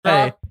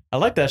Hey, I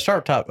like that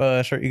sharp top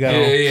shirt you got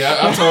on. Yeah.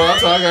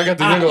 I got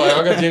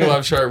the Jingle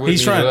Life shirt with me.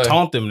 He's trying to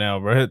taunt them now,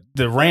 bro.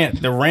 The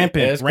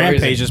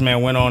rampages,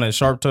 man, went on at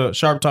sharp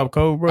top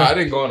code, bro. I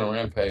didn't go on a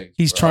rampage.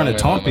 He's trying to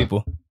taunt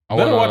people.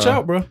 Better watch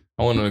out, bro.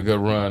 I went on a good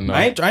run. No.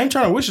 I ain't trying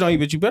to wish it on you,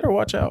 but you better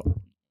watch out.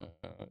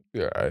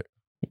 Yeah, all right.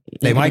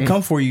 They might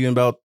come for you in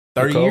about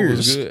 30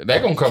 years. They're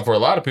going to come for a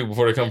lot of people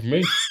before they come for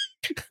me.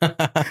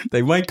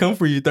 They might come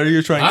for you 30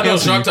 years trying to I know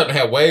cancel Shark Top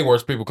had way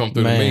worse people come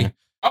through than me.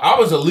 I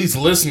was at least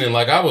listening.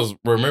 Like, I was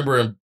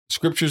remembering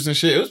scriptures and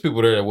shit. It was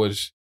people there that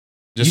was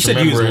just You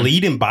said you was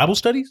leading Bible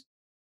studies?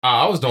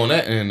 I was doing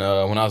that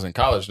when I was in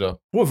college, though.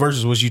 What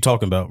verses was you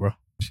talking about, bro?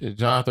 Shit,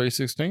 John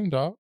 3:16,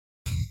 dog.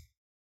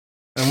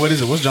 And what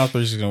is it? What's John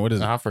 3:16? What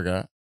is it? I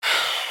forgot.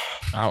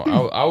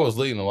 I was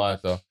leading a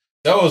lot, though.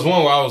 That was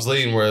one where I was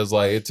leading where it's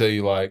like, it tell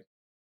you, like,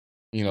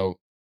 you know,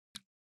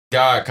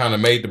 God kind of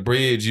made the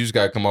bridge. You just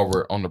got to come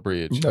over on the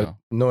bridge. You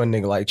know a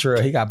nigga like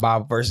Trell, he got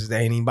Bible verses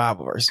that ain't even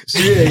Bible verses.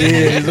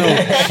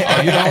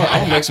 Yeah.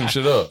 I'll make some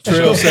shit up.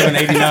 Trell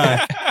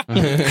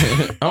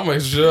 789. I'll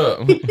make some shit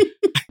up.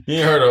 You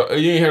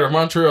ain't heard of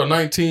Montreal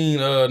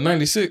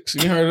 1996?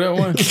 You ain't heard of that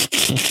one?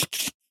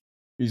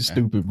 You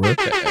stupid, bro.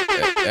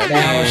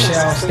 Thou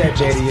shalt step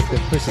daddy if the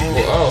pussy.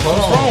 Hold on.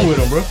 What's wrong with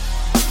him, bro?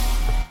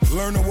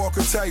 Learn to walk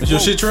a tight. Is your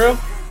shit Trell?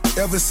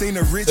 Ever seen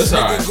a rich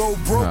nigga go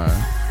broke?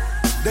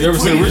 You ever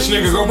seen a rich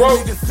nigga go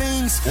broke?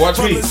 Watch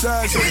me.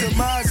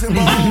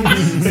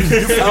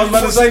 I was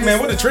about to say, man,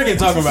 what the Trigger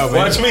talking about,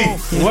 man? Watch me.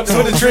 What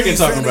the Trigger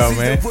talking about,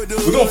 man? We're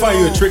gonna find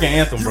you a Trigger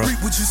anthem, bro.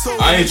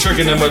 I ain't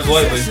tricking that much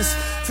lately.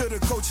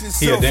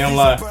 He a damn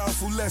lie.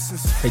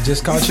 They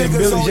just caught you in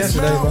Billy's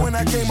yesterday, bro. When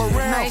I came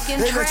around,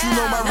 they let you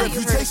know my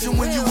reputation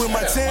when you in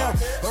my town.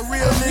 A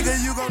real nigga,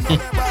 you gon' know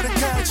that by the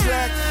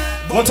contract.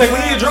 One take, we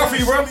need a drop for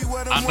you, bro.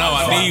 I know,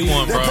 I need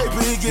one, bro.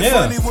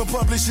 Yeah. I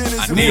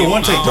need a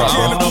one take drop,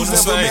 bro. I don't know what to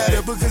say.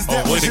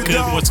 What's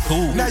good, what's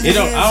cool.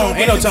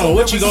 Ain't no telling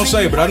what you gonna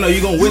say, but I know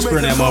you gonna whisper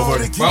in that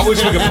motherfucker. Bro, I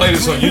wish we could play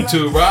this on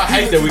YouTube, bro. I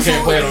hate that we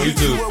can't play it on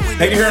YouTube.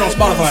 They can hear it on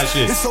Spotify and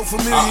shit.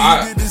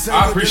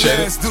 I appreciate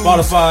it.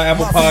 Spotify,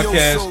 Apple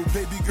Podcasts,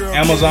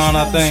 Amazon,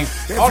 I think.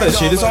 All that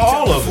shit. It's on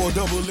all of it.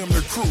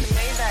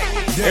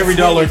 Every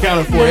dollar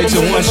accounted for. It's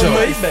in one show.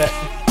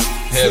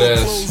 Head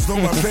ass.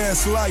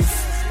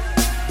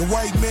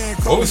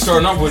 What we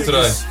starting off with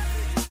today?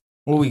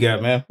 What we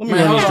got, man? Let me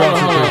Man, run these drops.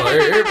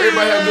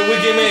 Everybody have a good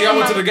weekend, man. Y'all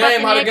went to the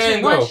game. How the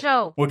game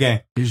go? What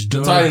game?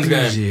 The Titans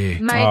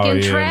game. Mike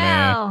and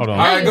Trell. Hold on.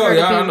 How it go,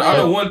 y'all? I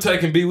know one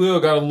take and B Will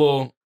got a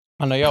little.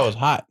 I know y'all was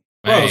hot.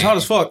 Bro, it was hot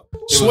as fuck.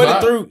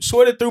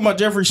 Sweated through my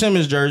Jeffrey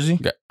Simmons jersey.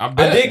 I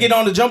did get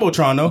on the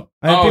Jumbotron, though.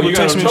 I had people you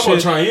got on the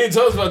Jumbotron. You didn't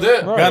tell us about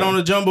that. Got on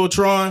the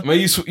Jumbotron. Man,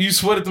 you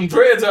sweated them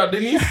dreads out,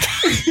 didn't you?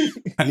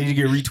 I need to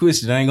get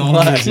retwisted. I ain't gonna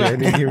lie.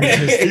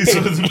 You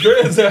sweated some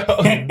dreads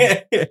out.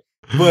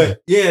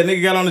 But yeah,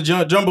 nigga got on the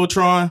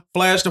Jumbotron,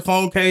 flashed the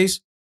phone case.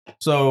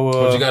 So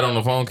what you got on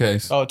the phone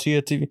case? Oh,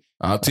 TFTV.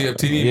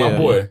 TFTV, my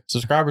boy.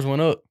 Subscribers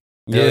went up.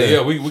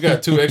 Yeah. We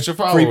got 2 extra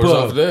followers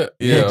off of that.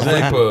 Yeah,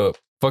 exactly. Free pub.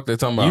 Fuck they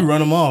talking about. You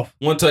run them off.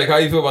 One take. How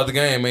you feel about the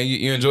game, man?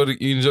 You enjoy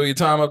your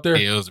time up there?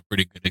 Yeah, it was a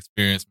pretty good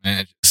experience,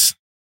 man. Just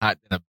hot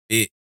in a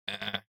bit.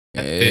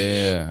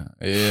 Yeah.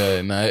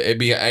 Nah,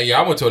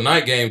 I went to a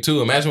night game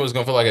too. Imagine what it's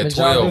gonna feel like at Did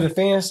y'all 12. do the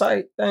fan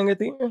site thing at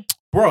the end?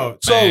 Bro,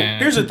 so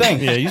here's the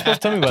thing. Yeah, you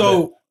supposed to tell me about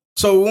that.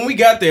 So when we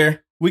get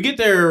there,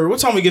 what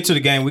time we get to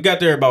the game? We got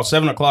there about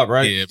 7 o'clock,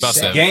 right? Yeah, about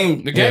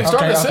 7. The game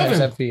started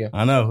at 7.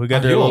 I know. We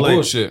got there a little late.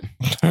 Bullshit.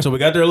 So we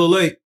got there a little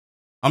late.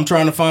 I'm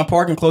trying to find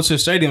parking close to the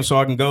stadium so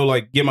I can go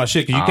like get my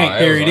shit because you can't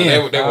carry it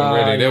in.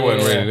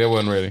 They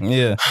wasn't ready.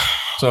 Yeah.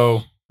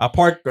 So I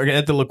parked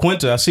at the La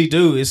Quinta. I see,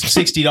 dude, it's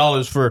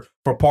 $60 for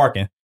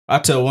parking. I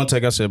tell one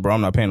take, I said, bro,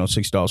 I'm not paying no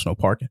 $60 for no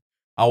parking.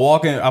 I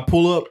walk in, I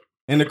pull up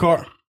in the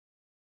car.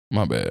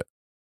 My bad.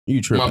 You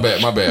tripping. My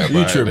bad.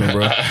 You tripping,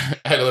 bro. I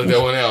had to let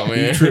that one out, man.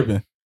 You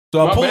tripping.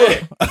 So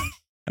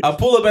I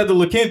pull up at the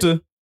La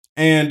Quinta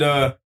and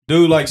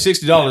dude, like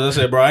 $60. I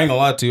said, bro, I ain't gonna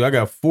lie to you. I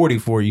got 40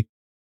 for you.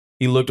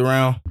 He looked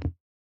around.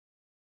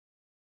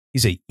 He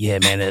said, yeah,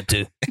 man, that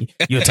too.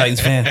 You a Titans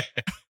fan? I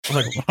was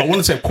like, I want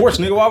to say, of course,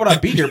 nigga. Why would I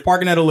be here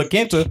parking at a La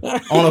Quinta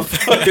on a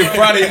fucking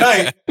Friday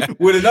night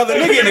with another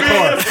nigga in the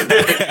car?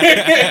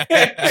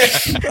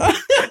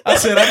 I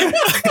said, I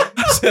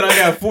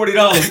got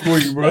 $40 for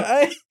you, bro.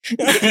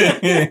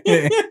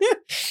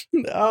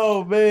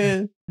 Oh,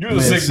 man. You're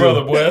a sick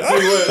brother, boy.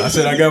 I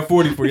said, I got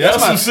 40 for you.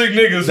 That's some sick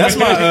niggas.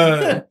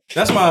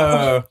 That's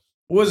my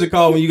what is it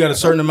called when you got a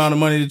certain amount of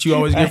money that you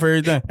always get for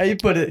everything? Hey, he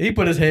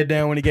put his head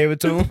down when he gave it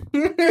to him.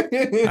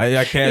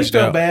 I cashed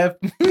out. Bad.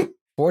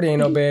 40 ain't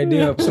no bad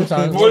deal.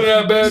 Sometimes 40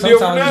 not a bad deal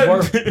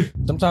for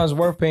sometimes it's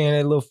worth paying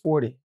that little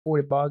 40.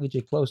 40 ball get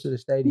you close to the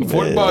stadium.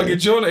 40 ball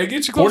get you on it.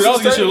 Get you close to the $40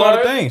 stadium. gets you a lot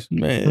of things.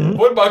 Man.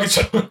 40 ball get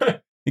you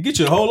It gets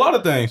you a whole lot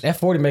of things. That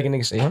 40 make a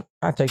nigga say,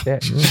 I take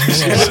that. He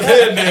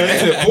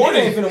said 40 40.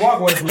 ain't finna walk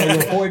away from that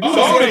little 40. You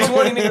see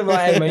 20 niggas be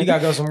like, hey man, you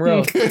gotta go somewhere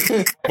else.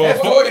 That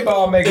 40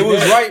 ball make It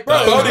was right,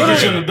 bro. 40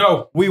 gets you in the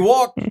door. We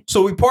walked,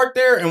 so we parked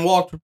there and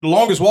walked. The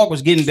longest walk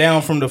was getting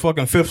down from the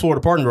fucking 5th floor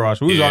of the parking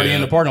garage. We was already in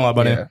the parking lot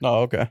by then.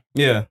 Oh, okay.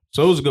 Yeah,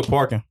 so it was good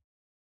parking.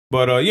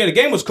 But yeah, the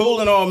game was cool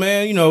and all,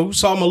 man. You know,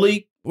 saw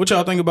Malik. What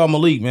y'all think about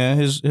Malik, man?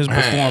 His performance.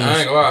 I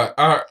ain't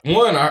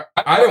gonna lie.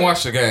 I didn't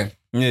watch the game.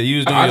 Yeah, you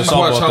was doing I your just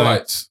watched softball thing.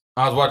 highlights.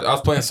 I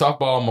was playing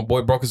softball. My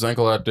boy broke his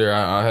ankle out there.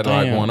 I had a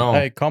lot going on.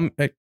 Hey, come.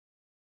 Hey.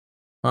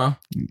 Huh?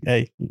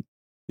 Hey.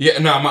 Yeah,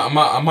 no,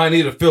 I might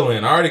need a fill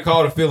in. I already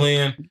called a fill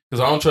in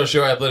because I don't trust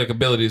your athletic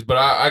abilities. But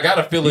I got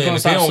to fill in.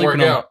 If he don't work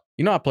out,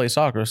 You know I play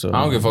soccer, so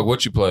I don't give a fuck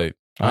what you played.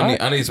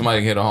 I need somebody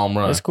to hit a home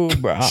run. That's cool,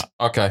 bro.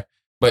 Okay,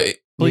 but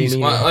Please.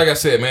 like I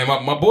said, man,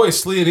 my boy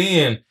slid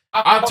in.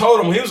 I told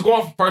him when he was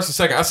going from first to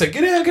second. I said,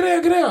 "Get down, get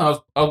down, get down."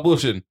 I was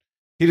bullshitting.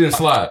 He didn't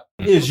slide.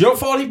 Is your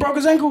fault he broke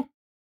his ankle?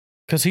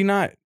 Cause he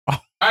not.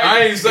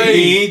 I ain't saying.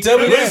 He ain't tell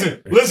me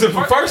that. Listen.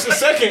 From first to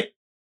second,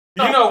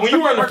 you know when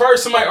you run the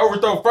first, somebody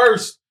overthrow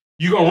first,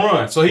 you gonna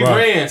run. So he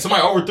ran.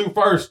 Somebody overthrew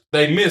first.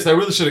 They missed. They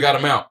really should have got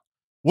him out.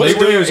 So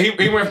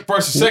he went from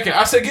first to second.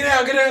 I said, "Get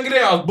down, get down, get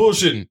down." I was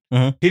bullshitting.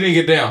 Uh-huh. He didn't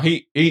get down.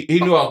 He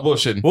knew I was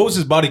bullshitting. What was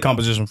his body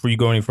composition before you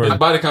go any further? His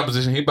body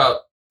composition. He about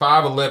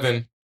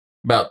 5'11",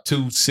 about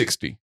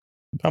 260.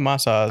 About my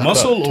size.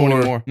 Muscle about 20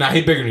 or- more. Nah,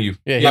 he bigger than you.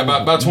 Yeah,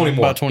 about 20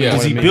 more. About 20 Yeah. more.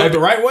 Is he than me. built the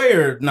right way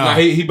or no? Nah,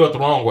 he built the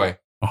wrong way.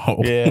 Oh.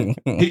 Yeah.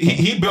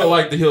 He built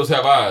like the hills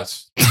have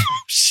eyes.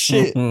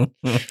 Shit.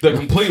 The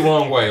complete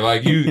wrong way.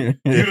 Like you'd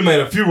have made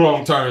a few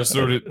wrong turns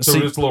through this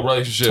little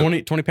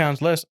relationship. 20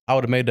 pounds less, I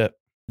would have made that.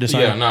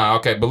 Yeah, nah,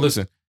 okay, but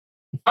listen,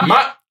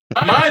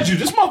 mind you,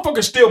 this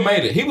motherfucker still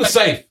made it. He was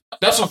safe.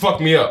 That's what fucked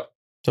me up.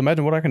 So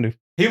imagine what I can do.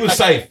 He was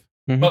safe,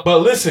 Mhm. but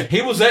listen,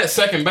 he was at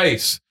second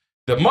base.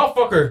 The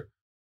motherfucker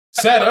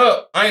sat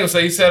up. I ain't gonna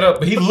say he sat up,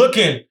 but he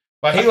looking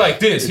like he like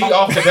this. He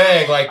off the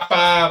bag like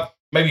 5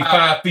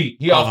 feet.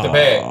 He off the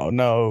bag. Oh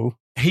no.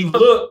 He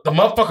looked. The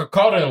motherfucker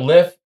caught it in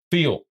left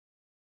field.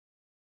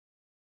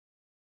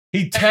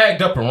 He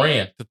tagged up and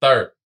ran to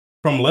third.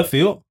 From left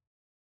field?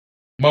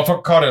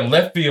 Motherfucker caught it in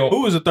left field.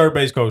 Who was the third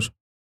base coach?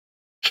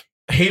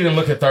 He didn't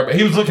look at third base.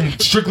 He was looking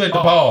strictly at the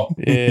ball.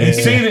 Yeah. He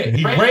seen it.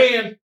 He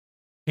ran.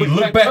 He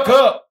looked back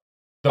up.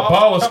 The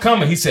ball was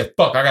coming. He said,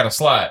 "Fuck, I gotta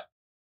slide."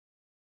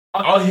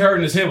 All he heard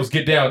in his head was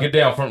 "Get down, get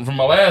down." From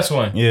my last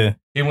one, Yeah.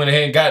 he went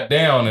ahead and got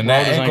down, and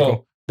Rolled that his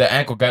ankle, the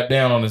ankle got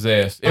down on his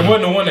ass. It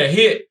wasn't the one that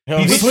hit.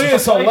 He slid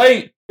so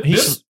late.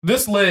 This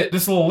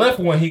little left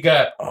one he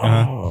got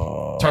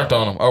Oh. turned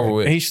on him. Over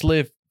with. He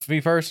slid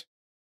feet first.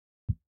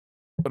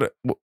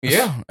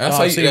 Yeah, that's Oh,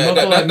 how you. see,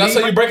 That's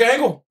how you break an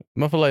ankle.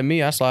 Motherfucker like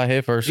me, I slide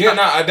head first. Yeah,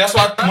 nah. That's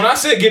why when I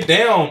said get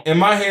down in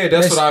my head,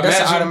 that's what I That's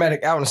imagine.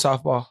 automatic out in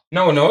softball.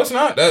 No, it's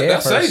not.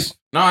 That's first. safe.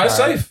 No, it's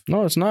Alright. safe.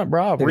 No, it's not,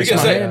 bro. We It's can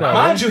my say, head out.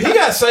 mind you, he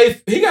got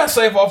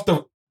safe off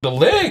the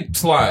leg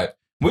slide.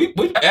 We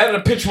added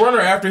a pitch runner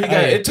after he got.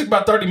 Hey. It took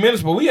about 30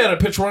 minutes, but we had a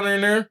pitch runner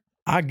in there.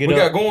 I get We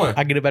up. got going.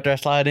 I get up after I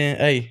slide in.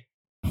 Hey,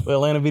 what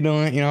Atlanta be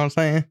doing? You know what I'm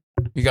saying?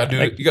 You got to do.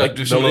 Like- You got to like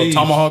do The some little leads.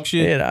 tomahawk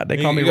shit. Yeah,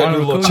 they call me You got to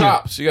Ronald do little Acuna.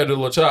 chops. You got to do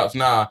little chops.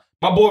 Nah,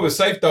 my boy was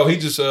safe though. He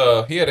just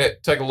he had to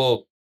take a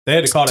little They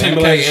had to call the 10K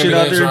ambulance shit out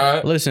ambulance there.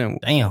 ride. Listen,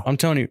 Damn. I'm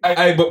telling you,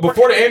 Hey, but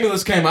before the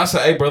ambulance came, I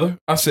said, "Hey, brother,"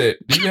 I said,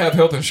 "Do you have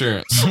health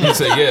insurance?" He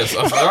said, "Yes."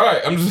 I said, "All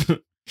right, I'm just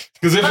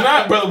because if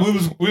not, brother,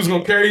 we was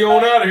gonna carry you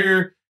on out of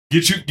here,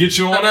 get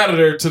you on out of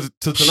there to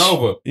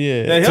Tenova."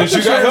 yeah. That health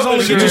Since you got insurance health only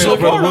get you insurance, so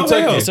brother, far. we'll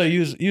take Hell. it. So you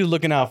was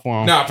looking out for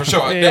him. Nah, for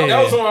sure. Yeah.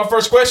 That was one of my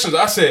first questions.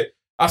 I said,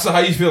 "How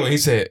you feeling?" He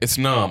said, "It's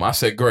numb." I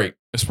said, "Great.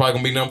 It's probably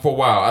gonna be numb for a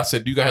while." I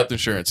said, "Do you got health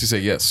insurance?" He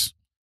said, "Yes."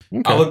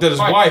 Okay. I looked at his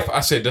wife.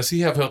 I said, "Does he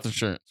have health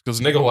insurance?" Because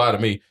the nigga lied to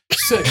me. She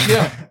said,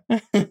 "Yeah,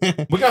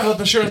 we got health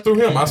insurance through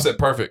him." I said,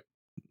 "Perfect."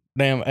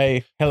 Damn,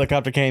 hey,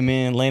 helicopter came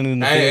in, landed in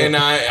the And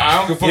field. I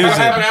don't give a fuck It what was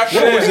happened after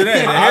where that. was it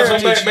at? The I was gonna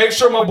Heritage? make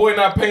sure my boy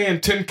not paying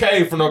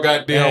 $10K for no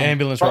goddamn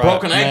ambulance ride.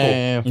 broken ankle.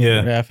 Man,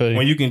 Yeah. I feel you.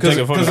 When you can take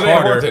it from Because the it ain't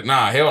car worth there. it.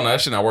 Nah, hell no, that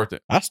shit not worth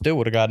it. I still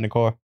would have gotten in the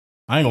car.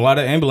 I ain't gonna lie,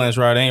 that ambulance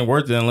ride ain't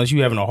worth it unless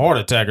you having a heart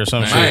attack or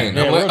some Man, shit.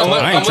 Yeah, real talk.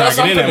 I ain't trying unless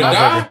to I'm get in finna that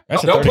die,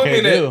 That's a don't put me 30K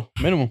in that. deal,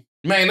 minimum.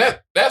 Man,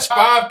 that's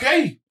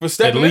 $5K for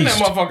stepping in that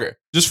least. motherfucker.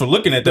 Just for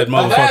looking at that The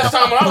last motherfucker.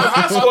 time when I was in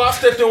high school, I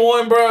stepped in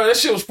one, bro. That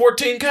shit was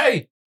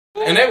 $14K.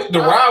 And the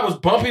ride was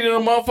bumpy to the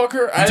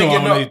motherfucker. I You didn't talking get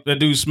about no. when that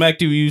dude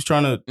smacked you, you was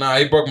trying to. Nah,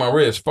 he broke my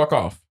wrist. Fuck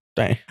off.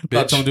 Dang.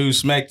 Thought Bitch. some dude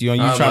smacked you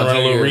and you I'm trying to not run a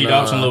little telling you, read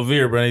out some nah. little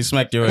veer, but he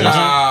smacked your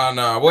ass.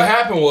 Nah. What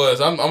happened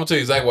was, I'm gonna tell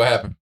you exactly what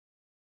happened.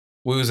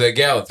 We was at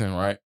Gallatin,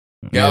 right?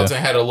 Gallatin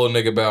had a little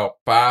nigga about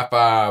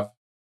 5'5",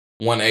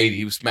 180.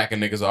 He was smacking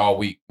niggas all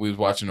week. We was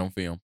watching on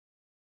film.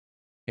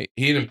 He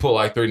didn't pull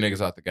like 3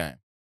 niggas out the game.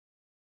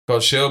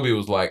 Coach Shelby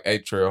was like, "Hey,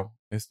 Trell,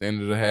 it's the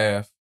end of the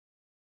half.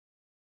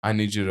 I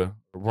need you to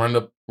run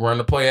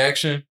the play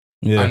action.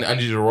 Yeah. I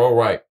need you to roll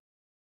right.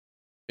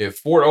 If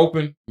Fort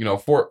open,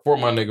 Fort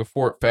my nigga,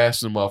 Fort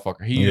fast as a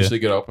motherfucker. He Yeah. usually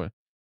get open.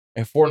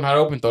 If Fort not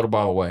open, throw the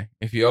ball away.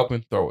 If he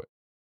open, throw it.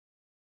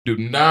 Do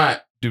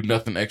not do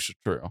nothing extra,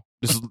 Trell.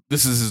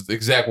 This is his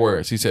exact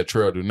words. He said,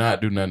 Trell, do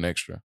not do nothing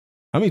extra.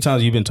 How many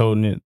times have you been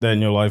told that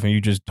in your life and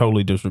you just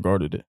totally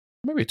disregarded it?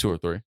 Maybe 2 or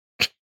 3.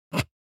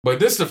 But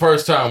this is the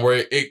first time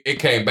where it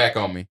came back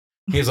on me.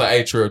 He's like,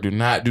 hey, Trell, do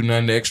not do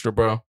nothing extra,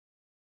 bro.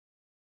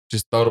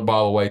 Just throw the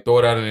ball away. Throw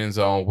it out in the end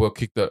zone. We'll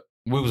kick the...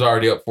 We was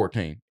already up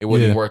 14. It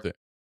wasn't even worth it.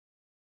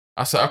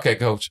 I said, okay,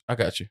 coach, I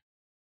got you.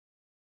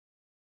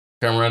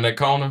 Come around that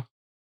corner.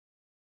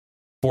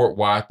 Fort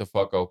wide the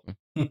fuck open.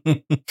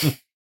 What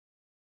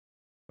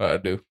I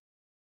do?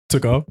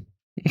 Took off.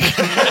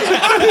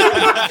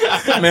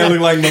 Man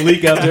looked like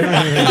Malik out there.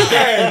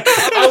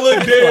 I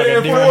looked dead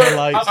at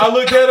Fort. I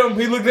looked at him.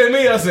 He looked at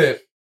me. I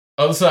said,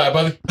 other side,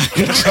 buddy.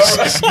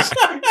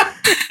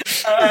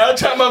 I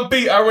tried my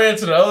feet. I ran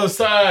to the other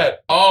side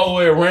all the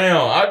way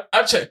around.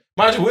 I checked.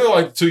 Mind you, we were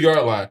like the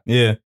 2-yard line.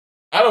 Yeah.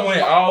 I done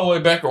went all the way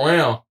back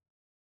around.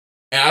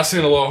 And I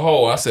seen a little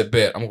hole. I said,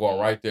 bet, I'm going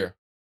right there.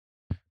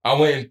 I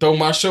went and threw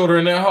my shoulder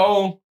in that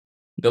hole.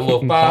 The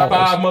little 5'5"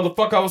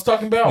 motherfucker I was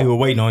talking about. They were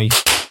waiting on you.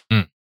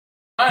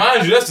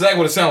 Mind you, that's exactly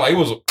what it sounded like. It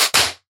was.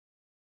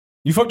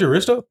 You fucked your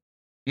wrist up?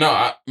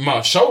 No,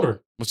 my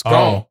shoulder was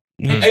gone.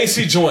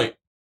 AC joint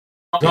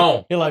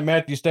gone. You're like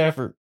Matthew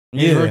Stafford.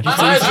 Yeah.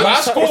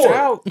 I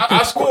scored.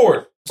 I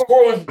scored.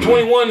 Score was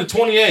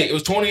 21-28. It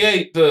was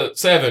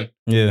 28-7.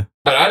 Yeah.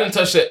 But I didn't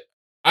touch that.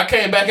 I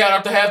came back out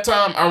after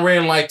halftime. I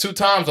ran like 2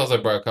 times. I was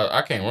like, bro,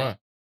 I can't run.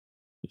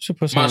 You should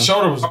put some My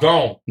shoulder was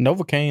gone.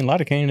 Novocaine,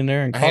 lidocaine in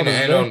there.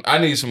 And I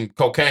need some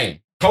cocaine.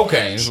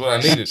 Cocaine is what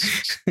I needed.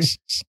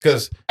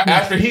 Because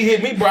after he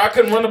hit me, bro, I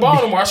couldn't run the ball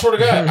anymore. I swear to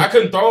God. I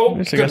couldn't throw,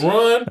 couldn't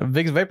run. A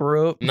Vicks Vapor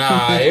Rub. Nah,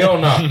 hell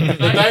no.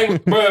 The thing,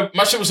 bro,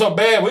 my shit was so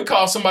bad. We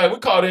called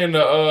in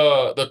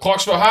the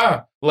Clarksville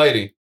High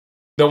lady.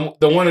 The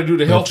one to do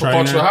the health for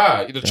Clarksville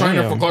High. The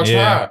trainer for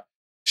Clarksville High.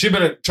 She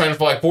been a trainer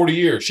for like 40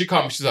 years. She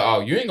called me. She said,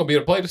 oh, you ain't going to be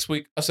able to play this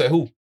week. I said,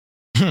 who?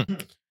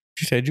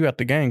 She said, you out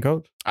the game,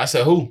 coach. I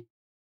said, who?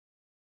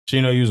 She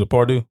didn't know you was a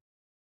Pardue.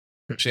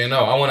 She didn't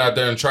know. I went out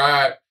there and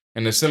tried.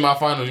 In the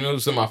semifinals, you know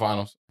the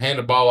semifinals, hand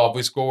the ball off,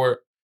 we scored.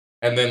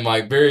 And then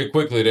like very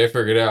quickly they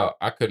figured out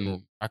I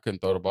couldn't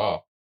throw the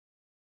ball.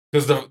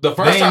 Because the first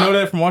time. They didn't know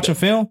that from watching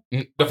film?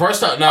 The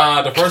first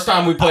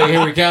time we played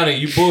Henry County,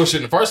 you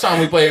bullshit. The first time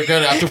we played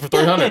Henry County, I threw for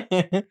 300.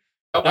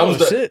 That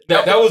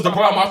was the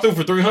problem. I threw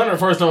for 300 the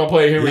first time I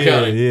played Henry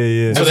County.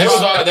 Yeah. So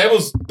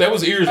that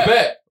was ears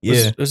back.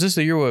 Yeah. Was this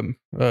the year with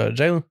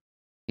Jalen?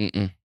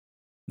 The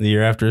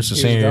year after, it's the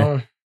senior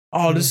year.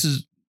 Oh, this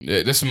is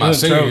my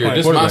senior year.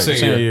 This is my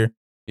senior year.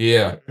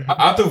 Yeah,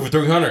 I threw for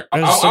 300.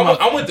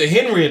 I went to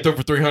Henry and threw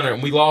for 300,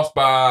 and we lost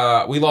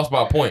by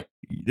a point.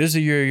 This is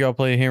the year y'all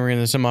played Henry in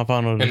the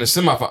semifinals. In the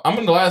semifinals, I'm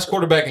in the last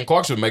quarterback in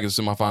Clarksville making the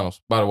semifinals.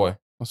 By the way,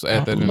 let's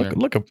add that in there.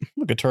 Look at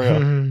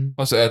Trell.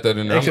 Let's add that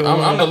in there.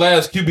 I'm the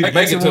last QB to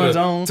make it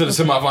to the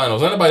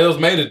semifinals. Anybody else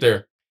made it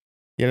there?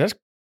 Yeah, that's.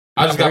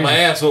 I just got my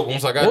ass whooped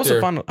once I got there. What was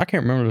the final? I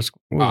can't remember the score.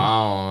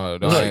 I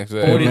don't know. Like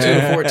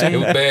 42-14. It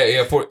was bad.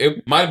 Yeah,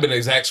 it might have been the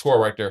exact score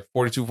right there.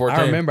 42-14.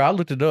 I remember. I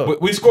looked it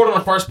up. We scored on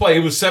the first play. It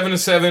was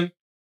 7-7.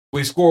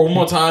 We scored one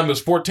more time. It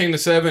was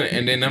 14-7.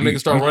 And then them niggas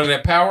started running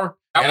that power.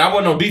 And I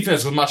wasn't on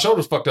defense because my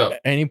shoulders fucked up.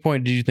 At any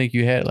point did you think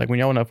you had, like when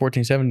y'all went up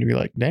 14-7, you'd be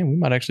like, damn, we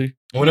might actually.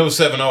 When it was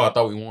 7-0, I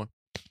thought we won.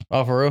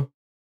 Oh, for real?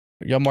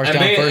 Y'all marched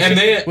down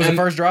first. Was the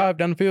first drive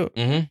down the field?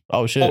 Mm-hmm.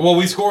 Oh, shit. Well,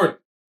 we scored.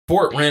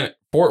 Fort ran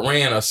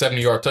a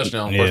 70-yard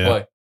touchdown on the first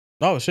play.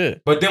 Oh,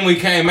 shit. But then we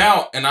came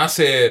out and I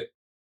said,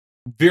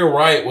 veer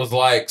right was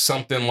like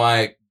something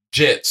like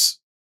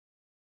Jets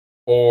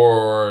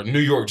or New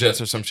York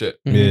Jets or some shit.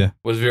 Yeah.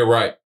 Was veer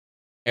right.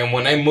 And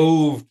when they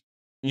moved,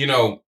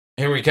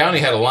 Henry County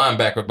had a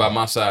linebacker by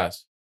my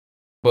size,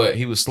 but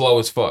he was slow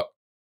as fuck.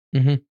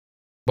 Mm-hmm.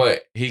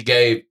 But he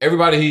gave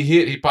everybody he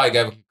hit, he probably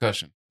gave a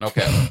concussion. No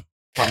cap.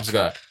 Promise to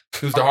God.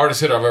 He was the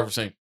hardest hitter I've ever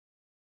seen.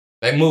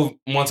 They moved,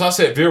 once I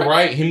said veer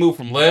right, he moved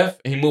from left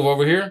and he moved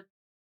over here.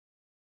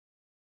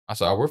 I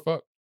said, we're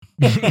fucked.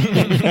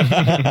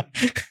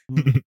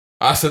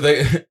 I said,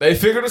 they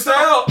figured us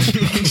out.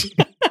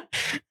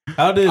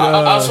 How did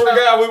I swear to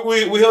God,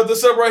 we held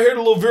this up right here, the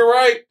little veer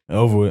right.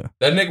 Over with.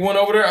 That nigga went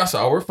over there. I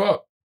said, we're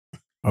fucked.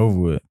 Over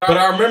with. But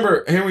I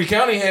remember Henry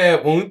County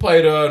had, when we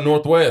played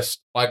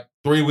Northwest, like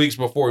 3 weeks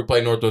before we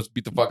played Northwest,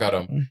 beat the fuck out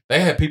of them. They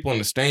had people in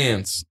the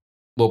stands,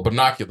 little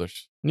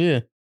binoculars. Yeah.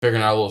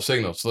 Figuring out little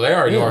signals. So they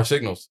already knew our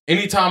signals.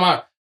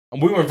 Anytime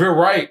we went veer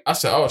right, I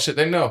said, oh shit,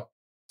 they know.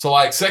 So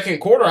like second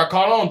quarter, I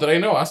caught on. Did they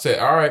know? I said,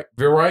 all right,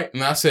 veer right.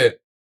 And I said,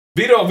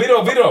 Vito,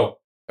 Vito, Vito.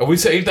 And we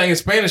said anything in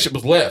Spanish, it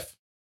was left.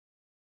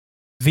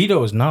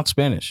 Vito is not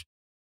Spanish.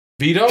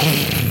 Vito?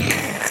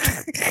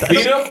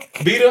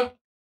 Vita?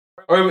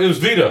 Or it was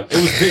Vita. It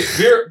was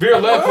veer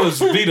left was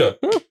Vita.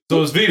 So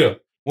it was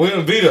Vita.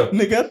 William Vita.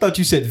 Nigga, I thought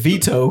you said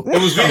Vito.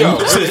 It was Vito.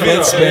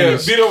 That's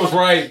Spanish. Yeah, Vito was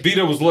right.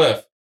 Vita was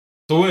left.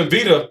 So when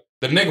Vita,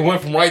 the nigga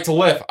went from right to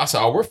left. I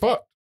said, we're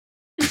fucked.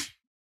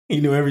 He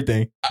knew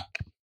everything.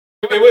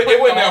 It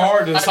wasn't that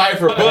hard to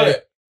decipher,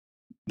 but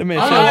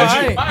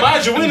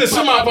mind you, we in the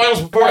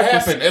semifinals before it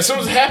happened. As soon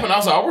as it happened, I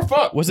was like, we're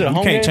fucked. Was it a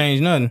home game? You can't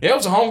change nothing. Yeah, it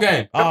was a home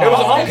game. It was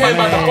a home game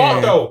by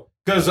default, though.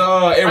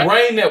 Because it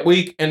rained that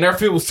week and their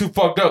field was too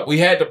fucked up. We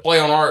had to play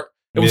on art.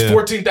 It was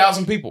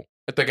 14,000 people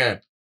at the game.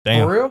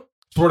 Damn. For real?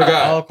 Swear to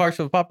God. All of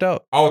Clarksville popped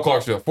out. All of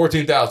Clarksville.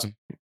 14,000.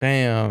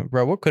 Damn,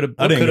 bro. What could have?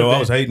 I didn't know. I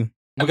was hating.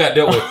 We got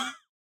dealt with.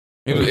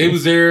 It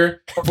was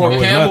there. Fort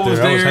Campbell was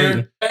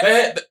there.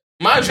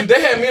 Mind you,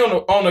 they had me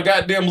on the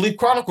goddamn Leaf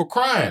Chronicle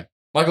crying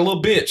like a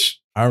little bitch.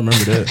 I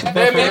remember that.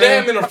 They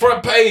had me on the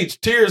front page,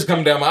 tears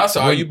coming down my eyes.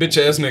 I said, you bitch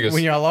ass niggas.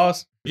 When y'all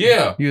lost?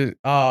 Yeah.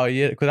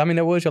 Yeah. Because I mean,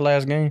 that was your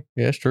last game.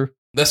 Yeah, that's true.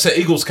 That said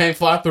Eagles can't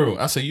fly through.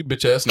 I said, you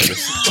bitch ass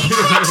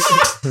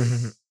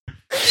niggas.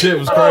 Shit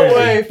was crazy. No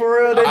way, for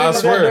real. They I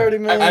swear. Dirty,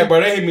 man. Hey, bro,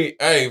 they hit me.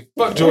 Hey,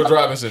 fuck George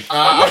Robinson.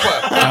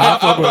 I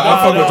fuck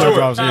with George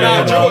Robinson.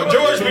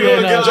 George be doing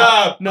a good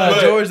job. No,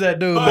 George that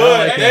dude.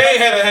 But they ain't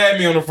had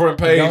me on the front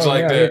page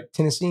like that.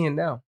 Tennessean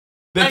now.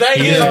 The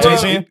thing is, bro,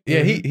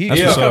 yeah, he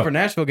covered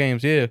Nashville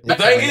games. Yeah. The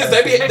thing is,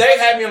 they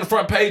had me on the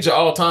front page at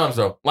all times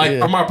though. Like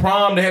for my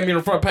prom, they had me on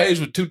the front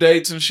page with 2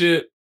 dates and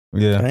shit.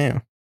 Yeah.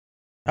 Damn.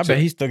 I bet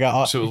he still got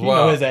all. Shit was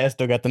wild. His ass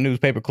still got the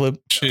newspaper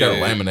clip. Got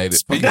it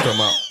laminated. What you talking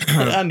about?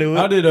 I knew it.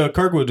 How did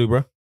Kirkwood do,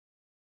 bro?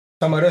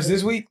 Talking about us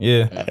this week?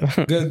 Yeah.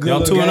 Good.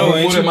 Y'all 2-0,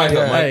 ain't you?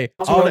 Hey,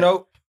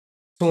 2-0.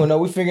 2-0.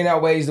 We figuring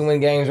out ways to win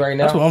games right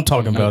now. That's what I'm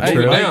talking about.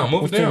 Move it down.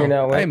 Move it down.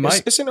 Hey,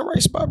 Mike. It's in the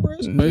right spot, bro.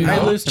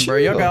 Hey, listen, bro.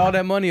 Y'all got all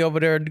that money over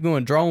there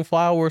doing drone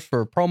flowers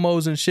for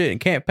promos and shit and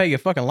can't pay your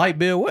fucking light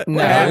bill. What?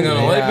 Nah, ain't got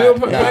no light bill.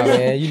 Nah,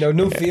 man. You know,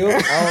 Newfield.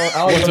 I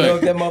don't even know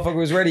if that motherfucker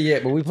was ready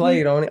yet, but we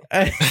played on it.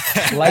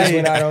 Lights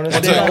went out on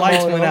us. The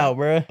lights went out,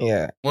 bro.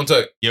 Yeah. One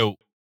take. Yo.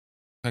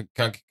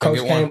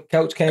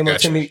 Coach came up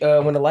to me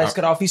when the lights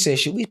cut off. He said,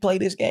 "Should we play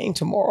this game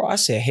tomorrow?" I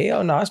said,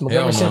 "Hell no, it's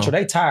Montgomery Central.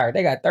 They tired.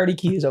 They got 30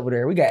 kids over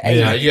there. We got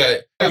 8. Yeah.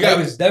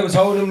 They was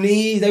holding them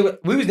knees.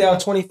 We was down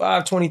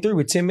 25-23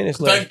 with 10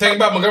 minutes left. Think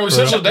about Montgomery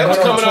Central. They was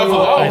coming off of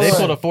all. They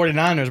pulled the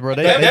 49ers, bro.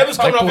 They was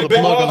coming off a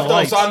big off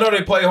though, so I know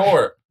they play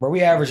hard. Bro, we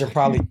averaging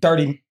probably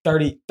 30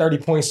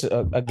 points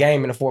a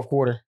game in the fourth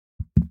quarter.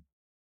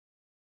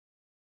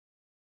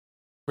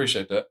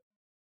 Appreciate that.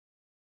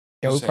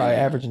 Yeah, we probably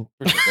averaging.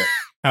 Appreciate that.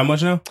 How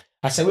much now?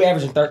 I said we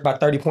averaging about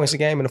 30 points a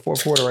game in the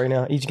fourth quarter right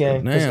now, each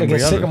game. Damn,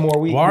 against Sycamore,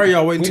 why are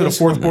y'all waiting till the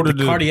fourth quarter to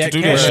do that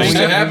shit?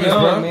 Shit happens,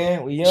 bro.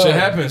 Man. We young. Shit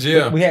happens,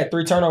 yeah. We had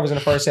 3 turnovers in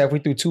the first half. We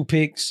threw 2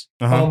 picks.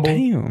 Damn.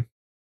 And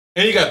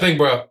you got to think,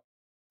 bro.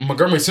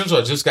 Montgomery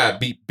Central just got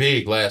beat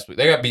big last week.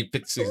 They got beat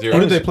 56-0. Who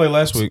did they play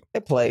last week? They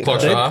played.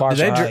 Clarksville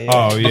High.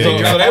 Oh,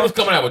 yeah. So they was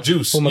coming out with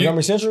juice. Well,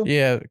 Montgomery Central?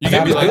 Yeah. You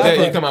can be like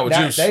that, you come out with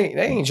juice. They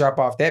ain't drop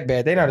off that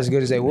bad. They not as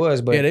good as they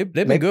was, but yeah, they've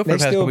been good for the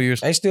past couple years.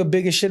 They still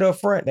big as shit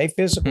up front. They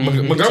physical.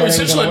 Montgomery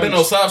Central ain't been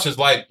no slouches.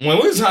 Like,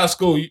 when we was in high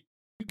school, you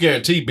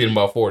guarantee beating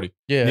about 40.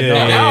 Yeah.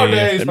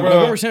 Nowadays, bro.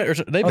 Montgomery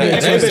Central, they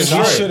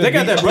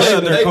got that brother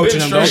out there coaching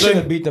them,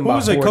 don't they? Who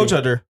was their coach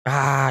out there?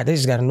 They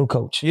just got a new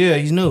coach. Yeah,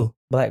 he's new.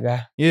 Black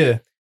guy. Yeah.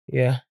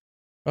 Yeah.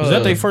 Was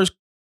that their first?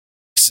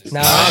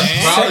 Nah,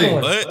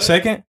 probably.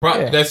 Second?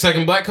 That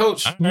second black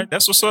coach?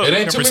 That's what's up. It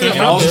ain't too many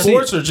all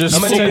sports or just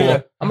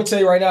football? I'm gonna tell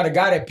you right now, the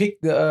guy that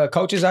picked the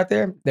coaches out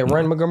there that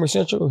run Montgomery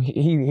Central,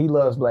 he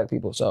loves black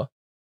people. So,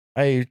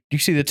 hey, you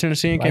see the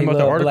Tennessean came out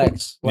the article?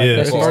 Blacks.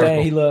 That's his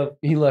thing.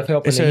 He loved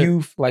helping the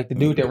youth, like the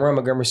dude that run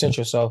Montgomery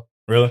Central. So,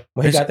 really,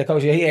 when he got the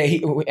coach, he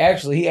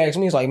asked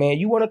me, he's like, "Man,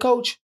 you want to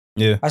coach?"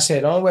 Yeah. I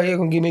said, "The only way you're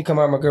gonna get me to come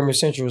out of Montgomery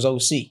Central is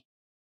OC."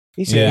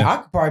 He said, I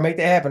could probably make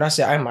that happen. I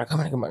said, I'm like, come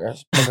on, Montgomery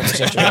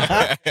Central.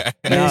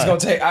 It's gonna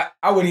take.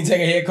 I wouldn't even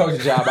take a head coaching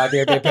job out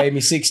there if they paid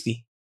me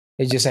 $60.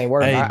 It just ain't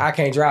working. Hey, I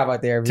can't drive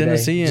out there every day.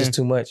 It's just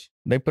too much.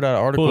 They put out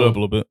an article Pull it up a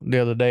little bit. the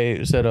other day.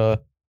 It said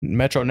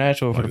Metro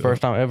Nashville for the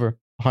first time ever,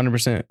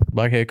 100%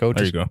 black head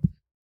coaches. There you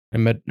go.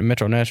 In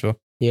Metro Nashville.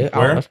 Yeah.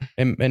 Where?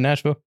 In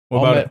Nashville. What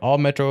about it? All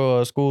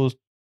Metro schools,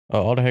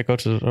 all the head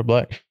coaches are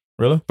black.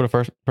 Really? For the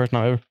first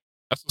time ever.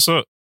 That's what's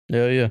up.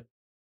 Yeah.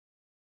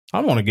 I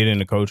want to get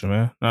into coaching,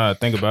 man.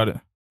 Think about it.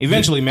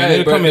 Eventually, man,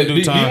 it'll come in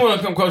due time. You want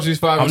to come coach these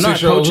 5 or 6 I'm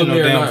not year olds? coaching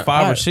no damn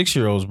 5 or 6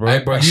 year olds, bro.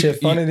 Hey, bro,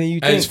 shit funner than you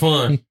think. It's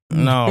fun.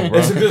 No, bro.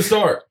 It's a good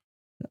start.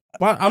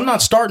 Well, I'm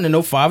not starting to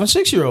no 5 and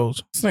 6 year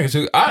olds. I said the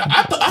same You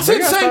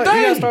gotta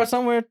thing. start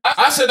somewhere.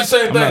 I said the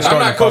same thing. I'm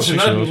not coaching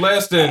nothing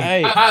less than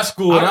high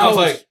school. And I was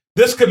like,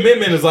 this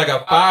commitment is like a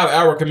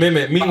 5-hour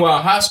commitment.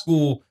 Meanwhile, high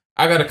school,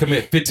 I got to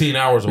commit 15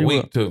 hours a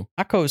week too.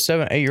 I coach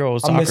 7, 8 year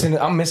olds. I'm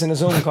missing a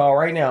Zoom call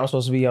right now. I'm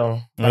supposed to be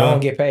on. I don't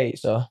get paid,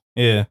 so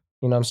yeah.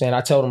 You know what I'm saying? I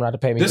told them not to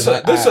pay me. This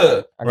a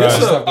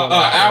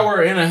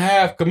hour and a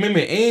half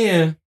commitment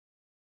and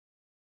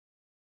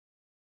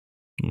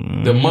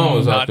the mom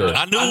was out there.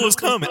 I knew it was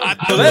coming.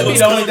 So that be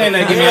the only thing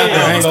that get me out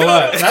there. I ain't gonna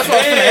lie. That's why I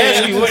was gonna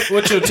ask you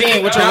what your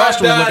team, what your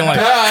roster was looking like.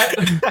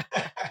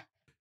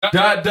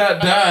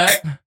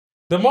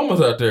 The mom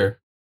was out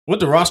there. What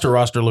the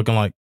roster looking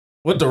like?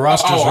 What the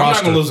roster's roster? I'm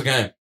not gonna lose a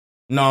game.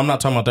 No, I'm not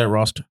talking about that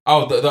roster.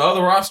 Oh, the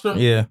other roster?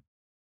 Yeah.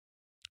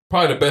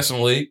 Probably the best in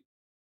the league.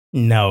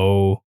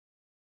 No.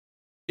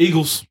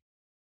 Eagles.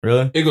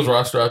 Really? Eagles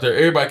roster out there.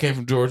 Everybody came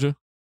from Georgia.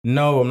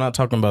 No, I'm not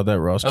talking about that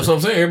roster. That's what I'm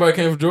saying. Everybody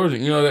came from Georgia.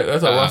 You know,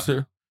 that's our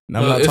roster.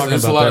 No, I'm not talking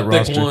about that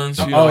roster. Ones,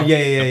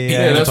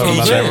 yeah, that's what I'm talking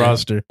about that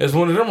roster. It's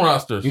one of them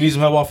rosters. You need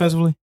some help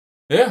offensively?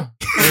 Yeah.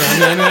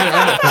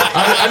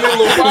 I need a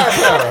little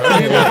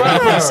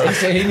firepower. He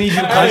said he needs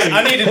you.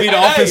 I need to be the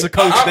offensive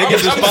coach. They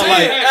get the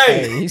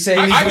spotlight. He said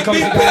he needs you to come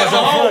to I guys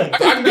up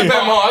front. can be Pat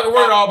Mahomes. I can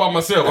work it all by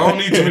myself. I don't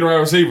need too many wide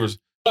receivers.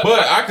 But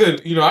I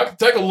could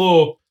take a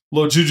little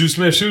Juju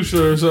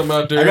Smith-Schuster or something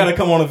out there. I gotta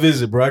come on a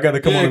visit, bro. I gotta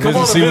come on a visit,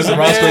 on a see what the visit,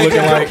 roster man.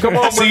 looking like. Come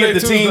on, see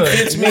if the team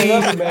fits me.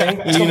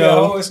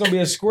 It's gonna be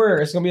a square.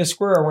 It's gonna be a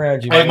square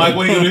around you. Hey, Mike,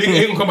 what he gonna do?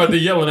 He gonna come out there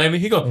yelling, ain't he?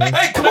 He go,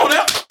 hey, come on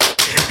out.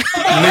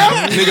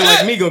 Nigga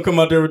like me gonna come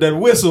out there with that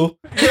whistle.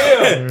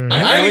 Yeah.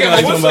 I ain't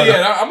got no whistle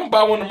yet. I'm gonna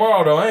buy one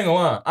tomorrow, though. I ain't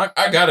gonna lie.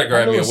 I gotta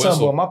grab me a whistle.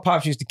 Boy, my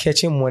pops used to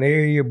catch him one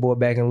every year, boy,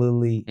 back in Little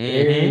League.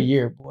 Every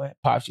year, boy.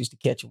 Pops used to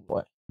catch him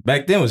one.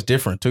 Back then was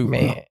different, too.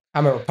 Man, bro. I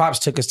remember Pops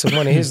took us to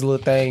one of his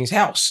little things'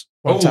 house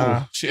one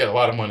time. She had a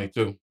lot of money,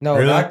 too. No,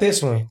 really? Not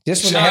this one.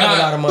 This one had a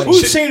lot of money.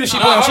 Whose team did she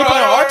play on? She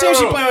playing on our team?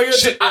 She playing on your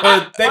team?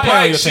 They play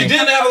on your team? She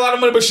didn't have a lot of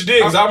money, but she did.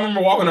 Because I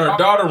remember walking in her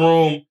daughter's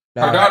room.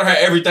 Her daughter had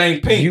everything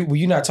pink.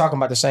 You're not talking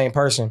about the same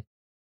person.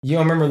 You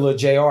don't remember little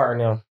JR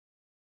now.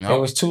 Nope.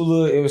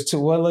 It was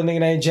one little nigga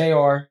named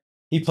JR.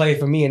 He played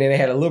for me, and then they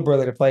had a little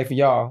brother that played for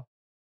y'all.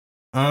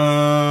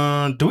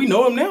 Do we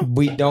know him now?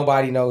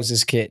 Nobody knows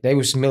this kid. They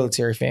was a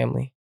military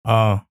family.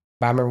 But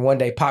I remember one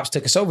day Pops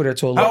took us over there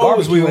to a little How old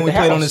was we when we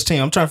played house. on this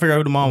team? I'm trying to figure out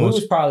who the mom was.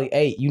 We was probably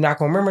 8. You're not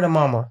gonna remember the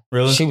mama.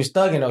 Really? She was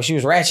thugging though. She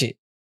was ratchet.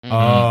 There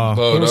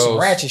was some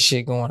ratchet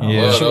shit going on.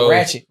 Yeah. She was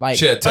ratchet. Like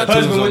she had her tattoos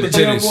husband on went the to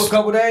jail titties. for a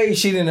couple days.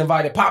 She didn't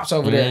invited Pops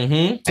over there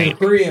to the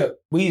crib.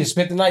 We just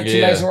spent the night 2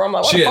 nights around. I'm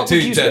like, what she the had fuck would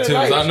titty you spend the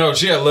tattoos. night? I know.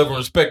 She had love and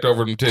respect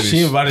over them titties. She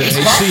invited an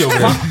AC over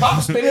there.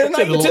 Pops spending the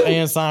night a with little two.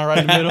 and sign right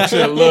in the middle. She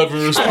had love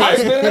and Pops respect.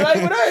 spending the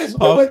night with us.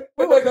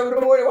 We wake up in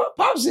the morning. What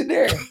Pops in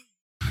there?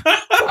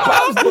 What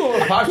Pops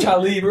doing? Pops trying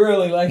to leave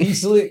early like he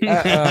slick.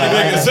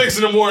 Nigga, 6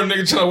 in the morning,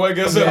 nigga trying to wake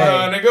us up.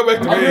 Nigga, go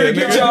back to I'm bed.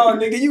 gonna get y'all,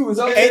 nigga. You was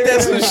over Ain't there.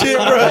 that some shit,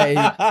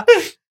 bro?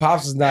 Hey,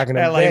 Pops is knocking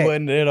That him like back.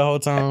 wasn't there the whole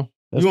time.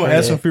 You want to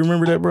ask him if you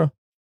remember that, bro?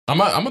 I'm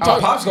gonna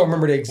talk. Pops gonna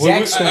remember the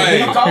exact story.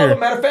 Hey, You call him,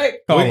 matter of fact.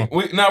 Call him.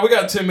 we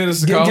got 10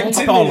 minutes to call him.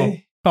 Call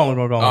him. Call him.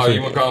 Oh,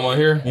 you want to call him on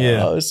here?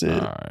 Yeah. Oh shit. All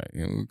right,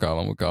 we'll call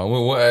him.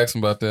 We'll ask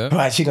him about that.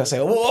 Right, she gonna say,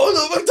 "Whoa,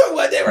 we're talking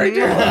about that right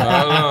there."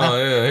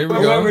 Yeah, here we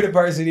go. Whoever the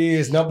person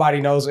is, nobody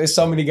knows. There's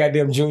so many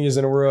goddamn juniors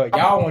in the world.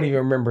 Y'all won't even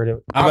remember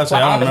them. I'm about to say,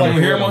 I don't remember. Can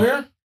you hear him on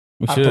here?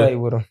 We I should. played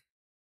with them.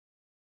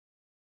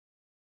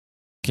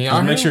 Can y'all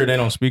Just hear make sure him? they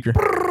don't speaker.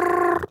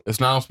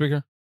 It's not on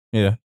speaker?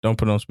 Yeah, don't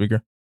put it on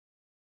speaker.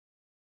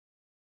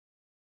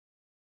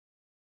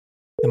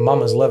 And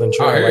Mama's loving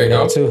Trell here right you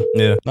now go. too.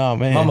 Yeah. Oh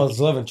man. Mama's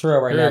loving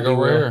Trell right Here now. you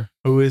go, right here.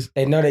 Who is?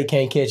 They know they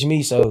can't catch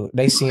me, so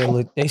they see a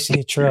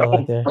Trell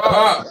out there.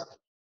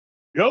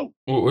 Yo,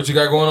 What you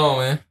got going on,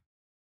 man?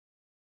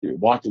 you're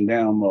watching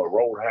down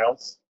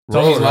Roadhouse.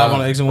 Tony's live on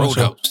the X and Y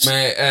show. Roadhouse.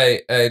 Man,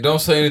 hey,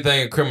 don't say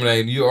anything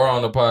incriminating. You are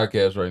on the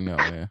podcast right now,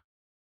 man.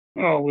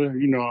 Oh, well,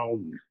 you know,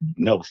 I'll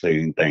never say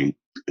anything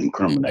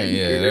incriminating.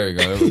 Yeah, there we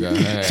go.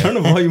 Hey. Turn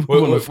the volume up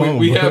on the phone.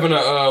 We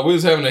bro.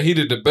 was having a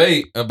heated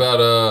debate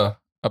about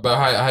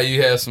how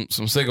you had some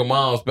single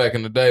moms back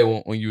in the day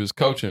when you was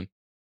coaching.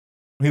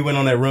 He went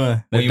on that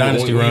run, that When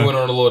dynasty you run. went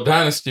on a little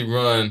dynasty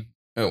run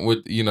with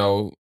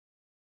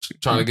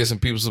trying to get some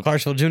people some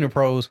Clarksville Junior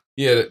Pros.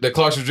 the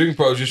Clarksville Junior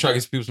Pros just trying to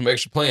get some people some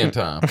extra playing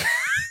time.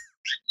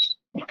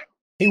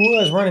 He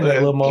was running that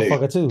little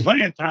motherfucker too.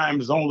 Playing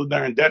time is only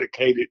darn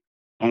dedicated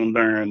on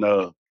darn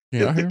the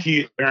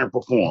kid darn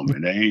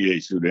performing. They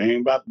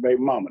ain't about the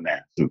baby mama now.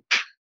 So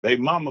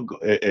baby mama,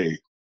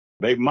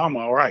 baby mama,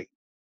 all right.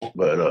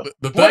 But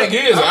the thing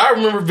is, I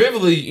remember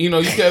vividly. You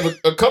could have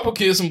a couple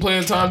kids some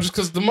playing time just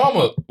because the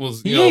mama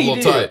was a little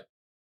tight.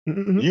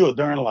 you a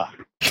darn lie.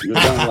 You a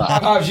darn lie.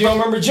 Pops, you don't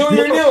remember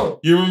Junior and them?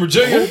 You remember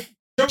Junior?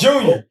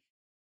 Junior.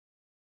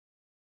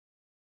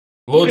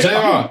 Little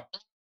JR.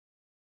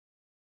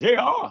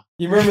 JR.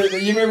 You remember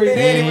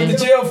Daddy went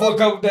to jail for a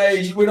couple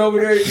days. You went over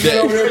there.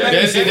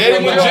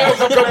 Daddy went to jail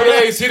for a couple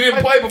days. He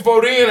didn't play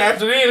before then.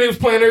 After then, he was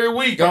playing every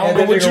week. I don't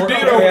know what you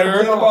did over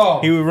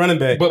there. He was running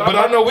back. But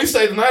I know we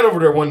stayed the night over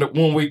there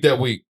one week that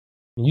week.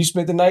 You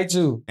spent the night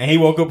too. And he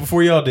woke up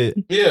before y'all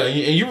did. Yeah,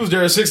 and you was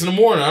there at 6 a.m.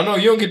 I know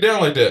you don't get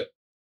down like that.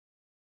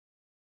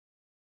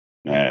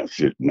 Nah,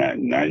 shit. Now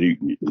you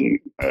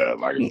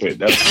like I said,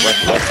 that's a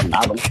recollection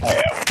I don't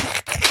have.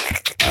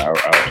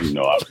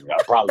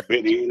 I've probably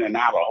been in and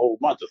out of a whole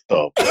bunch of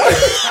stuff.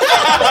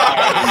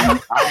 I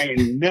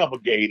ain't never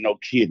gave no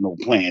kid no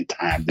playing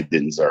time that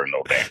didn't deserve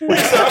no damn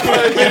playing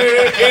time.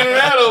 In and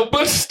out of a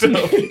bunch of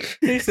stuff.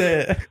 He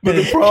said, But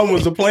the problem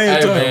was the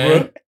playing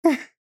time, bro.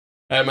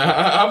 Hey, man,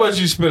 how much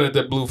you spent at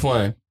that Blue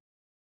Flame?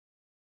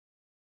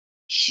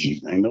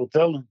 Shit, ain't no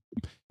telling.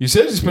 You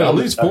said you spent at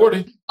least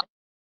 40.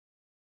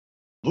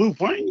 Blue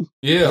Flame?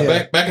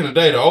 Yeah, back in the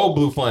day, the old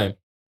Blue Flame.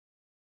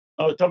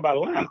 Oh, you're talking about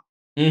Atlanta.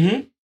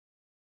 Mm-hmm.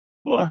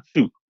 Well,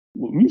 shoot.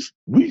 We used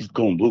to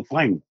go on Blue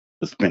Flame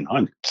to spend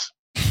hundreds.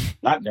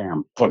 Not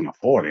damn fucking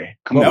 40.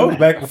 Come on, that was man.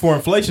 back before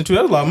inflation, too.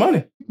 That was a lot of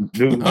money.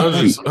 Dude,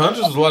 Hundreds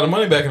was a lot of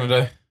money back in the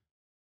day.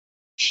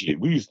 shit,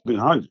 we used to spend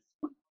hundreds.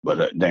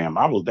 But damn,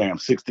 I was damn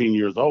 16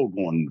 years old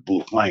going to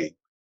Blue Flame.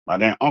 My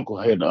damn uncle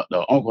had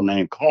the uncle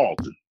named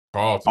Carlton.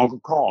 Uncle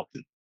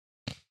Carlton.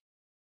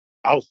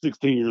 I was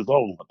 16 years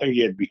old. I think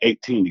he had to be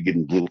 18 to get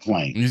in Blue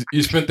Flame.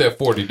 You spent that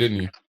 40,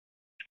 didn't you?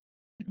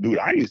 Dude,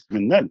 I ain't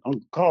spend nothing.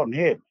 Uncle Carlton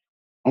had me.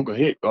 Uncle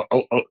had.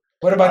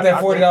 What about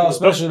that $40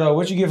 special though?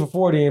 What you get for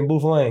 40 in Blue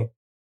Flame?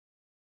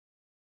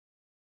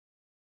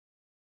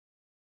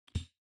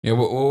 Yeah,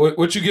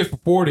 what you get for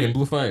 40 in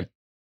Blue Flame?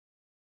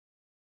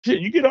 Shit,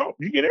 you get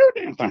every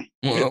damn thing.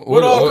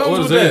 What all comes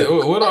with that?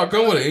 What all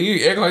come with it?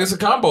 You act like it's a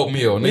combo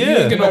meal. Nigga. Yeah, You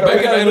ain't get no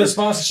we got a bacon.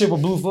 sponsorship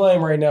of Blue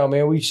Flame right now,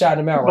 man. We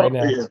shouting them out right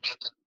now.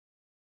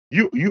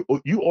 You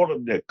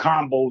ordered the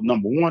combo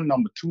number 1,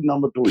 number 2,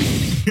 number 3.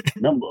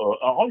 Number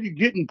all you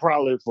getting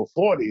probably for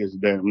 40 is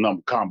damn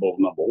number combo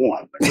number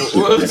 1.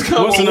 What's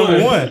the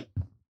number 1?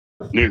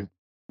 Nigga,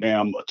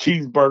 damn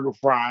cheeseburger,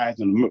 fries,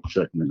 and a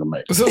milkshake, nigga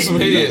make. Some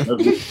head.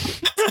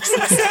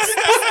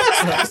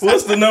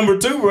 What's the number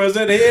 2, bro? Is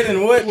that head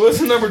and what? What's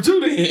the number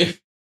 2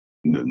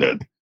 then?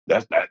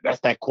 That's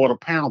that quarter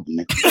pound,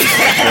 nigga.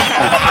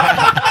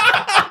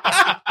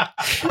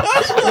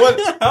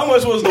 How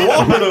much was the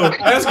Whopper though?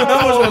 Ask him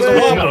how much was the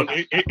Whopper.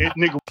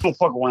 Nigga, don't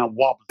fuck around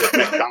Whoppers at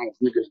McDonald's,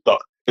 nigga.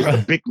 It's a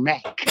Big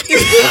Mac. We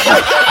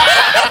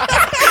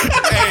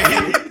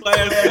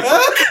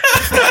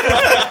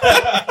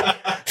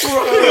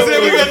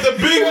got the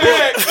Big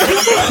Mac.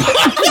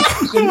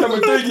 Number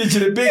 3 get you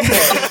the Big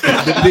Mac.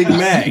 The Big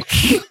Mac.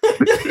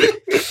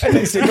 And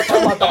they said,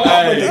 about the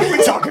Whopper. We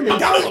talking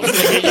McDonald's.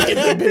 Get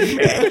the Big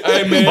Mac.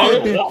 Hey man,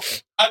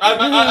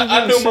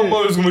 I knew my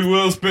mother was gonna be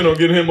well spent on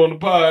getting him on the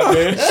pod,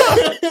 man.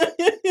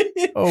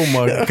 Oh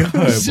my god,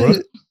 bro.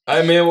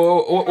 Hey man,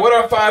 what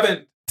our 5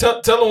 and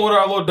tell them what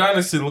our little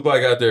dynasty look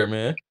like out there,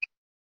 man.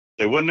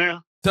 They what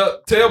now?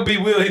 Tell B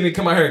Will he need to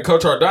come out here and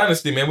coach our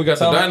dynasty, man. We got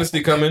the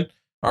dynasty coming.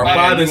 Our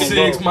 5 and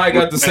 6. Mike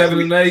got the 7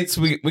 and 8s.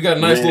 We got a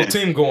nice little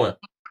team going.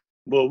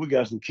 Well, we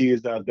got some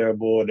kids out there,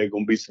 boy. They're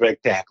gonna be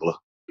spectacular.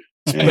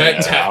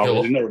 Spectacular. I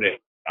already know that.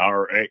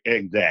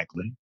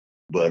 Exactly.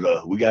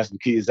 But we got some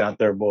kids out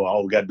there, boy.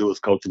 All we gotta do is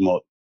coach them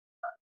up.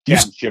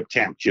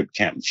 Championship.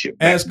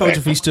 Ask Coach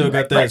if he still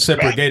got that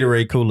separate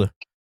Gatorade cooler.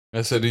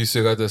 I said, do you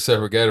still got that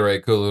separate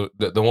Gatorade cooler?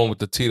 The one with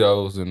the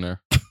Tito's in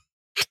there.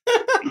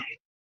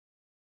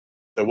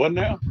 The what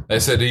now? They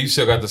said, do you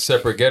still got the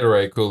separate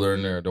Gatorade cooler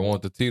in there? The one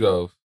with the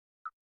Tito's.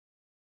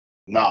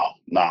 No,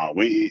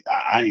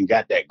 I ain't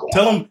got that going.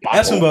 Tell him,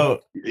 ask him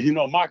about. You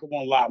know, Michael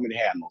won't allow me to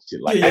have no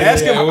shit like that.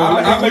 Ask him.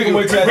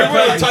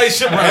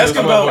 Ask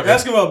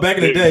him about back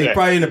in the day,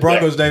 probably in the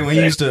Broncos day when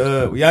he used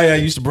to. Yaya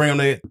used to bring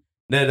him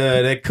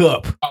that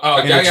cup.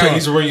 Oh, Yaya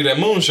used to bring you that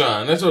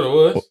moonshine. That's what it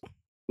was.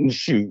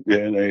 Shoot,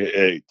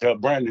 hey, tell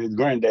Brandon his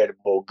granddaddy,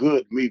 boy,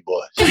 good to me,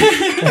 boy.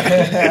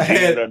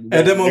 Had that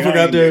motherfucker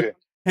out there.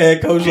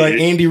 Had coach like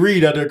Andy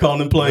Reid out there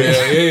calling him plays.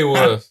 Yeah, he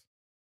was.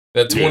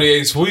 That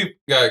 28 sweep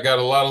got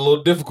a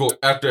little difficult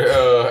after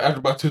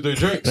about 2-3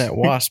 drinks. That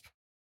wasp.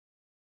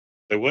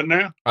 They what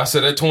now? I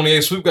said that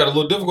 28 sweep got a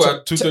little difficult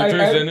after 2-3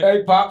 drinks, didn't it?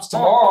 Hey, Pops,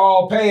 tomorrow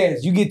all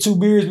pads. You get 2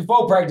 beers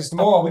before practice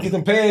tomorrow. We get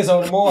them pads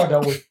on tomorrow,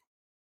 don't we?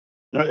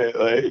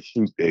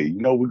 Shoot, you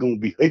know we're gonna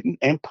be hitting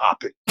and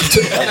popping.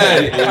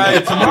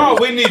 hey, tomorrow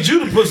we need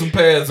you to put some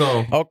pads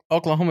on.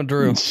 Oklahoma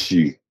drill.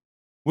 Shoot.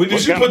 We need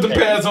you to put the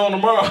pads on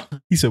tomorrow.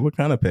 He said, "What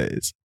kind of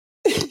pads?"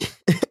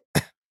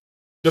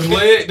 Them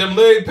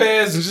leg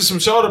pads and just some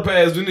shoulder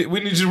pads. We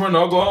need you to run the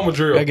Oklahoma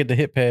drill. I get the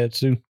hip pads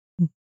too.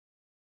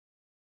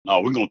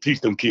 No, we're gonna teach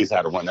them kids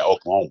how to run the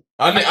Oklahoma.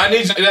 I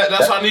need you.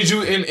 That's why I need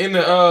you in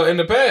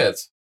the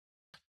pads.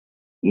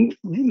 You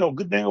know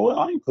good damn well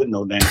I ain't putting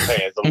no damn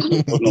pads on. I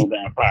ain't putting no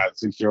damn 5,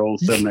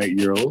 6-year-olds, 7,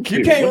 8-year-olds.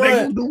 You can't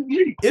run.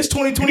 It's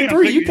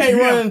 2023. You can't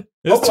run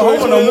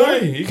Oklahoma no more.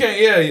 You can't.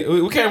 Yeah,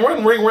 we can't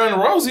run ring around the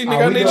rosy.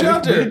 Nigga, I need you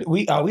out there.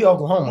 We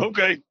Oklahoma.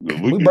 Okay,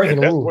 we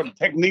breaking the rules. That's where the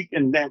technique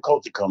and damn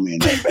culture come in.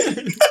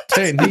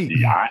 Technique.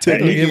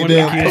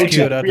 Technique.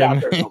 Killed out there,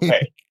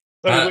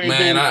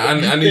 man.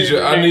 I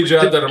need you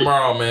out there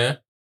tomorrow, man.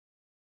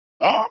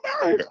 Oh, I'm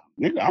out here,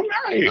 nigga. I'm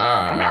out here.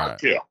 I'm out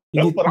here.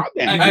 That's what I'm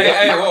doing.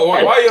 Hey,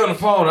 why you on the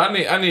phone? I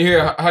need to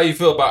hear how you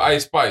feel about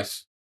Ice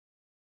Spice.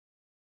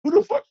 Who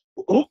the fuck?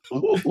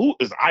 Who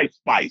is Ice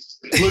Spice?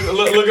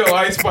 Look up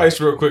Ice Spice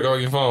real quick on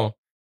your phone.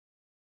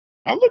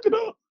 I'll look it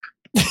up.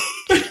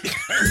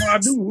 I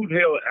do. Who the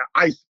hell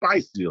Ice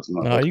Spice is?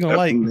 No, you gonna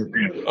like?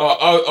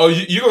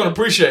 You gonna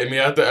appreciate me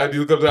after you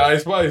look up the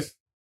Ice Spice.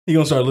 You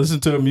gonna start listening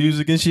to her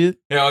music and shit?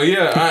 Hell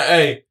yeah!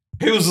 Hey,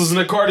 he was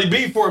listening to Cardi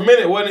B for a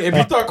minute, wasn't he? If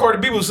you thought Cardi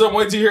B was something,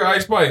 wait till you hear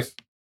Ice Spice.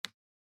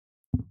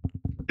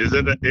 Is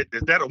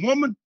that a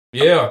woman?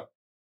 Yeah.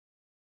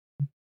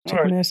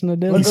 Chicken ass in the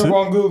deli. Look her up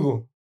on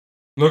Google.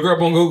 Look her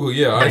up on Google.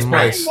 Yeah, Ice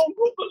Spice.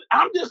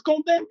 I'm just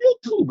gonna damn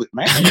YouTube it,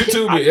 man.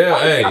 YouTube it, yeah.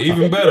 Hey,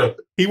 even better.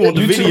 He want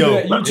the video.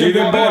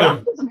 Even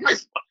better.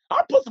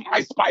 I'll put some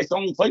Ice Spice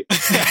on for you.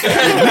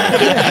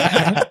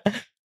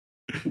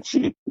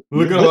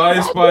 Look up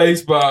Ice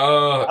Spice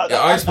by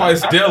Ice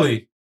Spice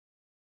Deli.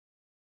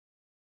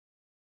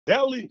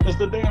 Deli is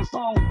the damn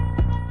song.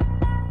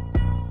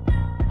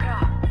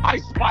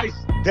 Ice Spice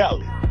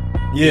Deli.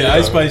 Yeah,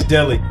 Ice Spice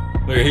Deli.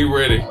 Look, he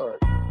ready. Right.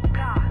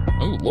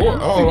 Ooh. Lord,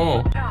 hold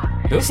on.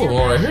 This little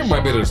one right here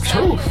might be the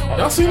truth.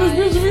 Y'all seen this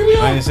music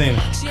video? I ain't seen it.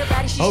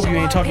 Hope you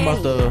ain't talking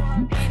about the.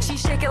 She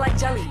shake it like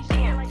jelly.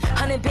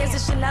 100 bands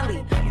of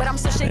Chanel, but I'm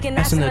still shaking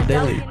That's in the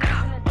deli.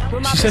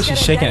 She said she's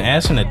shaking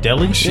ass in a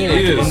deli? She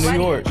is. In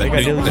New York. They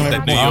got delis on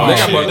every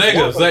They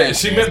got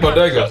bodegas. She meant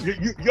bodegas.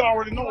 You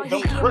already know.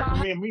 Don't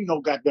recommend me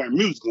no goddamn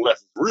music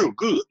lessons. Real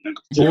good,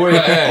 nigga. Boy,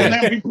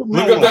 hey,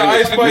 look up that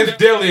Ice Spice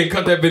Deli and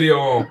cut that video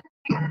on.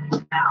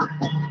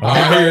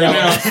 I hear it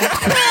now.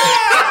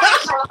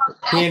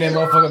 He ain't that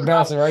motherfucker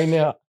bouncing right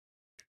now.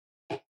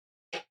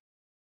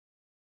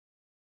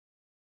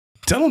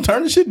 Tell him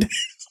turn the shit down.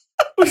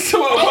 What's up,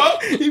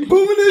 about? He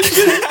booming this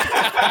shit.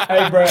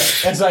 Hey, bro,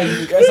 that's how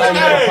you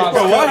gotta pop.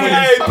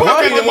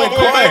 Why he done went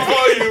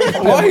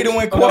quiet? Why he done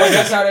went quiet?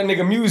 That's how that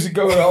nigga music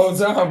go the whole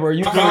time, bro.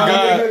 You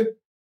nigga?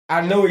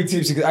 I know he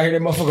tipsy because I hear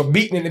that motherfucker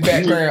beating in the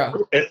background.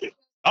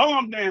 All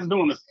I'm damn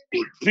doing is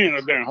seeing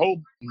a damn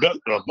whole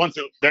bunch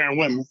of damn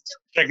women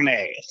shaking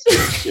their ass.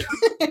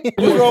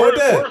 What's wrong with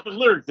that? Where's the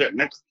lyrics at,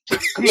 nigga?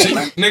 Come on,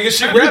 man. Nigga,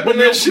 she rapping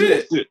that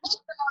shit.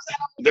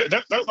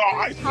 That's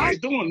all Ice Spice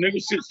doing,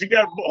 nigga. She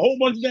got a whole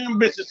bunch of damn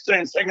bitches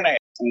saying shaking ass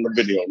on the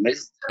video,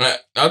 nigga.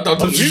 I thought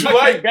that's what you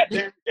like.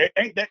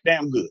 Ain't that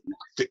damn good.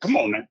 Come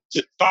on, man.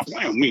 Stop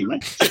playing with me,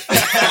 man. You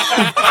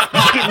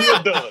sent me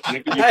a dud,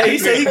 nigga. Hey, he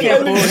said he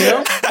can't pull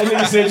him. That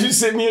nigga said you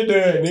sent me a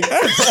dud, nigga.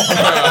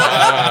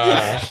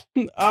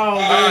 Oh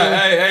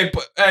man.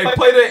 Hey,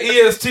 play that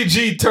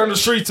ESTG. Turn the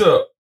streets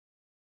up.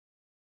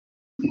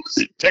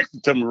 Text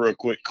it to me real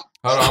quick.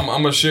 Hold on,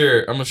 I'm gonna share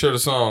it. I'm gonna share the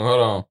song.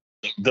 Hold on.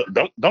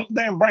 Don't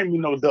damn bring me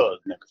no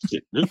duds, nigga.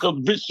 Shit. Just cause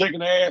bitch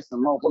shaking her ass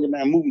and motherfucking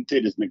damn moving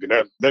titties, nigga.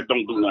 That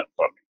don't do nothing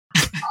for me.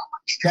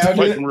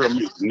 Play some real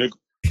music, nigga.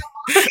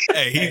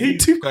 Hey,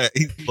 he's too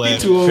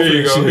old.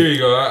 Here you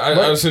go.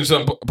 I sent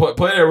something.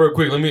 Play that real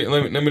quick. Let me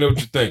know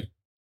what you think.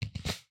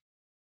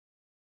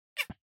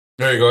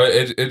 There you go.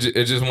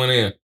 It just went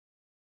in.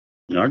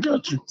 Yeah, I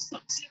got you.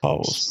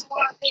 Pause.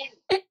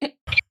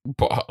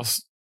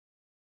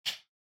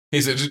 He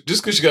said,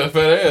 just because you got a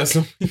fat ass.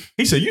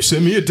 He said, you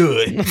sent me a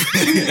dud. he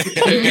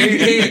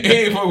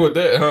ain't fuck with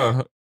that,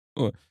 huh?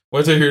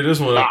 Wait till you hear this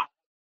one.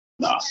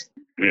 Nah.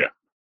 Yeah.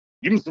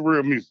 Give me some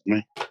real music,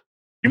 man.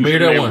 Give me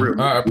that one.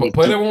 All right,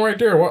 play that one right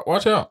there.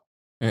 Watch out.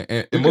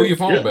 And move your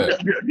phone back.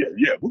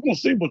 Yeah. We're going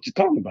to see what you're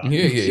talking about.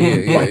 Yeah.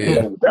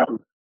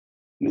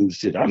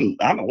 Shit, I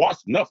done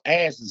watched enough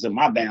asses in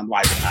my damn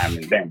lifetime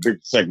and damn big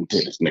second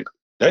titties, nigga.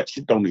 That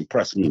shit don't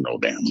impress me no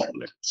damn more,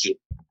 nigga. Shit.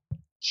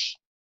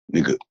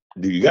 Nigga,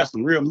 do you got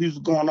some real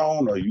music going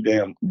on or you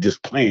damn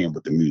just playing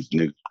with the music,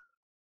 nigga?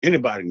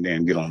 Anybody can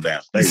damn get on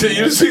down stage. So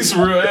you see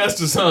some real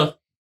asses, huh?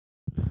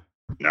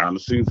 Nah, I'm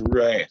seeing some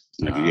real asses,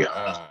 nigga,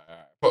 yeah.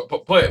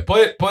 Play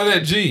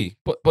that G.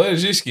 Play that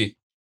G-ski.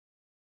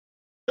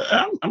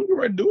 I'm getting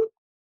ready to do it.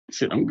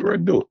 Shit, I'm getting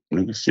ready to do it,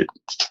 nigga. Shit.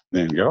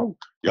 Man, y'all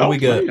what we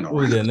got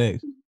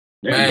next?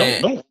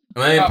 Man,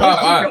 Pop,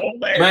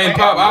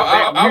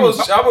 I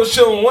was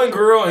chilling with one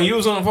girl and you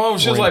was on the phone.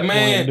 She was like,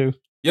 man,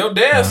 your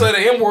dad said the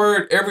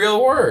M-word every other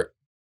word.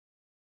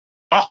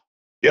 Oh,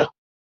 yeah.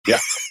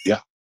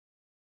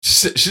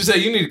 She said,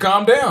 you need to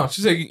calm down.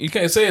 She said, you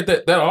can't say it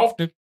that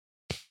often.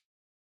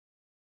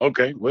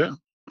 Okay, well,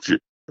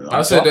 shit.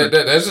 I said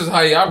that's just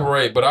how you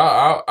operate, but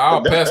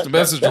I'll pass the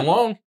message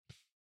along.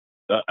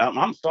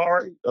 I'm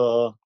sorry,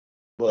 but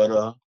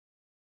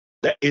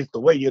that is the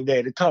way your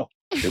daddy talk.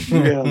 If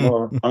you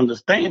don't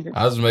understand it,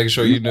 I was making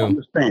sure you do.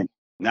 Understand.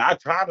 Now I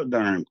try to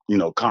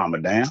calm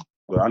it down,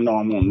 but I know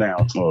I'm on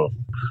now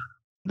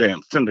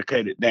damn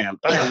syndicated damn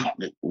thing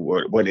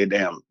where they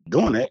damn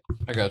doing that.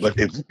 I got you. But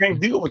if you can't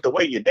deal with the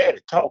way your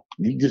daddy talk,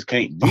 you just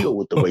can't deal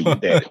with the way your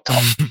daddy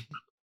talk.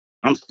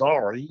 I'm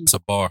sorry. It's a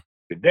bar.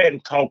 Your daddy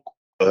talk.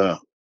 Your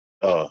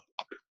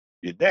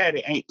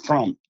daddy ain't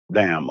from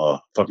damn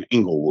fucking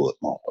Inglewood,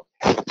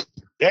 motherfucker.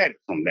 Daddy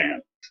from damn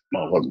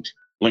motherfucking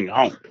Lincoln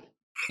Home.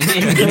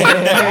 He from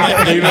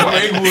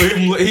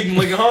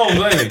Lincoln Homes,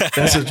 ain't he?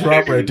 That's a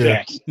drop right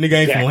there. Nigga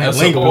ain't from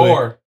Lincoln.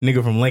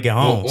 Nigga from Lincoln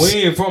Homes. We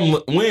ain't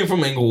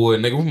from Inglewood,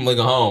 nigga. We from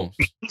Lincoln Homes.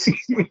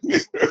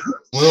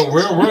 We'll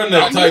run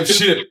that type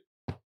shit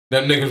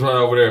that niggas run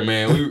over there,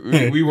 man.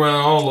 We run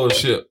our own little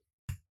shit.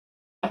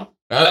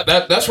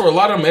 That's where a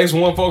lot of them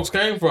X1 folks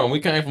came from. We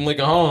came from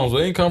Lincoln Homes.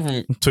 We ain't come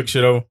from took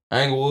shit over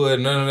Inglewood,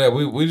 none of that.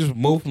 We just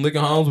moved from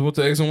Lincoln Homes. We went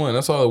to X1.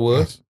 That's all it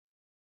was.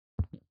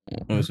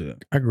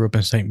 I grew up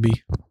in St.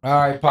 B. All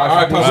right,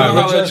 Pops.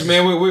 I'll let you,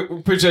 man. We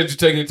appreciate you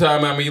taking your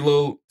time out of me, you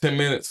little 10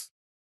 minutes.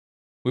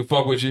 We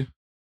fuck with you.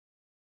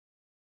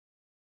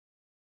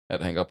 Had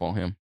to hang up on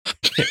him.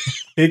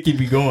 He'll keep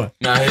it going.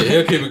 Nah,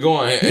 he'll keep it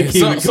going.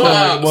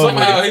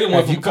 Somehow he didn't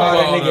want to call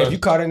that nigga. If you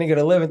call that nigga at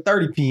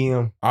 11:30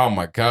 p.m. Oh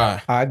my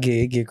God.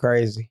 It get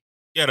crazy.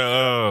 You had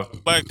a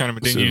flag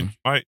tournament, didn't you?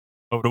 Right?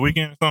 Over the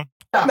weekend or something?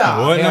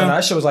 Nah,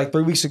 that shit was like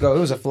 3 weeks ago. It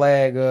was a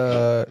flag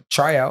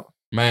tryout.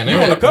 Man, they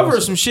on the cover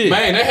of some shit.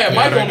 Man, they had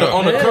Mike on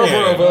the cover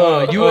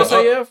of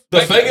USAF. The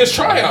Vegas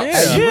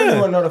tryouts. You really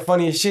want to know the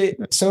funniest shit?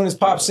 As soon as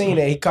Pop seen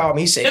that, he called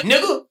me. He said,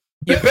 "Nigga,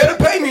 You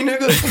better pay me,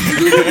 nigga.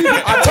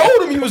 I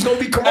told him he was gonna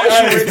be commercial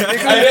ready,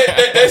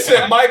 nigga. They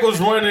said Mike was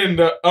running.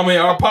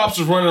 Our pops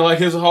was running like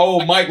his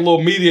whole Mike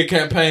little media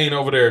campaign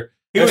over there.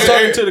 He was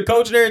talking to the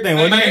coach and everything.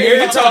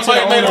 Every time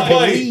Mike made a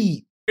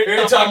play,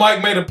 every time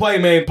Mike made a play,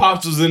 man,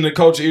 pops was in the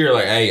coach's ear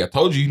like, "Hey, I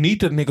told you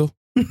need that nigga."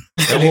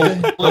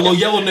 That little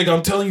yellow nigga,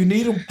 I'm telling you,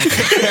 need him.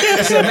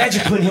 I said,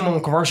 imagine putting him on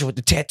a commercial with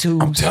the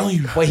tattoos. I'm telling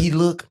you, way he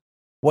look,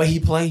 way he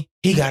play,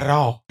 he got it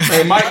all.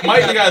 Hey, Mike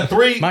got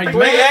three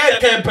ad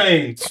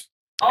campaigans.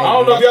 I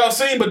don't know if y'all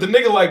seen, but the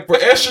nigga like for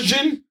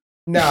estrogen.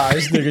 Nah,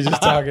 this nigga just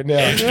talking now.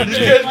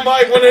 Yes,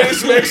 Mike, when they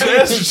some extra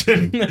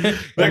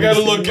estrogen, they got a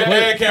little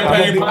ad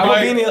campaign for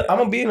Mike. I'm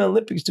gonna be in the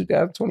Olympics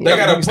 2020. They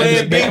got a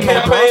Plan B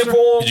campaign for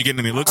him. Did you get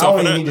any looks I off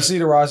don't of even that? need to see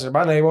the roster.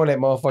 My name on that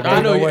motherfucker. I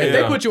know They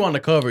they put you on the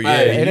cover. Yeah,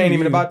 it ain't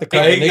even about the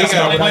cover. He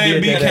got a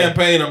Plan B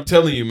campaign. I'm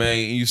telling you, man.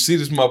 You see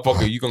this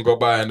motherfucker, you gonna go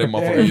buy that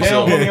motherfucker If they don't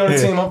yourself. put me on the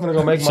team, I'm gonna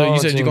go make my So own you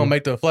said team. you're gonna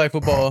make the flag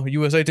football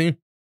USA team?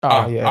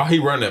 Oh yeah. He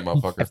run that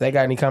motherfucker. If they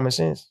got any common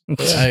sense.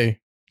 Hey,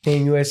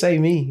 Team USA,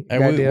 me. hey,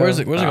 where's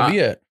it gonna be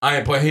at? I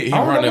ain't play. He I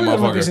don't run know that where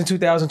the Olympics motherfucker. in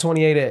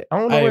 2028 at. I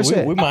don't know Hey, where it's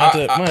at. we might have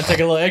to take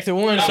a little extra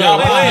one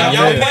shot.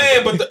 Y'all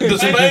playing, but the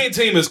Spain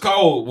team is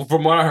cold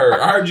from what I heard.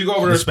 I heard you go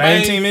over to The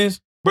Spain Spain team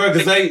is? bro,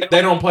 because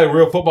they don't play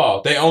real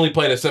football. They only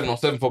play the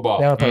 7-on-7 football.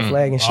 They don't play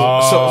flag and shit.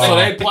 So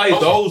they play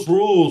those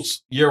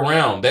rules year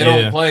round. They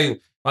don't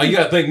play. Like you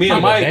gotta think, me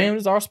and Mike. Damn,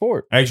 it's our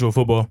sport. Actual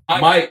football.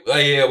 Mike,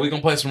 yeah, we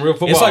gonna play some real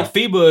football. It's like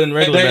FIBA and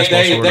regular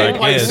basketball. They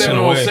play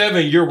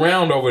 7-on-7 year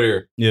round over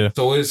there. Yeah.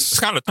 So It's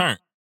kind of turned.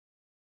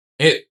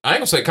 I ain't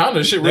gonna say kind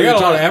of shit. They Really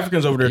got a lot of turned.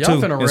 Africans over there Y'all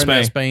too finna in run that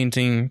Spain. Spain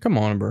team. Come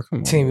on, bro. Come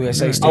on. Team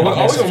USA. we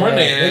gonna run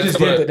their ass,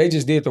 but They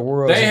just did the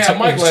world. they had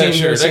Mike last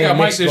year. They got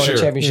Mike this year.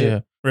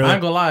 Championship. Really? I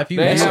ain't gonna lie. If you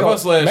They have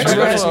us last Mexico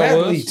year. got That's some what it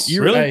was. athletes.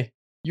 you Really? hey,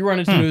 you run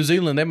into New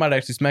Zealand, they might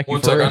actually smack you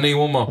One for second, real. I need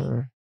one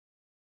more.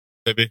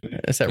 Baby.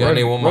 It's that Yeah, I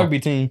need one more. rugby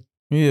team.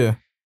 Yeah.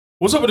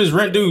 What's up with this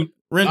rent due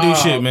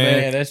shit,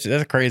 man? That's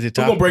a crazy Who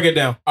topic. gonna break it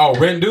down? Oh,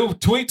 Rendu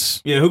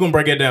tweets. Yeah, who gonna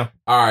break it down?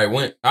 All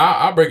right,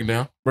 I'll break it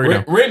down. Break it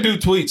down. Rendu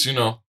tweets. You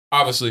know,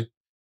 obviously,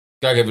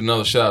 gotta give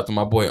another shout out to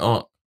my boy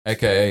Unc,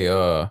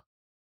 aka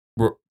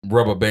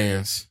Rubber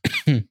Bands.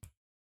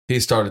 He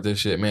started this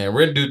shit, man.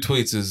 Rendu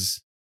tweets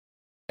is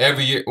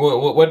every year.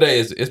 What day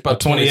is it? It's about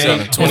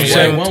 27.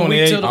 27, 1 week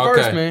 28. till the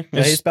Okay. first, man. Yeah,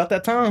 it's about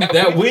that time.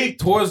 That week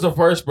towards the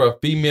first, bro,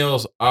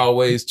 females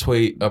always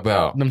tweet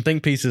about. Them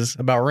think pieces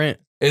about rent.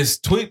 It's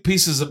tweet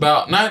pieces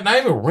about not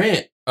even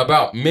rent,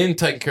 about men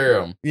taking care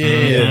of them.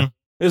 Yeah.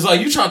 It's like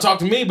you trying to talk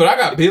to me, but I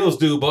got bills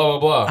due. Blah blah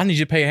blah. I need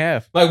you to pay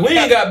half. Like we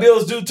ain't got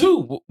bills due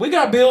too. We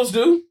got bills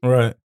due.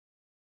 Right.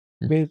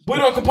 We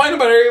don't complain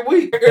about it every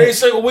week, every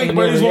single week.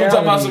 But these women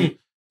talking about some.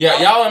 Yeah,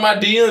 y'all in my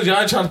DMs. Y'all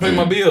ain't trying to pay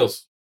my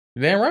bills.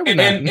 Damn right we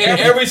And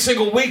every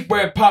single week, bro,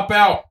 it pop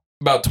out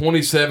about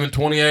 27,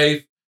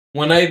 28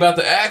 when they about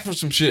to ask for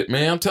some shit,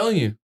 man. I'm telling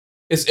you,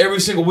 it's every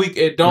single week.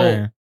 It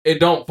don't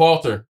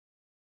falter.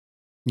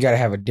 You gotta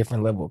have a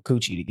different level of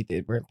coochie to get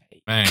that rent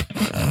paid. Man.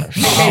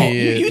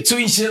 You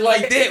tweet shit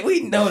like that, we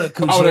know the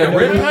coochie. Oh, that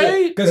rent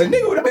paid? Because a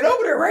nigga would have been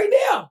over there right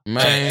now.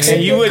 Man.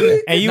 And you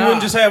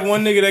wouldn't just have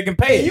one nigga that can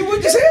pay. You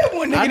would just have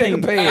one nigga that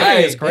can pay.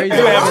 Hey, it's crazy.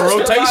 You have a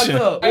rotation.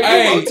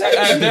 Hey,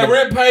 that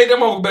rent paid,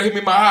 them over better hit me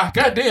in my eye.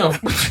 Goddamn.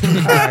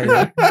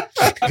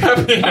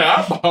 Got me in the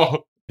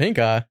eyeball. Pink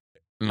eye.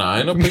 Nah,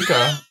 ain't no pink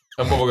eye.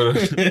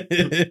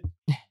 That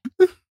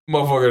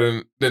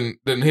motherfucker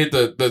didn't hit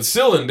the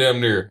ceiling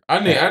damn near. I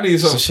need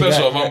something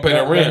special if I'm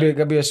paying rent.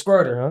 Gotta be a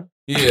squirter, huh?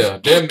 Yeah,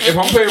 damn. If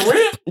I'm paying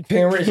rent, You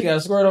paying rent, you got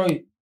a squirt on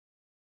you.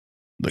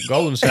 The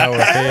golden shower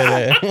paid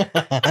that.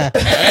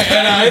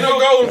 and I ain't no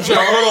golden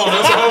shower. Hold on,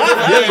 that's a whole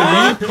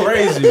different thing. You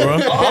crazy, bro.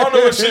 I don't know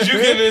what shit you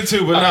getting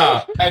into, but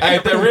nah. Hey,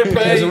 if that rent paid.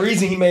 There's a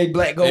reason he made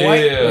black go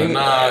white. Yeah,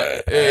 nah.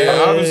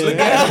 Yeah, obviously. He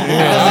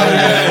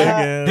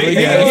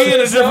Yeah. in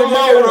a different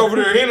mode over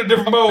there. He in a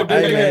different mode.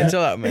 Hey, Dude. man,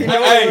 chill out, man.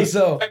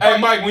 Hey,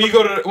 Mike, when you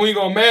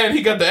go Madden,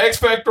 he got the X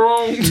Factor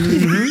on.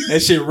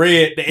 That shit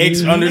red, the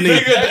X He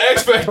underneath. got the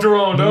X Factor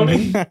on, don't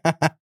he? Nah,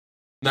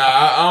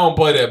 I don't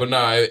play that, but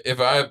nah, if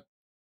I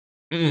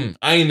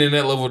ain't in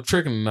that level of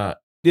tricking or not.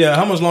 Yeah,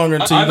 how much longer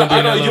until you I gonna be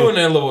in know that you level? in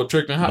that level of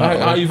tricking.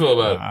 How you feel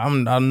about it?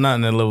 I'm not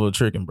in that level of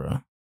tricking, bro.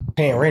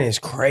 Paying rent is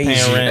crazy.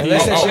 Paying rent.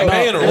 Unless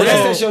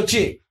that's your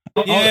chick.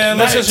 Yeah,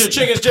 unless it's your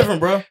chick, it's different,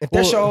 bro. If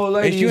that's your old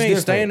lady, if you it's ain't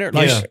different. staying there,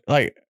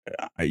 like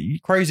you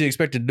crazy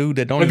expect a dude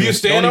that don't If you even,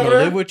 stand don't over even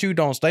there? live with you,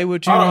 don't stay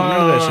with you, No,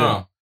 none of that shit.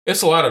 no.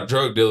 It's a lot of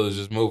drug dealers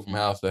just move from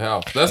house to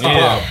house. That's the Yeah.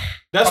 problem.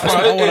 That's the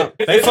problem.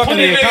 They fucking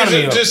the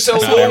economy up. Just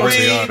sell Nah, little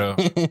they are, though.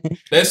 weed.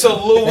 They sell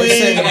little They weed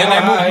set and the they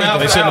bar move high. from house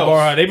They to set the bar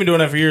house. high. They've been doing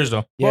that for years,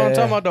 though. What I'm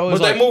talking about though But is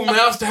they like, move from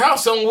house to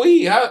house selling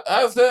weed.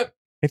 How's that?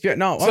 if you're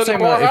no, set I'm the saying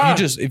bar like, high.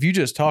 if you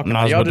just talking,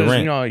 Nah, it's y'all about the just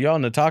rent. y'all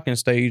in the talking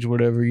stage,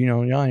 whatever,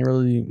 y'all ain't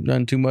really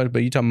done too much,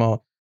 but you talking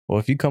about, well,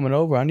 if you coming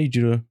over, I need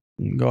you to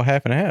go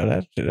half and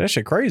half. That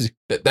shit crazy.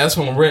 That's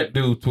when rent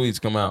due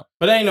tweets come out.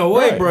 But ain't no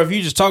way, Right. bro. If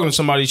you just talking to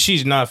somebody,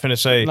 she's not finna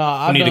say,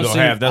 Nah, we I've need to done go seen-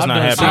 half. That's I've not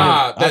done happening. seen it.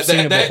 Nah, I've seen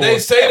it they before.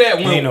 say that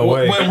Ain't no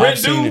way. when I've rent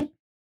seen due.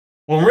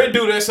 When rent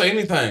due, they say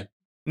anything.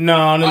 No.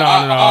 Hold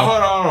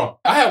on.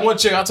 I had one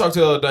chick I talked to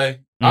the other day.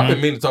 I've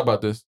been meaning to talk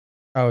about this.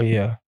 Oh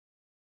yeah.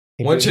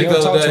 One chick the the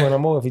other other day. day. To her no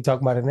more if he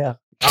talk about it now.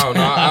 Oh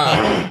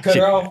no! Cut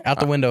her off. Out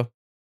the window.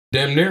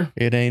 Damn near.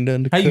 It ain't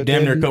done. How you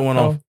damn near cut one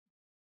off?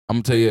 I'm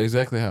gonna tell you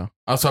exactly how.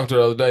 I was talking to her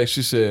the other day.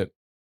 She said,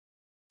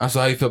 "I said,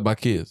 how you feel about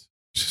kids?"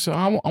 She said,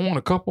 "I want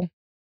a couple."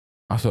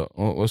 I said,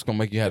 well, "What's gonna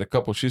make you have a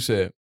couple?" She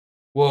said,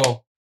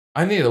 "Well,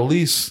 I need at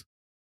least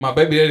my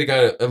baby daddy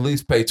got to at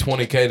least pay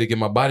 $20K to get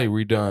my body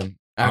redone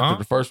after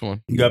the first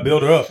one. You got to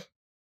build her up."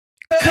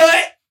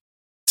 Cut.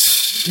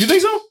 You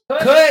think so?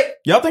 Cut.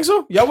 Y'all think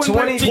so? Y'all wouldn't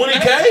pay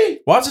 20K?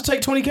 Why does it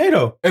take 20K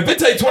though? If it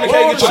take 20K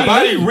to get your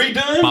body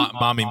redone,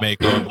 mommy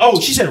makeup. Oh,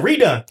 she said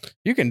redone.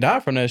 You can die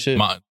from that shit.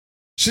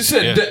 She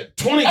said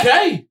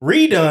 20K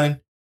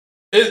redone.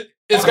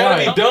 It's got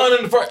to be done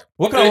in the first.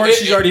 What kind of work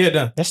she's already had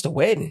done? That's the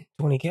wedding.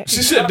 20K.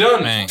 She said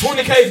done.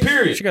 20K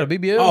period. She got a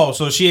BBL. Oh,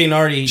 so she ain't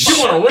already. She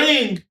want a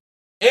ring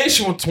and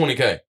she want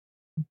 20K.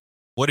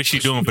 What is she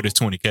doing for this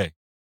 20K?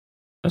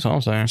 That's all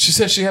I'm saying. She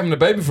said she having a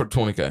baby for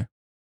 20K.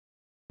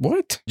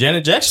 What?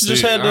 Janet Jackson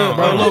just had the.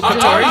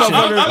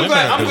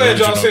 I'm glad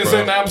y'all saying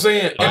something. I'm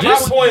saying at my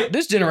point,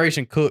 this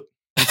generation cooked.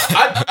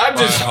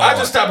 I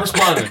just stopped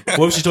responding.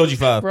 What if she told you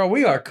 5? Bro,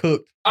 we are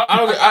cooked.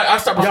 I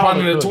stopped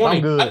responding at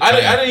 20. I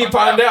didn't even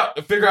find out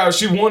to figure out if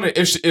she wanted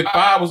if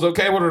 5 was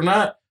okay with her or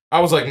not. I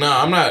was like,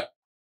 nah, I'm not.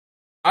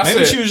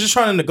 Maybe she was just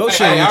trying to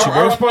negotiate with you,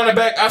 bro. I responded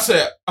back. I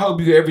said, I hope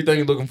you get everything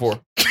you're looking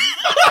for.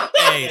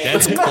 Hey,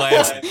 that's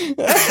classic.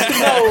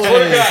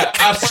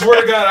 I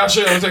swear to God, I'll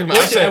show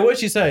you. What'd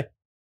she say?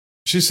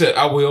 She said,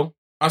 I will.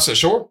 I said,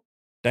 sure.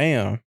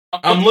 Damn.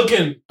 I'm looking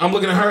at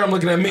her. I'm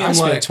looking at me. I I'm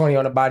spent like 20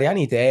 on the body. I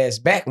need to ass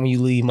back when you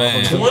leave,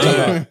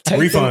 motherfucker.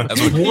 Refund.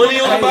 20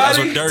 on the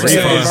body.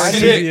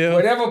 Refund.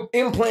 Whatever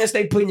implants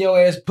they put in your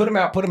ass, put them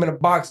out. Put them in a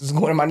box. It's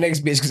going to my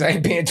next bitch because I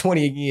ain't paying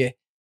 20 again.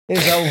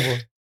 It's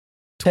over.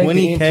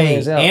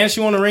 20K. And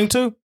she want a ring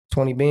too?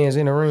 20 bands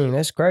in a ring.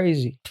 That's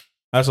crazy.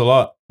 That's a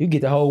lot. You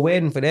get the whole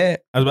wedding for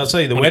that. I was about to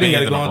say the wedding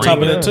got to go on top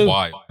of that too.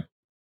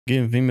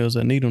 Getting females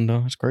that need them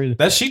though. That's crazy.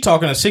 That's she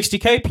talking a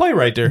 60K play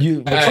right there. But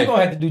you gonna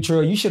have to do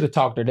Trell. You should have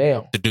talked her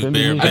down.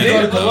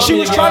 She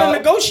was trying to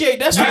negotiate.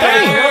 That's the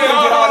thing.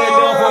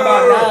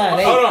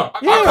 Hold on.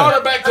 I called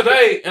her back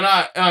today and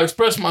I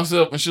expressed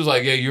myself and she was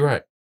like, yeah, you're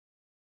right.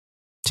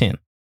 10.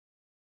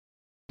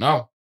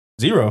 No.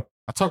 0.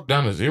 I talked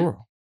down to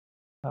 0.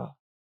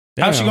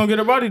 How's she gonna get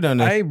her body done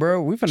then? Hey,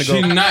 bro, we finna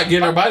go. She's not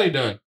getting her body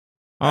done.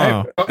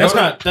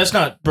 That's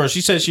not, bro.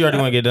 She said she already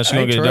want to get done. She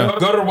gonna get it done.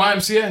 Go to the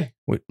YMCA.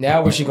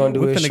 Now what she gonna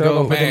do is Trell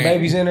gonna put them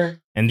babies in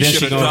her, and then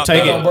she gonna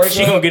take it.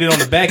 She gonna get it on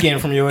the back end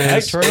from your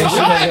ass. I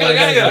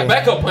got a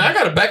backup plan. I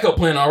got a backup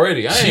plan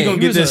already. She gonna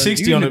get that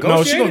 60 on the.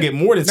 No, she gonna get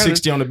more than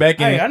 60 on the back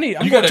end.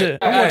 I'm going to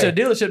a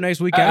dealership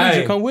next weekend. I need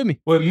you to come with me.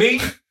 With me,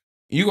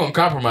 you gonna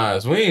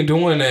compromise. We ain't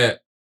doing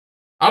that.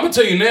 I'm gonna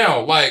tell you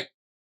now. Like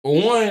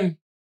one,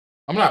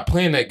 I'm not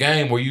playing that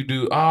game where you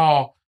do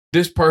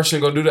this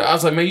person gonna do that. I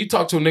was like, man, you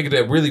talk to a nigga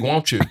that really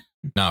wants you.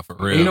 Nah, for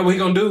real. And you know what he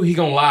gonna do? He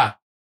gonna lie.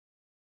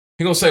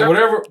 He gonna say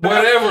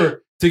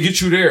whatever to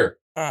get you there.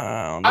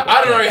 I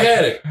done already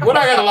had it. What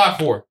I got to lie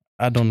for?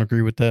 I don't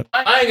agree with that.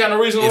 I ain't got no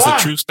reason to lie.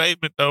 It's a true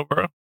statement though,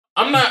 bro.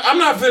 I'm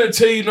not finna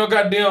tell you no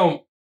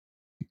goddamn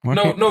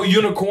no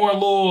unicorn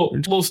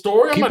little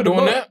story. I'm not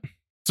doing that.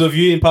 So if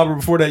you didn't pop her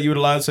before that, you would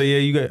have lied and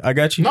say, I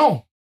got you?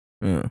 No.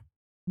 Yeah.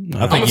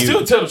 I'm gonna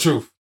still tell the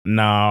truth.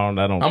 No,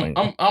 I don't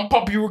think. I'm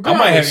popping you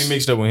regardless. I might have you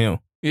mixed up with him.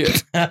 Yeah.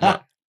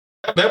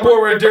 That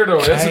boy right there, though,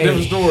 that's a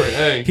different story.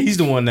 Hey, he's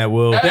the one that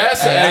will.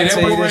 That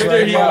boy right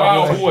there, he a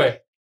wild boy.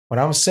 When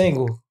I'm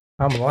single,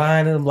 I'm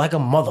lying to him like a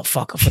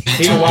motherfucker.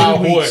 He a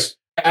wild boy.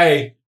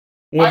 Hey,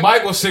 when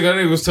Mike was sick, I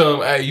think was telling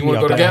him, hey, you want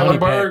to go to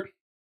Gatlinburg?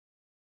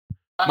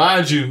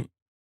 Mind you,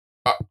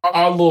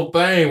 our little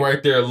thing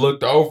right there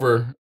looked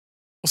over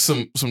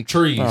some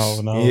trees.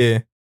 Oh, no. Yeah.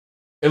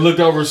 It looked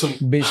over some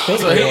bitch.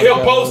 So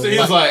he'll post it.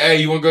 He's like,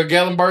 hey, you want to go to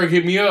Gatlinburg?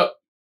 Hit me up.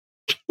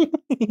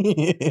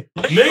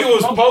 Nigga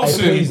was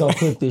posting. Hey, please don't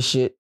clip this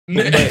shit.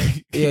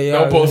 Yeah.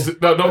 Don't post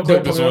it. No, don't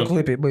clip this one. Don't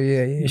clip it. But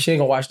yeah. She ain't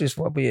gonna watch this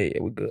one. But yeah,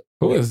 we good.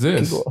 Who is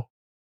this?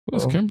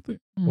 Who's Kimberly?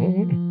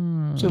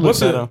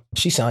 What's it?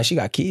 She sounds like she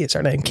got kids.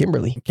 Her name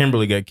Kimberly.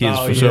 Kimberly got kids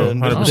for sure.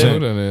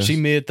 100%. She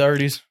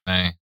mid-30s.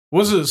 Dang.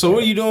 What's it? So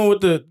what are you doing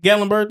with the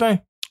Gatlinburg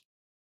thing?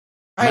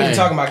 I ain't even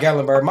talking about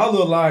Gatlinburg. My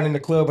little line in the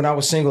club when I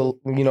was single,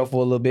 for a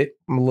little bit,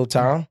 a little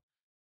time.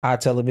 I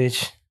tell a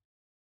bitch,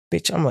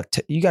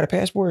 you got a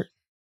passport?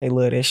 They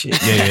love that shit.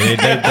 Yeah,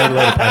 they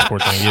love the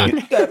passport thing. Yeah,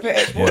 you got a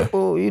passport?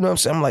 Oh, you know what I'm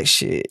saying? I'm like,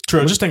 shit.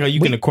 True. Just think how you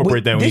can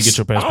incorporate that when you get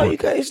your passport. All you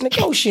got is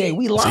negotiate.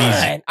 We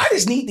lying. I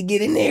just need to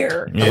get in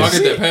there. If I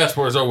get that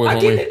passport, it's over with. I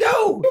get the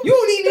dough. You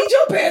don't even need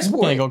your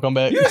passport. You ain't gonna come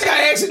back. You just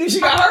gotta ask her if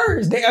she got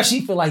hers.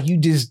 She feel like you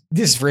just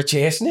this rich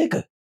ass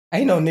nigga.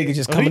 Ain't no nigga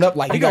just coming up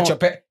like you got your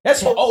pet.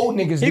 That's what old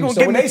niggas do.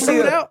 So when they see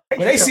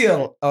a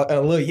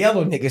little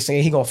yellow nigga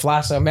saying he gonna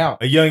fly something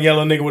out, a young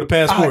yellow nigga with a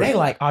passport, they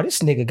like, oh, this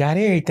nigga got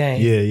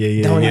everything.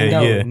 Yeah. Don't even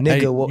know,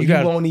 nigga.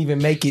 You won't even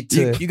make it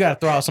to. You gotta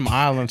throw out some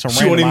islands.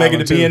 She won't even make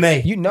it to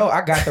BNA. You know,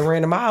 I got the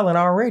random island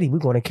already. We're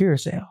going to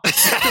Curacao.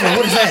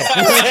 What is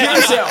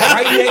that? Curacao,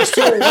 right next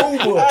to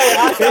Aruba.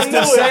 It's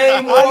the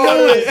same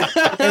water.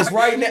 It's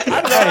right next.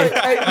 I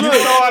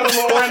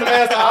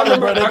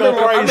remember one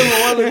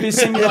little bitch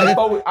seen me like,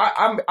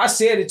 I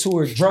said it to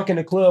her drunk in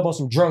the club on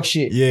some drunk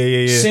shit.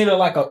 Yeah. Seen her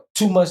like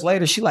 2 months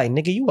later. She like,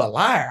 nigga, you a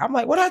liar. I'm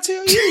like, what'd I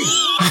tell you?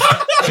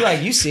 She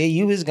like, you said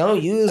you was gonna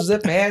use the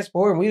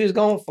passport and we was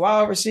gonna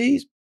fly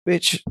overseas,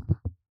 bitch.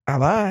 I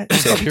lied.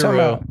 What you talking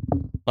about?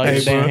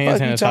 Like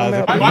hand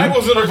sanitizer. Mike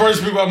was one of the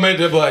first people I met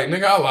that be like,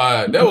 nigga, I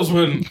lied. That was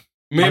when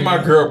me and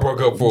my girl broke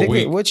up for a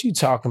week. What you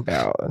talking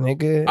about,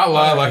 nigga? I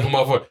lied like a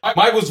motherfucker.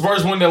 Mike was the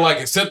first one that like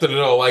accepted it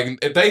all. Like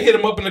if they hit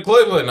him up in the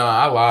club, like, nah,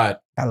 I lied.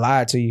 I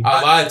lied to you.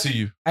 I lied to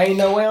you. Ain't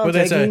no way I'm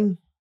taking.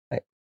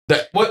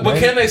 What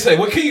can they say?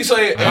 What can you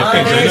say?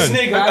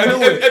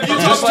 If you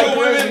talk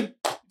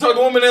to a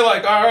woman, they're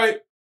like, all right,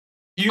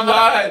 you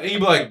lied, and you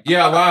be like,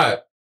 yeah, I lied.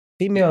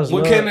 Females.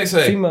 What can they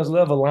say? Females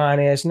love a lying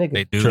ass nigga.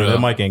 They do. True, that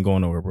mic ain't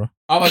going nowhere, bro.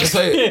 All I can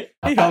say,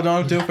 he held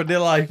on to it for dear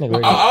life. All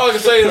I can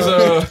say is,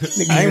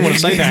 I ain't want to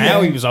say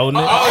how he was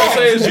holding it. all I can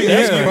say is, you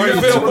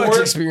feel Too much for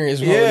it. experience.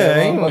 He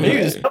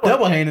was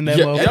double handing that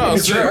motherfucker. Y'all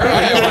sure. I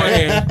had one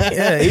hand.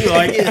 Yeah, he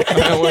like it. I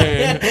had one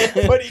hand.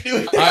 What he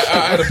do? I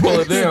had to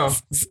pull it down.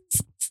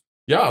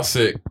 Y'all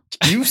sick.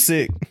 You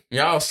sick.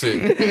 Y'all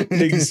sick.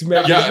 Niggas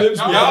smack Y'all like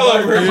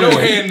no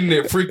hand in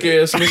there, freak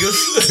ass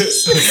niggas.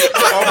 That's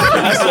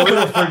a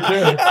real freak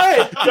there.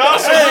 Y'all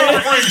some real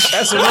freaks.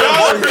 That's a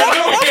Y'all real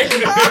no hand in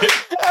there.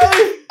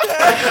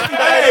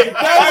 Hey,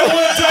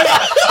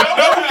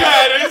 no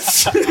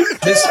guidance.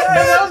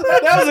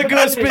 That was a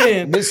good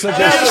spin. This is a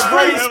That was a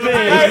great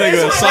spin. This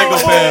nigga a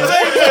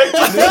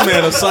psychopath. This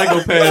man a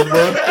psychopath,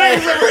 bro.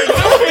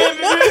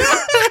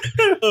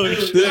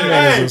 This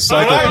man is a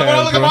psychopath, When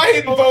I look at my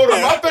hidden photo,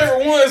 my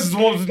favorite ones is the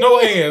ones with no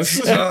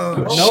hands.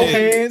 No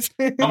hands.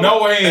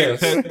 No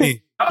hands.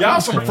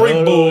 Y'all some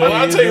freak bull.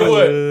 I'll tell you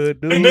what.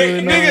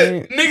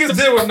 Niggas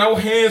did with no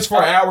hands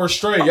for an hour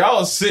straight. Y'all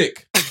are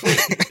sick.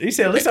 He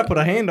said, at least I put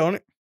a hand on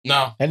it.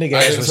 No. That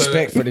nigga has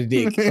respect for the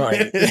dick.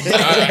 Right.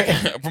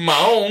 For my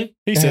own.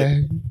 He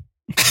said,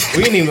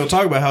 We ain't even gonna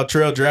talk about how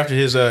Trell drafted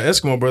his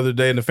Eskimo brother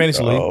today in the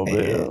fantasy league. oh,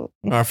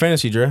 man. Our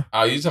fantasy draft.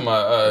 Oh, you talking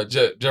about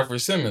Jeffrey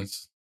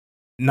Simmons?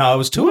 No, it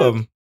was two of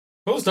them.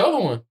 Who's the other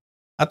one?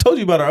 I told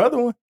you about our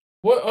other one.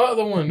 What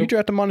other one? You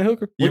drafted Monty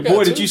Hooker? Your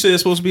boy that you said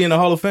is supposed to be in the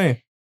Hall of Fame.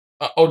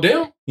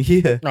 Odell?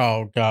 Yeah.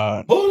 Oh,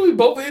 God. Who did we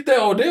both hit that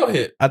Odell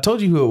hit? I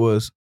told you who it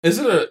was. Is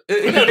it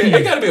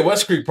it gotta be a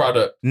West Creek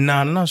product.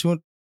 No, she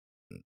went.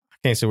 I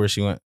can't say where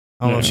she went.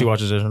 I don't know if she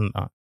watches this or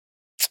not.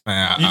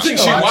 You think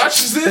she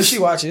watches this? If she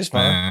watches, it's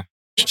fine.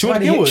 She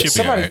went to Kenwood.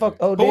 Somebody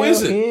fucked Odell. Who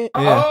is it? In.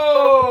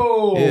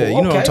 Oh, Yeah,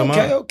 you know what I'm talking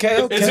about.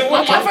 Okay. Is it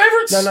one of my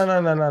favorites?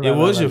 No. It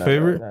was your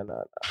favorite?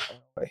 No.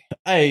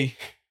 Hey.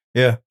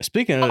 Yeah.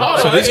 Speaking of Oh,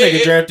 So this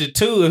nigga drafted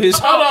two of his.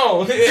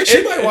 Hold on.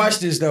 She might watch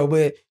this though,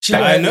 but she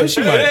I know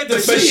she might.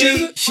 But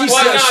you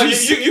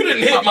didn't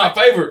hit my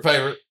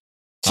favorite.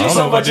 She's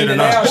so much in it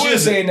now. She'll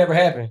say it never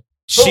happened.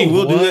 She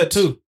will do that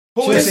too.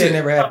 Who She'll say it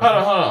never happened.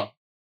 Hold on.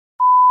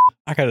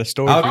 I got a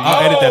story I'll for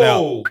you. edit that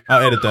out.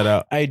 I'll edit that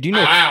out. Hey, do you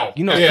know? Ow.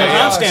 You know?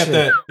 Yeah. Timestamp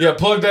that. Yeah,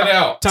 plug that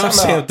out.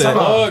 Timestamp that.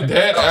 Plug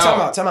that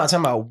out.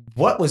 Time out.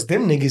 What was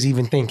them niggas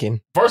even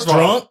thinking? First of all,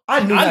 Drunk?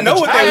 I knew I know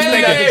what they was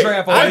thinking.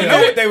 I know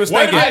what they was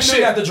thinking. I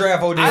knew not to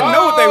draft Odell. I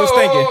know what they was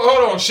thinking.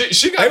 Hold on.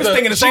 She got They was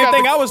thinking the same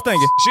thing I was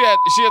thinking. She had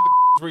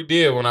the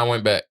redid when I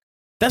went back.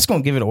 That's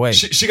gonna give it away.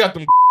 She got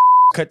them.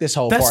 Cut this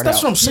whole part out.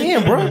 That's what I'm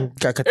saying, bro.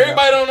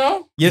 Everybody don't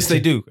know. Yes, they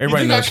do.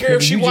 Everybody You think I knows. care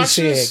if she You just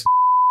watches? said-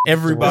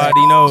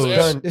 Everybody knows.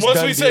 It's Once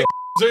done we deal. say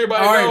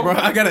everybody All right, know. bro.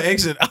 I gotta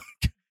exit.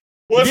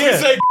 Once we Yeah.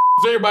 say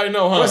everybody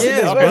know, huh? What's Yeah,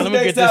 this? okay, What's let me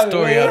get next this topic,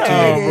 story man? out to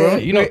Yeah, you, bro. yeah.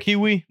 You know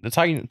Kiwi, the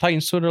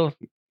Titans Twitter.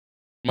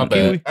 My bad.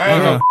 Kiwi? I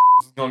ain't know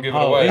gonna give it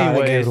Oh, away. Nah, they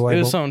gave anyways, it away, it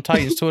was bro. some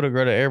Titans Twitter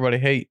girl that everybody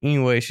hate.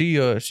 Anyway, she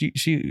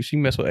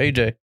messed with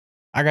AJ.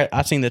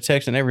 I seen the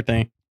text and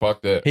everything.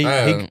 Fuck that. He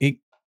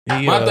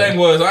My thing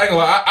was, I ain't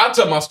gonna lie. I'll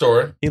tell my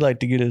story. He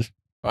like to get his.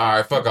 All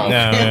right, fuck off.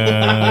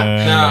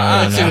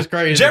 Nah, Shit was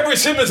crazy. Jeffrey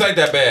Simmons ain't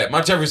that bad.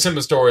 My Jeffrey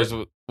Simmons story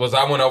was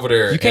I went over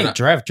there. You can't and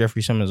draft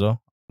Jeffrey Simmons though.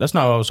 That's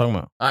not what I was talking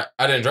about.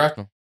 I didn't draft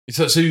him.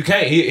 So you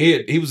can't.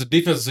 He was a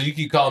defense. So you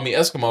keep calling me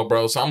Eskimo,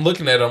 bro. So I'm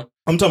looking at him.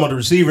 I'm talking about the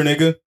receiver,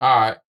 nigga. All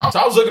right. So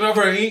I was looking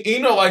over, and you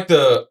know, like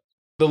the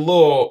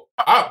little.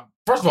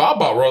 First of all, I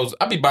bought roses.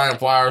 I be buying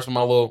flowers for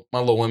my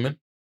little women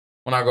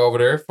when I go over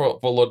there for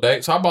a little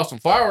date. So I bought some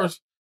flowers.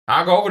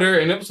 I go over there,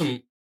 and it was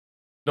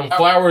them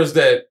flowers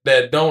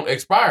that don't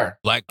expire.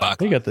 Black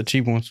box. He got the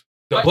cheap ones.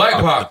 The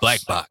black box. The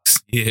black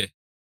box. Yeah.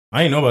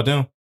 I ain't know about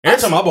them. Every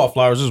time I bought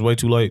flowers, it was way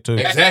too late too.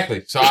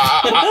 Exactly. So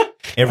I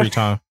Every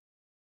time.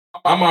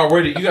 I'm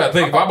already. You gotta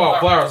think. If I bought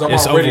flowers, I'm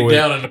It's already over with.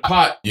 down in the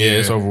pot. Yeah,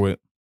 it's over with.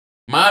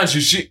 Mind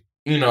you, she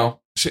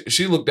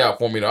she looked out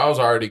for me though. I was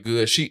already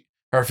good.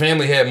 Her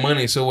family had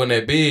money, so it wasn't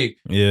that big.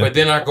 Yeah. But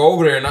then I go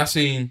over there and I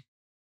seen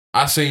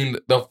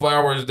the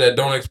flowers that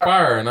don't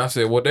expire, and I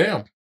said, "Well,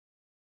 damn."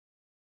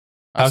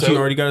 She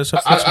already got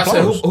herself. I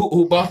said,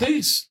 "Who bought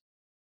these?"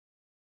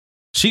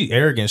 She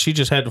arrogant. She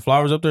just had the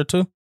flowers up there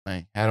too.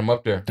 Dang, had them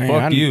up there. Dang,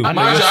 fuck you.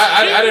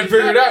 I didn't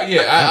figure it out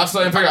yet. I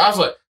still didn't figure. I was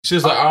like, she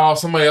was like, "Oh,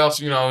 somebody else,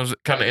 was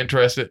kind of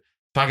interested."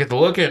 So I get to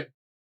looking.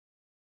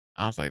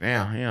 I was like,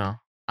 "Damn,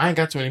 I ain't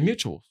got too many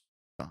mutuals."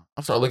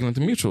 I started looking at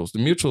the mutuals. The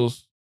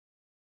mutuals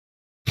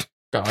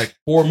got like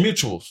 4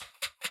 mutuals.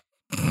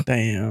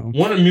 Damn.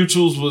 One of the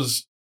mutuals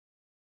was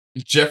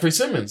Jeffrey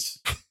Simmons.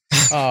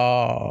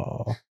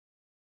 Oh.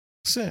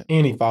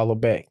 And he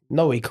followed back.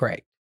 No, he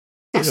cracked.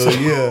 Hell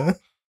yeah.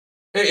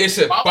 It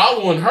said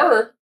following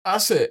her. I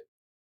said,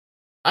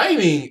 I ain't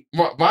even,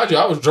 mind you,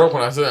 I was drunk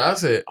when I said,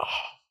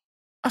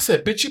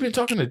 bitch, you been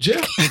talking to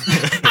Jeff?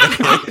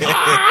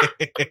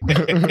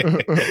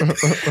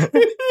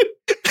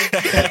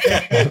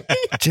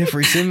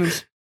 Jeffrey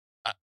Simmons.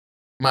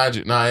 Mind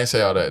you, I ain't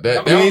say all that.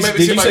 Did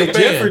you say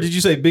Jeff or did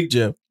you say Big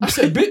Jeff? I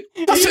said Big.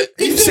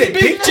 You said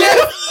Big Jeff?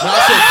 No, I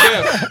said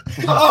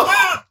Jeff.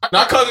 No,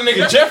 I called the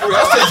nigga Jeffrey.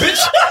 I said, bitch.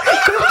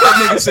 That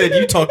nigga said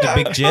you talked to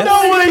Big Jeff.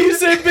 No way you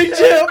said Big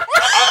Jeff.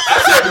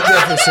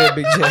 I said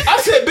Big Jeff. I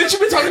said, bitch, you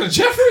been talking to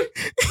Jeffrey?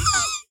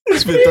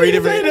 It's been 3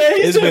 different.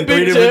 It's been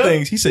 3 different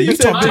things. He said you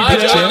talked to Big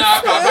Jeff.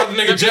 I called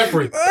the nigga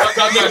Jeffrey. I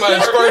called the nigga by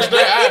his first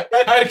name.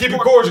 I had to keep it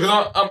cordial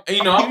because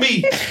I'm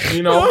me.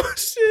 Oh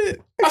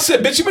shit. I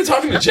said, bitch, you been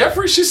talking to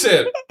Jeffrey? She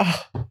said,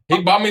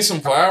 he bought me some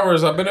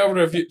flowers. I've been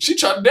over there. She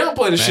tried to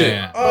downplay the shit.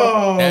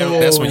 Oh,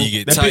 that's when you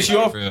get that tight. pissed you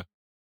off.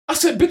 I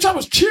said, bitch, I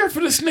was cheering for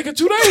this nigga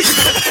 2 days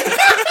ago.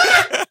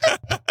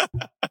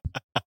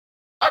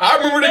 I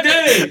remember the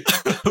game.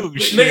 Oh,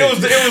 shit. Nigga,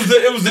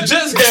 it was the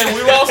Jets game.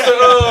 We lost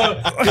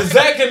to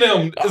Zach and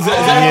them.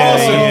 Zach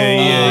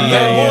Wilson.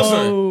 Zach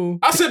Wilson.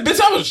 I said, bitch,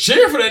 I was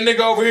cheering for that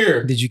nigga over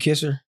here. Did you kiss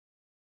her?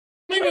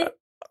 Nigga,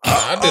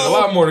 I did a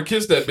lot more than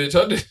kiss that bitch.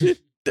 I did.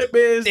 That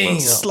man's a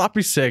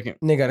sloppy second.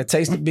 Nigga got a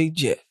taste of Big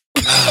Jeff.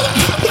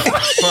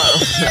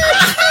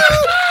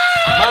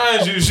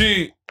 Mind you,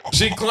 she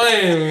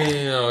claimed,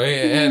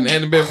 it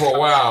hadn't been for a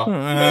while.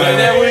 Like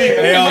that week,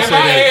 They all in say my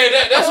that.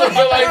 head, that's what it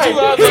felt like too.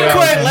 I was He like,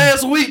 quit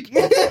last week.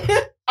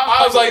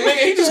 I was like,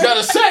 nigga, he just got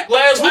a sack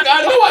last week.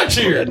 I know I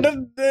cheered.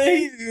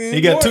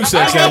 He got 2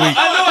 sacks that week.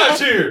 I know I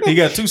cheered. He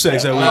got 2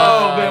 sacks that week.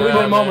 Oh man, we did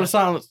a man. moment of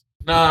silence.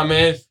 Nah,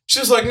 man. She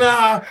was like,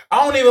 nah,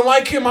 I don't even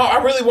like him. I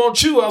really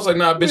want you. I was like,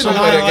 nah, bitch, don't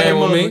play that game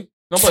with me.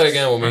 Don't play that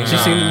game with me. She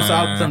seen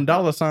some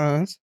dollar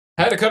signs.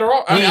 Had to cut her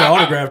off. He didn't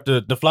autograph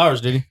the flowers,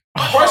 did he?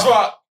 First of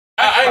all,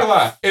 I ain't gonna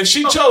lie. If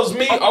she chose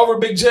me over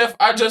Big Jeff,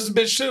 I just a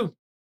bitch too.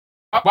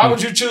 Why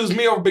would you choose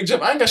me over Big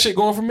Jeff? I ain't got shit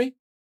going for me.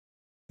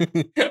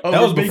 That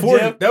was before.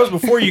 That was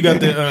before you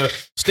got the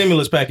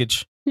stimulus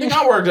package. Nigga,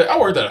 I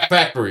worked at a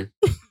factory.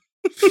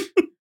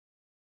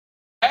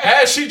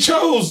 As she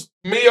chose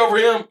me over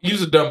him,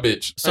 you's a dumb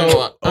bitch.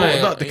 So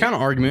the kind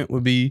of argument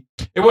would be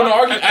it wasn't an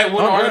argument. I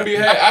wouldn't argue to be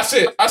had.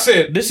 I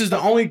said this is the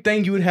only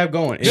thing you would have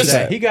going. Is Just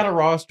that say- he got a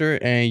roster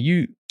and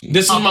you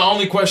this is my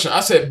only question. I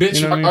said, bitch,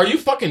 You know what I mean? are you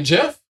fucking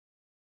Jeff?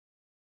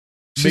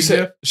 Big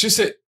Jeff? She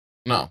said,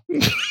 no.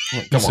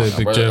 Come said on,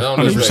 Big bro. Jeff. Don't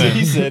disrespect.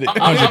 he said it.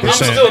 I'm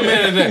still a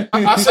man of that.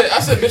 I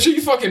said, bitch, are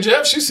you fucking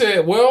Jeff? She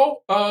said,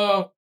 well,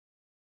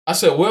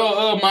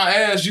 my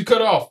ass, you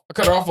cut off. I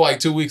cut her off for like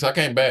 2 weeks. I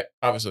came back,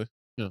 obviously.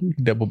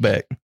 Double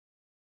back.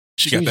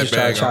 She She got was that just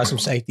trying bag to try on. some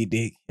safety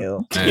dick.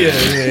 Hell. Yeah.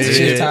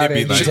 Tired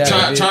It'd be of like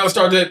Trying to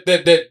start that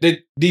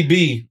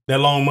DB. That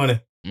long money.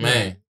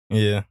 Man.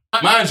 Yeah.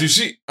 Mind you,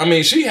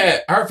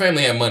 her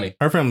family had money.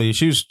 Her family,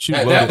 she was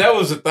That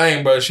was the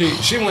thing, bro.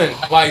 She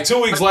went like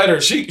 2 weeks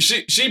later. She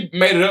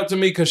made it up to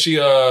me because she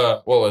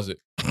what was it?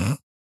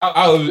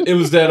 It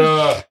was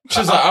that she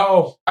was like,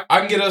 oh, I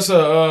can get us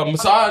a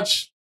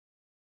massage,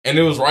 and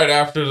it was right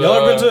after the.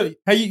 Y'all ever been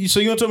to? So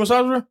you went to a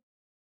massage room?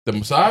 The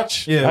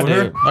massage? Yeah, I with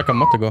did her? like a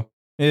month ago.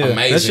 Yeah,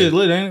 Amazing. that shit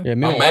lit, ain't it? Yeah,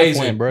 me and my wife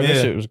Amazing. went, bro. Yeah.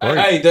 That shit was great.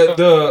 Hey,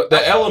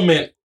 the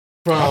element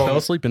I fell from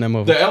asleep in that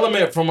movie. the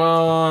element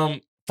from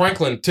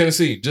Franklin,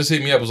 Tennessee, just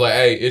hit me up. Was like,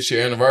 hey, it's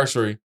your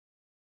anniversary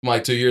from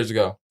like 2 years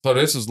ago. So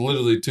this is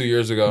literally 2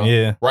 years ago.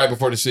 Yeah. Right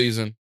before the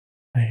season.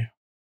 Damn.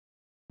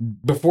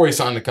 Before he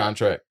signed the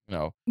contract,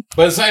 But at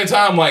the same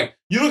time, like,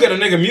 you look at a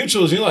nigga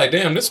mutuals, you're like,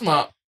 damn, this is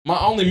my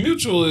only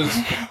mutual is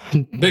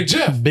Big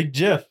Jeff. Big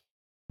Jeff.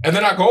 And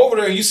then I go over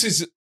there and you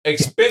see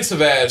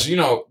expensive ass,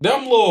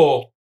 them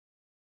little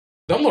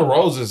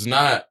roses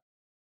not.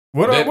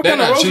 What They're kind of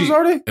not roses cheap.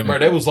 are they? Bro,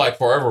 they was like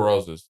forever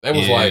roses. They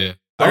was like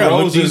I the gotta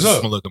look these roses. up.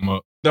 I'm gonna look them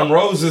up. Them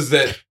roses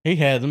that He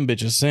had them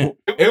bitches sent.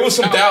 it was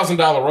some $1,000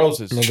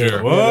 roses.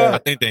 Sure. What? I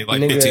think they like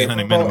Nigga,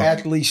 1,500 pro minimum.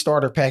 athlete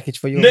starter package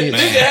for your Nigga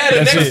bitch. had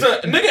an That's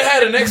extra. Nigga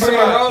had an extra.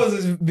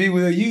 roses be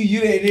with you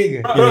that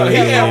nigga. Bro, he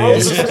had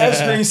roses. That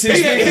screen 6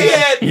 He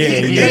had. Yeah,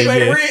 He yeah,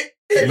 pay yeah. rent.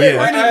 Yeah.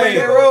 Rent, he pay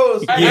that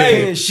rose. Hey. He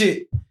paying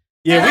shit.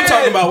 Yeah, we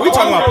talking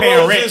about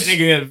paying rent, Roses.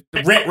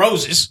 nigga. Rent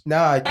roses.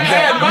 Nah, you I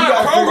had my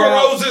gotta figure Kroger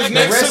out roses the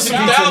next to recipe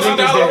some to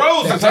niggas $1,000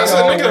 roses. that I said,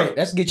 pay all nigga. rent.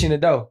 That's get you in the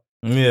dough.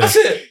 Yeah.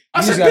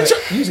 I said,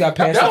 bitch, you just got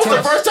past that was the the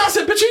test. first time I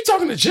said, bitch, you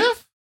talking to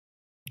Jeff?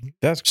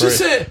 That's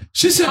great.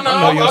 She said, no,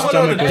 I went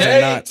on a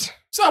date.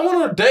 So I went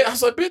on a date. I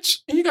was like, bitch,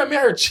 and you got me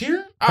out here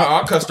cheering?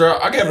 I cussed her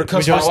out. I gave her a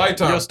cuss my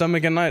lifetime. Your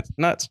stomach and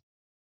nuts.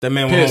 That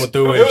man went home and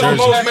threw away It his was the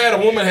jersey. most mad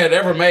a woman had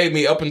ever made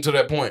me up until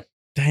that point.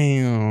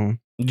 Damn.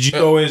 Did you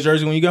throw away his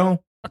jersey when you got home?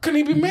 I couldn't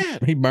even be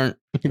mad. He burnt.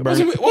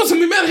 Wasn't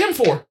me mad at him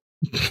for?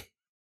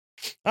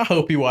 I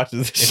hope he watches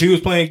this. If he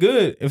was playing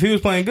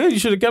good, you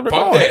should have kept her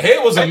Fuck going. that.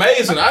 Head was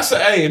amazing. I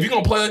said, hey, if you're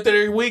going to play like that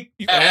every week,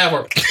 you can have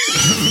her.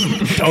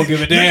 Don't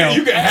give a damn.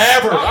 You can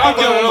have her. I'll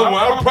find another one.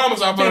 I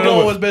promise I'll find another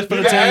one. What's best for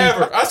You the can team. have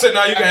her. I said,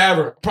 no, you can have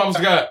her. Promise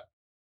to God.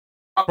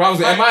 Promise.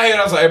 In my head,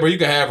 I was like, hey, bro, you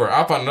can have her.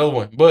 I'll find another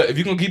one. But if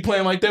you're going to keep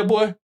playing like that,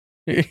 boy.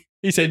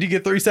 He said, you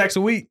get 3 sacks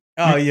a week.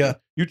 Oh, yeah.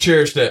 You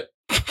cherish that.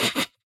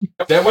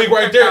 That week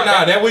right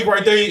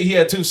there, he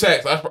had 2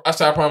 sacks. I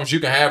said, I promise you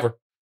can have her.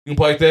 You can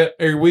play like that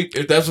every week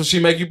if that's what she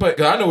make you play.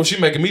 Because I know what she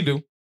making me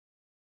do.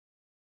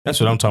 That's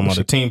what I'm talking about.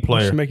 A team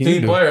player.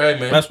 Team player, hey,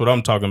 man. That's what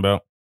I'm talking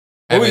about.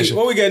 Hey,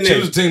 What we got next? She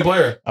was a team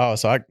player. Oh,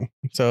 so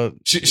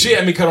She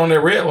had me cut on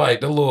that red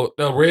light, the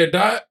red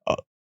dot.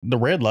 The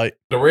red light.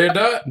 The red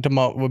dot?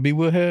 Would be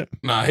Woodhead?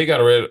 Nah, he got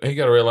a red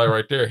light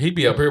right there. He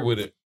be up here with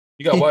it.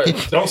 You got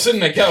white. Don't sit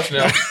in that couch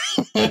now.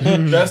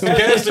 That's the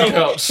casting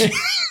couch.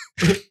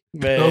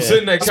 Man. Don't sit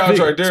in that couch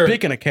right there.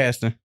 Speaking of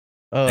casting,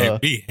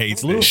 he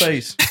hates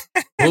Blueface.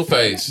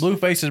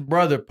 Blueface's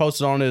brother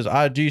posted on his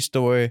IG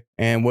story,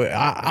 and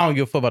I don't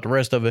give a fuck about the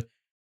rest of it,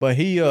 but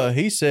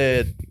he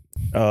said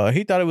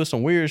he thought it was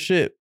some weird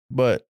shit.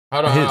 But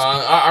hold on,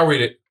 I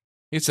read it.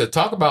 He said,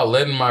 "Talk about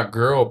letting my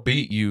girl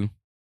beat you.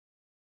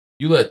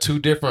 You let 2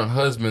 different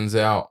husbands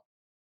out.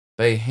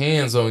 They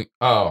hands on.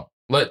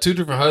 Let 2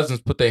 different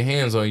husbands put their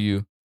hands on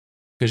you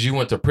because you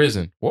went to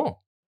prison. Whoa,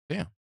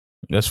 damn,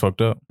 that's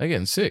fucked up. They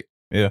getting sick.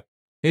 Yeah."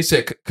 He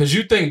said, because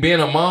you think being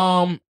a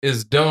mom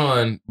is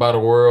done by the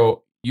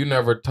world, you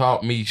never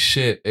taught me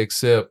shit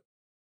except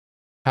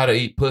how to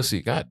eat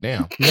pussy. God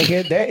damn.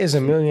 Nigga, that is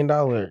 $1 million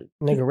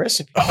nigga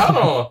recipe.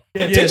 Hold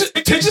on.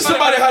 Teaching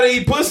somebody how to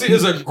eat pussy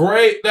is a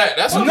great...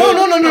 That's a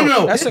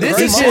No. That's a This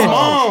great is his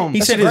mom. He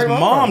said his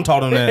mom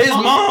taught him that. His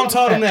mom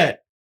taught him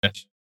that.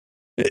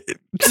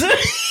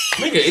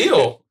 Nigga,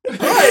 ill.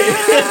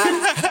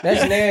 Right.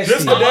 That's nasty.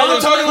 This the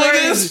mom talking like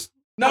this?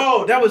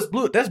 No, that's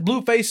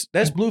Blueface.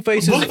 That's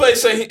Blueface's Blueface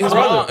say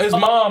his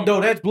mom.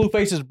 No, that's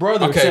Blueface's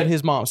brother Okay. said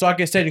his mom. So I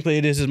guess technically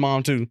it is his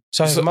mom too.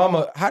 So his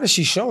mama, how does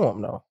she show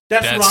him though?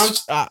 That's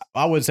what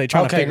I wouldn't say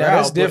trying to Okay, figure now out.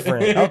 that's but-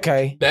 different.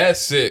 Okay. That's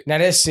sick. Now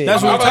that's sick.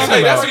 That's what I'm I'm about to talking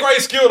say, that's about. a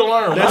great skill to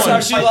learn. That's One. how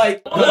she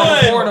like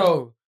One.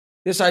 porno.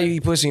 This how you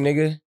eat pussy,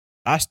 nigga.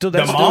 That's The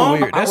still mom?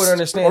 weird. I That's, would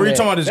understand. Or are you that.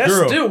 talking about this that's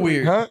girl? still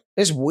weird. Huh?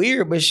 It's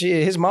weird, but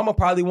shit, his mama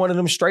probably one of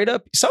them straight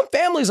up. Some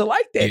families are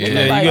like that. Yeah,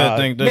 nigga. you Like,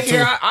 gotta think that nigga, too.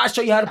 here, I'll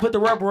show you how to put the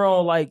rubber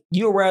on. Like,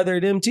 you'd rather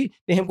them than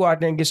him go out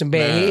there and get some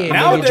bad Man. head. and then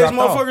Nowadays, get dropped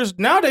off. motherfuckers,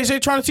 nowadays they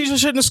trying to teach that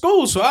shit in the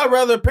school. So I'd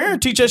rather a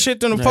parent teach that shit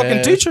than a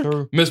fucking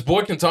teacher. Miss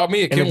Boykin taught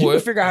me at And if you can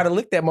Kenwood. figure out how to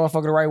lick that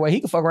motherfucker the right way, he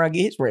can fuck around and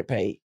get his rent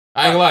paid.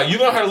 I ain't gonna lie. You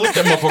know how to look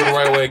that motherfucker the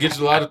right way. It gets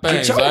you a lot of Get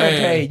things. your rent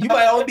paid. You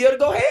might only be able to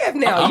go half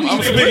now. I'm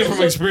You speaking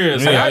from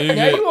experience. Yeah. How you now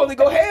get- you only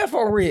go half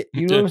on rent.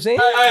 You know what I'm saying?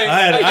 Hey, I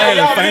had a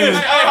y'all, famous-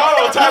 hey,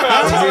 hold on, time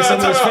out. Let's get some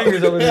of those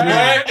fingers over there.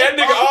 That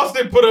nigga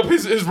Austin put up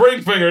his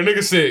ring finger.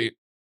 Nigga said,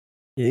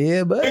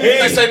 Yeah, but he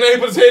didn't say nothing. He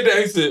put his head down.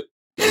 He said,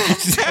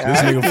 This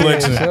nigga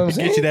flexing.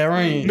 Get you that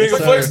ring. nigga Sir.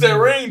 flexed that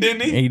ring,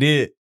 didn't he? He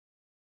did.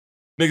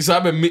 Nigga said,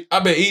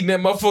 I've been eating that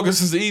motherfucker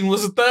since eating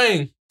was a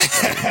thing.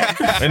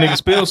 That nigga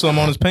spilled some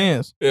on his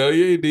pants. Hell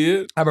yeah, he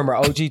did. I remember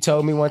OG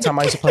told me one time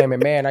I used to play him at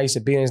Man. I used to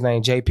be in his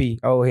name JP.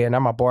 Oh, yeah,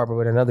 not my barber,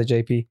 but another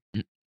JP.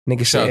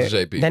 Nigga Shout out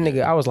said, to JP. that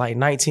nigga, I was like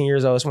 19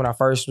 years old. That's when I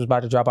first was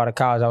about to drop out of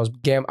college.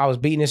 I was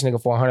beating this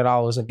nigga for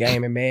 $100 a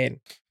game and man,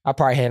 I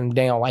probably had him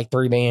down like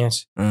 3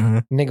 bands.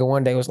 Nigga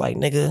one day was like,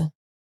 nigga,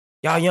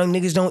 y'all young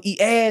niggas don't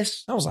eat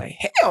ass. I was like,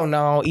 hell no,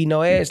 I don't eat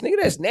no ass. Nigga,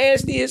 that's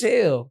nasty as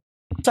hell.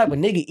 What type of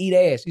nigga eat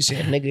ass? He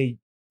said, nigga,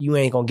 you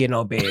ain't gonna get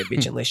no bad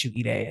bitch unless you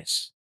eat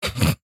ass.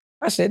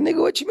 I said, nigga,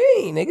 what you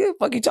mean? Nigga,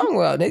 fuck you talking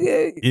about?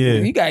 Nigga, Yeah.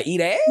 you gotta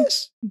eat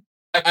ass?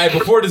 Hey,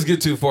 before this get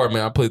too far,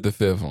 man, I plead the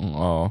fifth.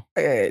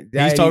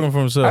 He's talking for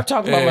I'm himself.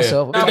 talking about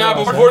myself. I'm talking Now,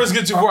 about before this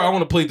get too far, I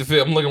want to plead the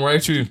fifth. I'm looking right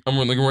at you. I'm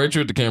looking right at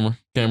you at the camera.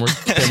 Camera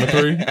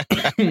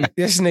 3.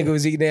 this nigga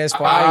was eating ass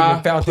before I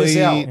even found this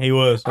out. He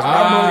was. When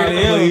I brought it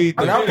to him,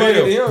 when I brought it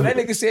to fifth. him, that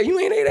nigga said, you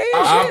ain't ate ass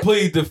I yet.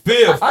 plead the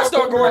fifth. I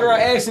started going around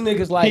asking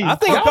niggas like, I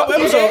think a couple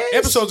y'all eat ass?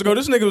 episodes ago,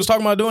 this nigga was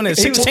talking about doing it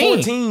at He was 16.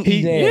 14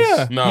 eating ass.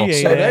 Yeah. No. He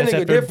ate So that ass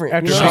nigga different,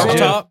 After you know what I'm college.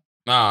 saying? Top.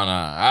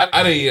 Nah.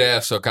 I didn't eat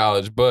ass till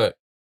college, but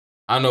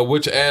I know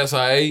which ass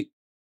I ate.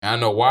 And I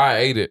know why I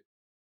ate it.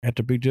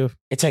 After Big Jeff.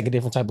 It take a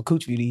different type of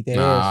cooch for you to eat that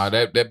Nah, ass.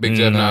 that big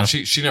Jeff. Nah, Nah.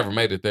 she never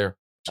made it there.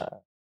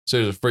 She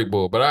was a freak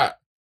bull. But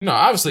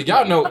obviously,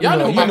 y'all know who you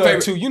my know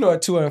favorite. you know a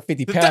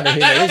 250 The pounder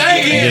thing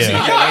here. is,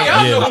 Yeah.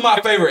 y'all know Yeah. who my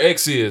favorite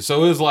ex is.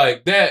 So it's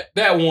like that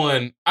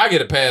one. I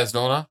get a pass,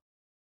 don't I?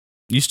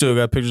 You still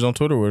got pictures on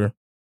Twitter with her.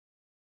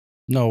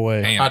 No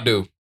way. Damn. I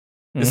do.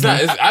 It's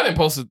not. I didn't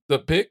post the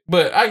pic,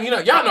 but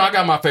y'all know I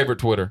got my favorite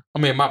Twitter. I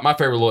mean, my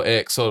favorite little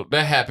ex. So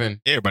that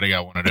happened. Everybody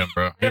got one of them,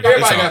 bro. Everybody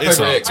got a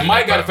favorite ex.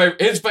 Mike got a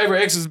favorite. His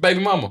favorite ex is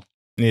baby mama.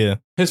 Yeah,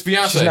 his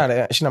fiance.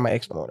 She's not my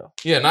ex no more though.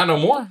 Yeah, not no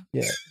more.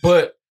 Yeah,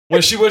 but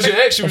when she was your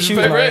ex, she was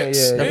your favorite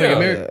ex.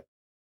 Yeah.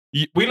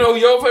 We know who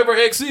your favorite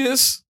ex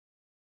is.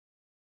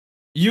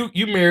 You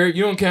married.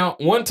 You don't count.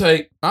 One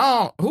take.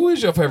 Oh, who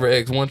is your favorite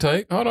ex? One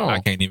take. Hold on. I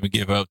can't even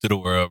give up to the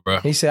world,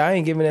 bro. He said I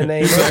ain't giving that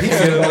name.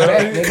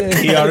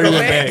 He already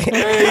went back.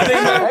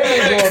 I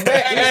ain't going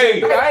back.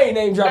 I ain't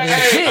name dropping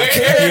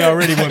shit. He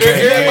already went back.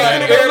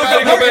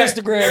 Everybody go back.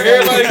 Instagram.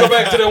 Everybody go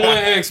back to that one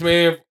ex,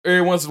 man.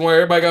 Every once in a while,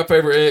 everybody got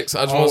favorite ex.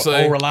 I just want to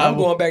say, I'm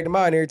going back to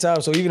mine every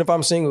time. So even if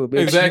I'm single,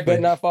 bitch, you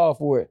better not fall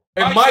for it.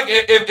 And Mike,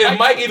 if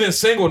Mike even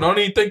single, don't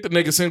even think the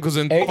nigga single because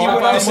in 4 or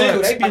 5 months,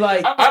 single, they be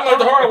like, I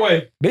learned the hard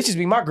way. Bitches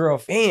be my girl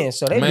fans,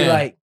 so they be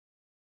like,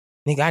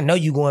 nigga, I know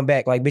you going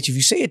back. Like, bitch, if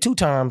you say it 2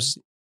 times,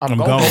 I'm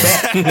gonna go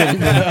back.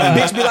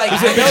 Bitch be like,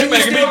 I know you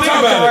making me think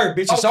about her.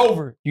 Bitch, it's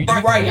over. You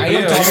right. I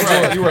am talking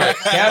to her. You right.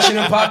 Now she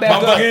done pop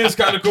back up. It's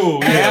kind of cool.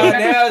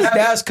 Now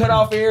it's cut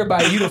off for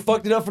everybody. You done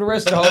fucked it up for the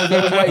rest of the whole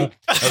damn way.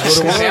 That's what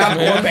it was, man.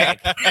 Going back.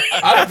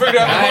 I done figured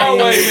out the hard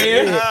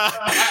way, man.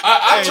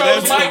 I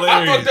chose Mike.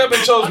 I fucked up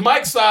and chose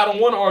Mike's side on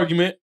one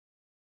argument.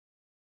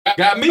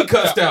 Got me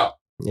cussed out.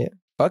 Yeah.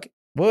 Fuck it.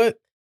 What?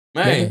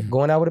 Man, nigga,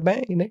 going out with a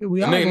bang, nigga.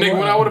 We all nigga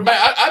went out with a bang.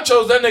 I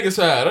chose that nigga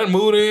side. I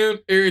moved in,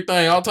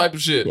 everything, all type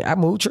of shit. Yeah, I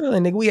moved Trell,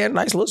 nigga. We had a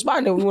nice little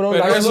spot. Nigga. We went on a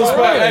nice little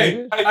spot.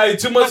 Hey,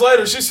 2 months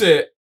later, she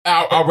said,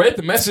 I read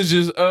the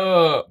messages. Between.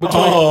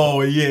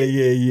 Oh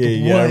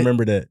yeah. I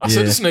remember that. I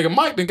said, this nigga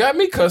Mike done got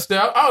me cussed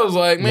out. I was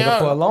like, man. Nigga,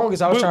 for the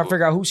longest, I was trying to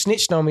figure out who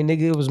snitched on me,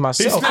 nigga. It was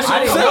myself.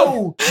 I didn't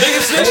know. Nigga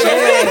snitched on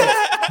me.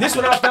 This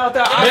when I found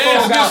out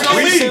iPhone got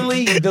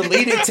recently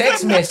deleted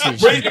text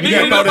message. You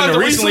got caught in the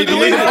recently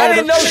deleted? I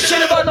didn't know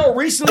shit about no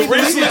recently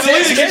deleted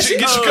text message.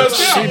 Get you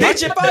cussed out.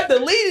 Bitch, if I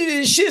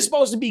deleted it, shit's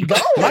supposed to be gone.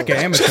 Like an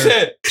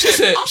amateur. She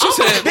said.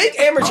 Big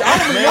amateur. I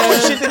don't even know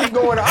what shit that be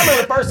going on. I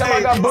remember the first time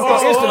I got booked on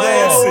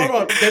Instagram. Hold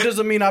on. That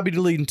doesn't mean I'll be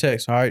deleting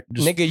text, all right?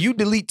 Nigga, you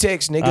delete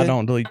text, nigga. I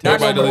don't delete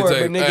text. Everybody delete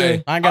text. Nigga.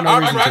 Hey, I ain't got no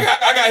reason to.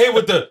 I got hit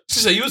with she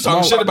said, you was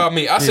talking shit about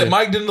me. I said,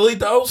 Mike didn't delete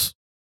those.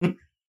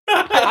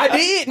 I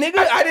did,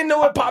 nigga. I didn't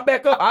know it popped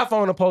back up.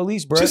 iPhone the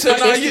police, bro. She said,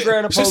 you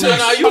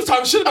was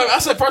talking shit about me. I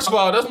said, first of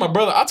all, that's my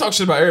brother. I talk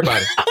shit about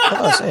everybody.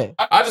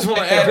 I just want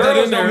to add that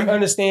in there. Girls don't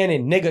understand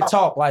and nigga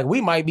talk. Like,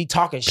 we might be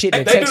talking shit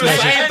in they text do the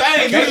message. same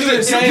thing. They do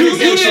the same You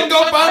didn't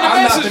go find the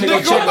message.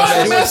 Nigga, go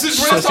find the message.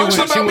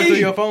 She went through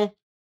your phone?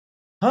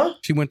 Huh?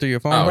 She went through your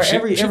phone? Oh,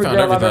 every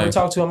girl I've ever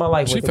talked to in my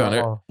life went through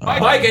my phone.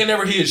 Mike ain't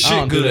never hit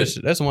shit good.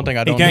 That's the one thing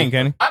I don't do. He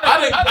can't.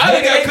 I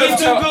think I could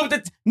too good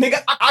with the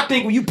nigga. I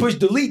think when you push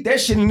delete,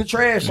 that shit in the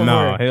trash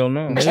somewhere. No, hell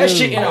no. That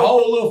shit in a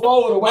whole little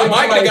folder.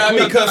 Mike got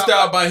me cussed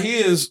out by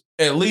his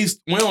at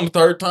least. We're on the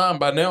 3rd time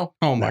by now.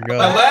 Oh my god.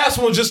 The last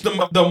one just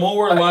the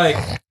more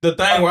like the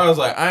thing where I was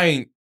like, I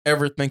ain't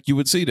ever think you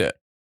would see that.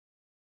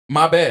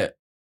 My bad.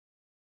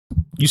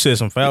 You said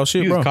some foul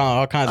shit, bro.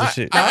 All kinds of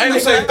shit. I ain't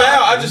gonna say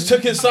foul. I just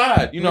took his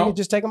side. You know,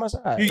 just taking my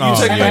side. You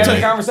take a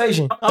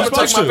conversation. I'm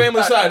gonna take my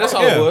family side. That's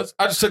all it was.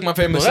 I just took my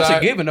family side. That's a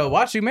given though.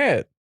 Why she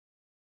mad?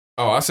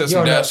 Oh, I said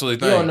some dastardly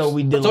things. You don't know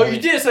we did. So you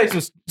did say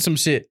some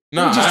shit.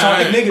 Nah, we just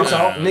talking nigga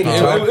talk. Nigga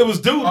talk. It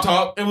was dude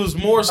talk. It was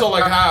more so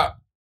like how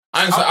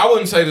I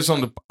wouldn't say this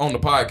on the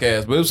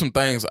podcast, but it was some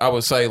things I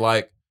would say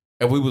like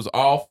if we was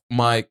off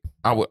mic,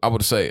 I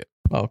would say it.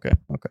 Okay.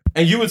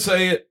 And you would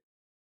say it.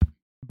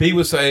 B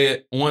would say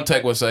it. One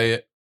Tech would say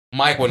it.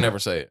 Mike would never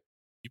say it.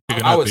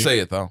 I would say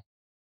it though.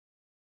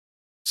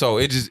 So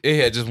it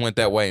had just went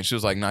that way, and she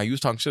was like, "Nah, you was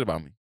talking shit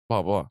about me."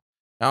 Blah blah.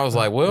 And I was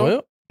like,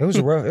 "Well." It was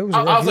rough.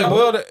 I was like,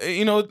 well,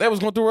 that was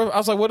going through rough. I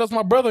was like, well, that's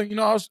my brother. You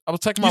know, I was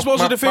texting my. You're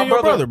supposed to defend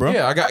your brother, bro.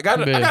 Yeah, I got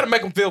to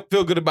make him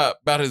feel good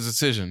about his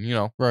decision. You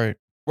know, right.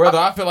 Whether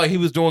I feel like he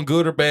was doing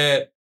good or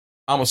bad,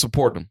 I'm gonna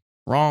support him.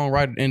 Wrong,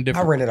 right,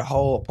 indifferent. I rented a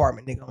whole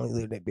apartment. Nigga only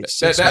lived that bitch.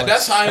 That's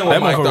how I am with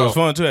that Mike, though. was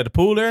fun too. Had the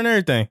pool there and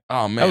everything.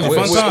 Oh man, that was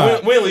a fun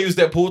time. We only used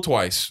that pool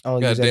twice.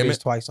 God damn it,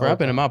 twice. Bro, I've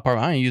been in my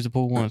apartment. I ain't used the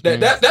pool once.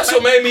 That's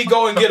what made me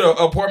go and get an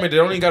apartment that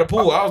don't even got a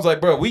pool. I was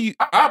like, bro, we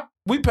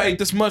paid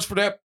this much for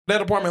that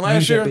apartment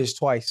last year. That bitch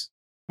twice.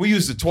 We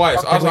used it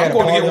twice. I was like, I'm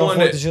going to get one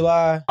that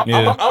July. I'm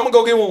gonna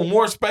go get one with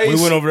more space.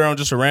 We went over there on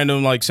just a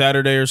random like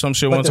Saturday or some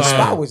shit one time. The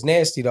spot was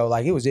nasty though.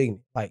 Like it was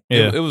ignorant. Like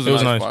it was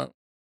nice. Spot.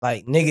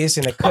 Like nigga, it's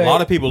in the cut. A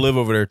lot of people live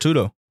over there too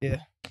though.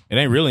 Yeah. It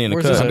ain't really in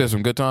the cut. I did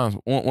some good times.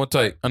 One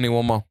take. I need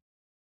one more.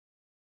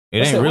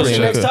 It ain't really in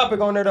the cut. Next topic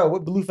on there though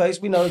with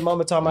Blueface. We know his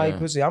mama talking about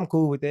pussy. I'm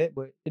cool with that,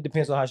 but it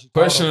depends on how she.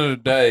 Question of the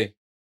day.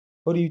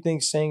 Who do you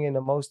think singing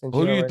the most in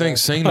jail? Who do you think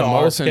singing the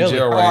most in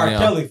jail right now? R.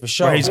 Kelly for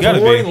sure. He's got to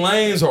be. Tory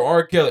Lanez or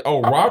R. Kelly?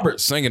 Oh,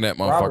 Robert's singing that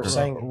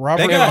motherfucker.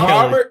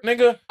 Robert,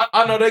 nigga.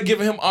 I know they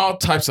giving him all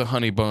types of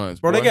honey buns,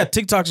 bro. They got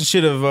TikToks and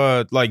shit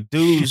of like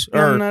dudes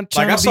or like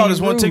I saw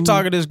this one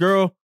TikTok of this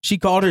girl. She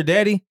called her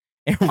daddy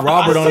and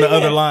Robert on the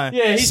other line.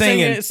 Yeah, he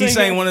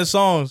sang one of his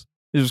songs.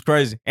 It was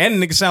crazy,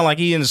 and the nigga sound like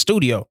he in the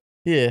studio.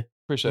 Yeah.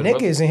 Appreciate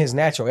Nigga it. is in his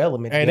natural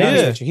element. Hey, to be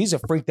honest yeah. with you. He's a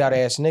freaked out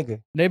ass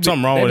nigga.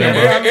 Something wrong with him,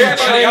 bro.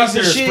 Everybody out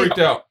there is Shit. freaked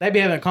out. They be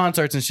having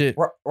concerts and shit.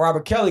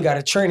 Robert Kelly got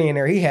a tranny in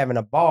there. He having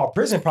a ball.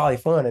 Prison probably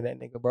fun to that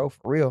nigga, bro. For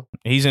real.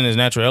 He's in his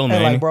natural element.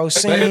 And ain't like, he? bro, They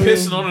singing.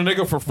 pissing on a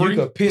nigga for free.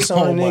 You could piss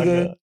on a my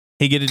nigga. God.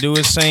 He get to do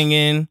his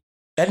singing.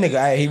 That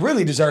nigga, he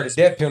really deserved a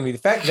death penalty. The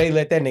fact that they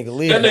let that nigga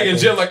live. That nigga in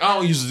jail like, I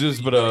don't use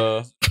this, but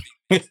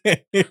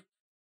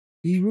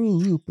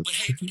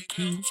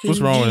What's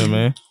wrong with him,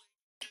 man?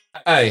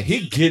 hey,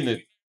 he getting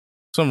it.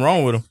 Something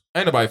wrong with him.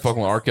 Ain't nobody fucking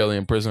with R. Kelly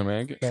in prison,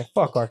 man. Man,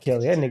 fuck R.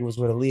 Kelly. That nigga was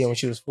with Aaliyah when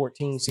she was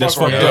 14. That's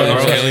Fuck fucked R. up, Kelly,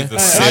 bro. bro. Kelly's the I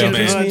shit,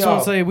 just man. want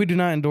to say we do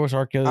not endorse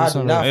R. Kelly. I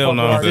do not Hell fuck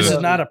no, with R. dude. This is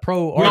Kelly. not a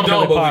pro We R. Kelly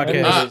don't, but we,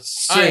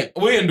 podcast.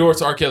 we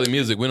endorse R. Kelly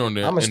music. We don't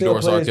I'ma still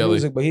endorse play R. his Kelly.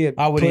 music, but he a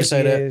I wouldn't even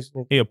say that. pussy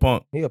ass- He a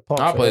punk. He a punk.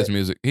 I'll for play that. his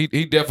music.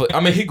 He definitely. I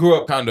mean, he grew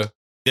up kind of.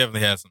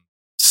 Definitely had some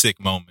sick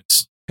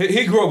moments.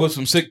 He grew up with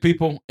some sick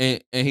people,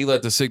 and he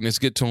let the sickness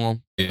get to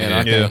him.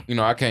 And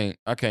I can't,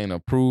 I can't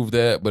approve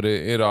that. But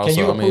it also. Can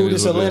you I mean, approve it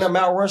is this what it is. Atlanta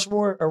Mount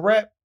Rushmore a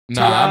rap?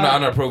 Nah, I'm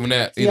not approving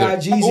that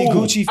either. T.I., Jeezy,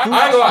 Gucci, I ain't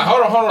gonna lie.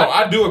 Hold on.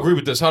 I do agree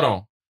with this. Hold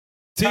on.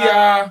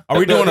 T.I. Are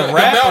we doing a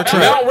rap or trap?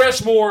 Mount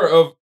Rushmore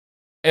of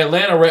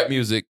Atlanta rap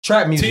music.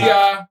 Trap music.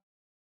 T.I.,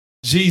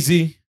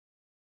 Jeezy,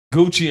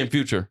 Gucci, and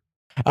Future.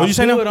 What you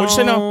say now? What you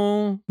say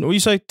now? What you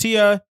say?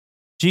 T.I.,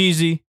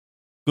 Jeezy,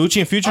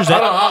 Gucci, and Future. I'm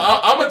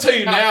gonna tell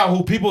you now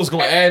who people's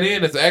gonna add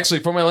in that's actually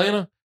from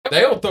Atlanta.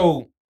 They'll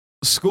throw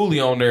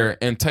Schoolie on there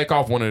and take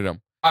off one of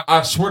them.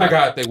 I swear to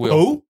God they will.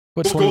 Who?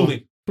 Put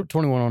Schoolie. Put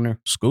 21 on there.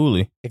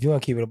 Schoolie. If you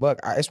want to keep it a buck,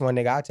 it's one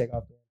nigga I take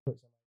off.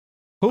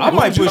 I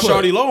might put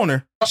Shawty Low on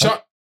there.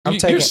 I'm You're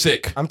taking-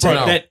 sick. I'm taking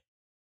No. That,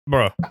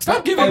 bro.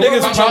 Stop giving Hey, where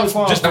niggas Rich props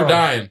Homie just for from?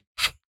 dying.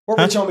 Where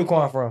Rich Homie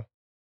Quan from?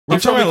 He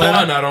from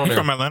Atlanta, not on He there.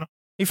 from Atlanta.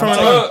 He from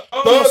Atlanta.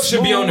 Thug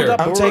should be on there.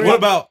 I'm taking, What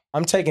about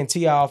I'm taking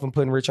T.I. off and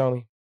putting Rich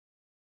Homie.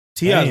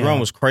 T.I.'s Damn. run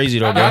was crazy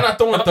though, I'm bro. not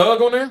throwing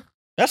Thug on there.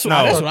 That's what,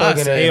 No, that's what I Thug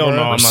in said. there, Hell bro.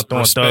 no, I'm not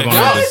throwing Respect. Thug on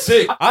Y'all there.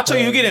 sick. I'll tell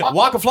you, you get it.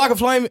 Waka Flocka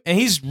Flame, and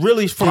he's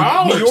really from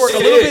Bro, New York a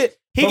shit. little bit.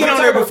 He But get we on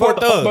there talking before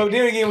about- Thug. But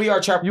then again, we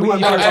are trap. You We are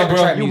went- talking Hey, bro,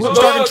 trap you music.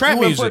 starting trap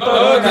music.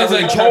 Thug has a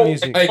Trap cult,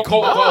 music. a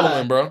cult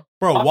following, bro.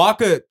 Bro,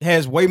 Waka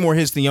has way more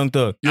hits than Young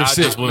Thug. You're I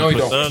sick. just wouldn't No, you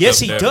put don't. Thug Yes,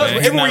 up he there, does. man.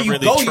 He's Everywhere not you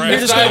really go, you trash. hear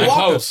this It's guy not even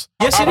Waka. close.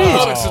 Yes, it I is.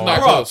 promise it's not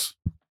Bro. close.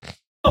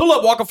 Pull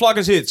up Waka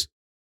Flocka's hits.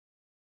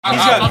 I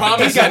got promise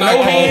no it's not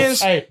close.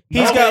 hands. Hey,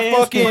 He's no got hands.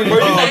 fucking. Bro, you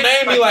gonna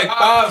name me like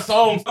 5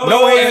 songs. No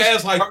No hands.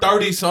 has like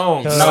 30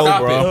 songs. No,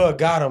 Stop bro. it. Thug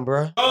got him,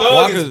 bro.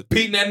 Thug is Waka's-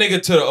 beating that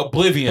nigga to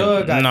oblivion.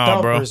 Thug got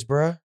Nah, bro. thumpers,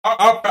 bro.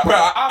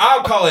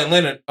 I'll call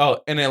Atlanta,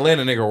 an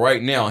Atlanta nigga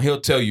right now. He'll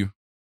tell you,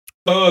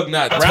 Thug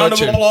not Round of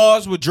touching.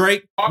 applause with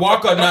Drake.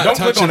 Walker not Don't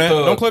click touching on that.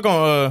 Thug. Don't click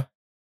on.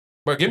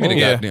 Bro, give me the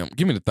Yeah. goddamn.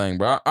 Give me the thing,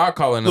 bro. I'll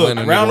call an Look,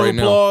 Atlanta round nigga of right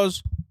now.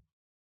 applause.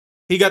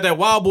 He got that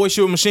Wild Boy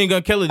shit with Machine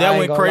Gun Kelly. I That ain't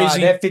went gonna lie,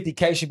 crazy. that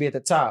 50K should be at the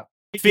top.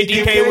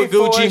 50K with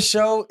for a Gucci.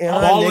 show and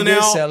Balling niggas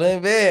out. selling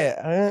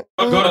bed.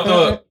 Go to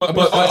Thug.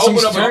 But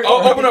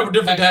open up a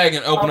different tag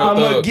and open up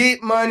I'ma Thug.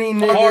 get money,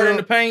 nigga. Hard in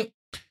the paint.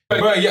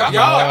 Bro,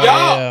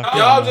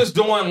 y'all just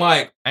doing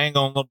like I ain't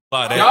gonna lie.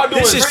 y'all That,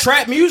 doing This is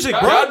trap music,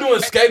 bro. y'all doing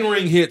skating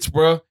ring hits,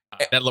 bro.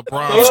 that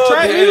LeBron. It's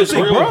trap has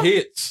music, real bro.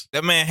 hits.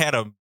 That man had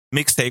a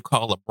mixtape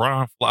called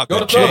LeBron Go Flocka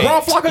to James.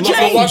 LeBron Flocka Look,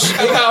 James.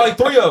 He got like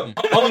 3 of them.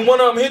 Only one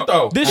of them hit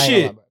though. This I ain't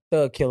shit. gonna lie, bro.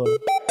 Thug killer.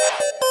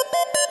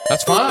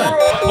 That's fine.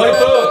 Play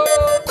Thug.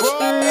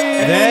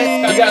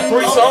 That He got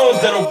 3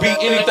 songs that'll beat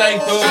anything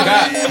Thug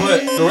got.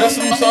 But the rest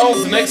of them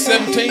songs, the next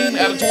 17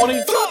 out of 20,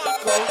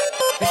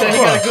 He said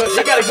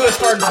he got a good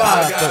starting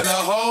five,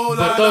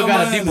 but Thug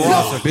got a deeper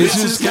roster.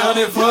 bitches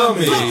counted for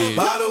me.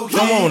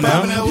 come on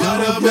now.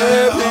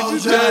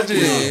 Bitches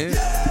judging.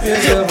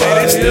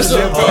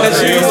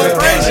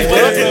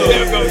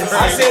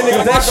 I said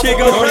nigga, that shit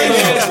go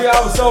crazy.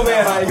 I was so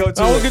mad I ain't go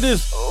to Oh, it. look at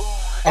this.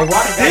 Hey,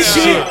 why did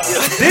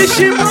This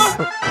shit,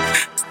 bro.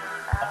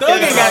 Thug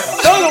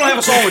don't have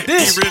a song with He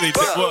this. really did.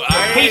 Well,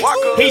 I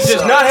ain't. He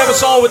does not have a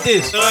song with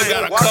this. Thug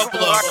got a couple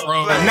of them,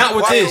 bro. Not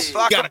with this.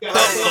 Got a couple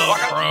of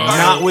them, bro.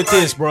 Not with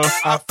this, bro.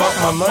 I fucked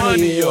my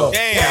money up.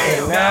 Damn.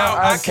 And now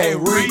I can't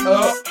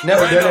re-up.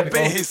 Never done that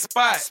before.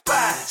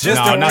 Just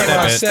No, to not win that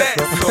my bad. set,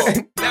 bro.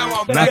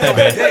 Not that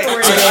bad. I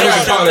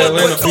gotta call the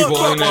Atlanta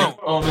people in there.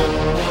 On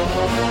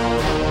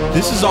there.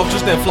 This is off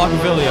just that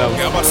Flockabilly album.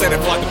 Yeah, I'm about to say that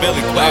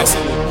Flockabilly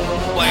classic.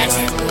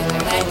 Classic.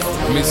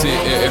 Let me see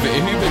if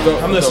you been go.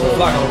 I'm listening to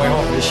Flock on the way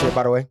home for this shit,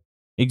 by the way.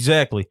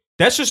 Exactly.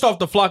 That's just off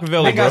the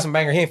Flockabilly, He got bro. some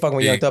bangers. He ain't fucking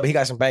with Young Thug, but he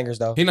got some bangers,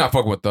 though. He not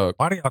fucking with Thug.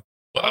 Why do y'all?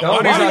 No,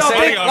 Why do y'all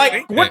think, like,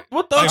 think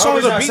what Thug Like,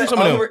 songs are beating some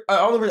of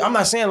them? I'm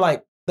not saying,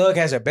 like, Thug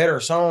has a better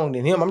song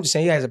than him. I'm just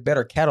saying he has a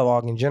better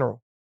catalog in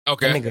general.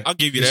 Okay, That nigga. I'll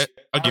give you that.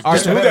 I'll give you All right,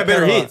 that. so who got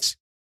better hits?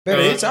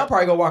 Better hits. I'll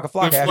probably go Waka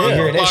Flocka after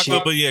hearing that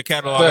shit. But yeah,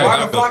 catalog. Yeah.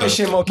 Waka Flocka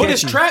shit more But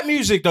it's catchy. trap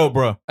music, though,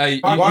 bro. Hey, you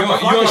Why- on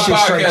why the shit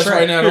straight podcast trap?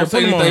 right now? Here, Don't say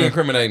put 'em on anything there.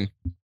 incriminating.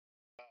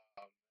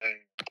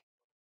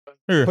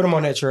 Here. Put him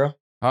on that, Trell.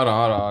 Hold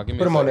on. Give me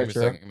Put a him on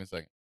second. there, Give me a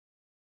second.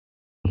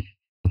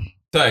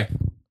 Say,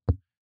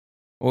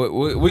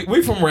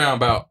 we from around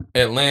about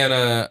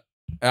Atlanta,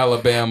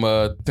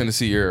 Alabama,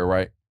 Tennessee area,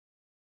 right?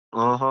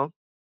 Uh-huh.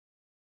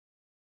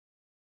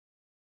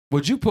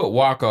 would you put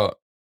Waka?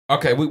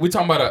 Okay, we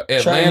talking about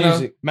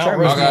Atlanta. Mount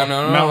Rushmore.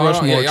 Mount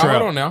Rushmore. Yeah, y'all Trap.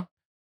 hold on now.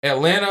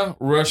 Atlanta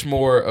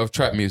Rushmore of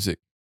trap music.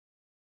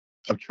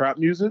 Of trap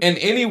music? In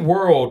any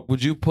world,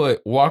 would you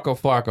put Waka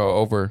Flocka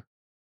over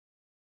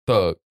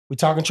Thug? We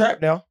talking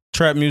trap now.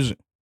 Trap music.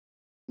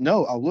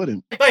 No, I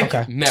wouldn't.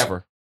 Okay.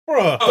 Never.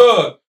 Bruh.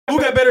 Thug. Who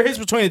got better hits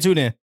between the two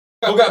then?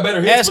 Who got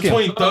better hits Ask him.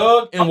 between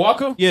Thug and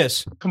Waka?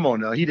 Yes. Come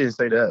on now. He didn't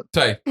say that.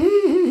 Tay.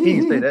 He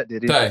didn't say that,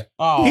 did he? Tay.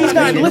 Oh, He's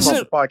not Get him off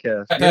listening. the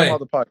podcast. Get Hey. him off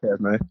the podcast,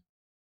 man.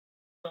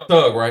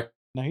 Thug, right?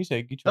 No, he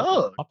said get you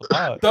Thug. off the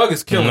pod. Thug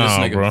is killing this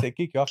No, nigga. bro. He said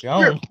kick you off your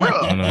own.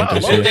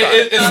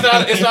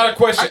 It's not a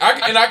question. I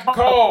can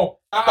call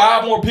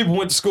 5 more people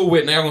went to school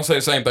with, and they're gonna say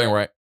the same thing,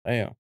 right?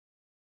 Damn.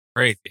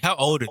 Crazy. How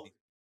old are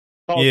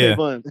you? Yeah.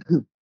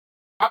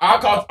 I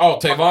call. Oh,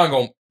 Tavon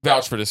gonna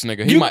vouch for this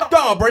nigga. He You might.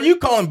 no, bro. You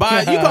calling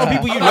people you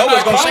I'm know not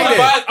is gonna say calling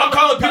that. I'm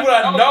calling people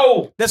that I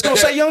know. That's gonna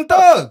say Young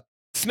Thug.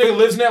 This nigga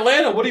lives in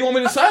Atlanta. What do you want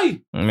me to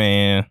say?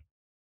 Man.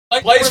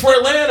 Plays for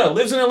Atlanta.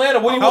 Lives in Atlanta.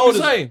 What do you want me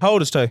to say? How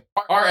old is Tay?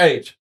 Our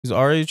age. He's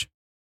our age.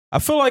 I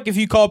feel like if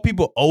you call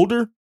people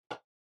older,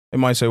 they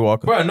might say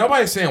Walker. Bro,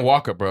 nobody's saying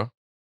Walker, bro.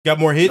 Got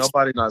more hits.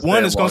 Nobody's not One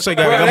saying is gonna Walker. say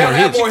Bro, got that more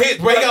had hits. more hits.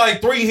 Bro, he got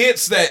like 3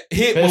 hits that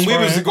hit Best when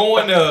we was friend.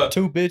 going to.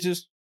 2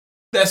 bitches.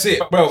 That's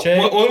it, bro.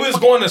 Check. When we was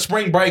going to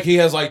spring break, he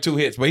has like 2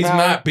 hits, but he's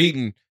not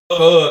beating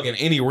Thug in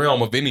any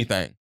realm of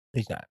anything.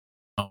 He's not.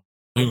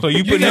 So you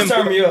You put just him.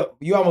 turned me up.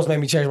 You almost made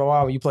me change my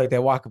mind when you played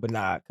that Waka, but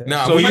nah.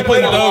 Nah, So when you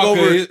play putting Doug Walker,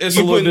 over. it's a You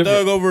little putting different.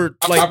 Doug over.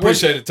 I Like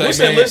appreciate it, Tay. What's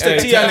that Man, list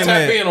that hey, T.I. tap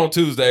had? in on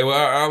Tuesday. Well,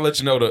 I'll let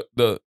you know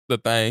the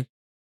thing.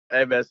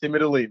 Hey, man, send me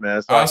the link,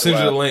 man. So I'll send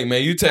you the link,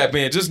 man. You tap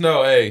in. Just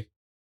know, hey,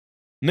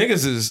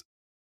 niggas is.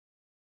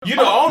 You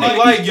know, I only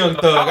like Young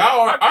Thug.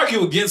 I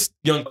argue against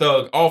Young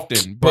Thug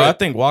often, Bro, I but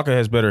think Walker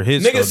has better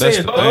hits. Though. niggas That's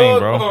saying the Thug thing,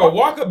 bro. or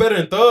Walker better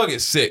than Thug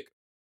is sick.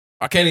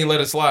 I can't even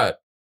let it slide.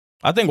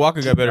 I think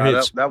Walker got better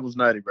hits. That was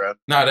nutty, bro.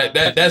 Nah,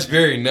 that's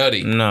very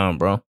nutty. No,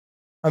 bro.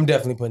 I'm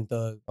definitely putting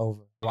Thug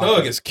over. Waka.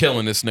 Thug is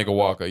killing this nigga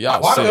Walker.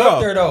 Y'all Waka sick.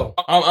 up there though.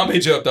 I'm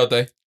hit you up though,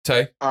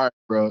 Tay. All right,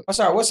 bro.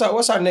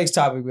 What's our next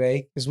topic,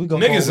 babe? Because we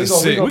gonna Niggas is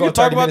sick. We can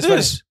talk about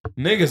this.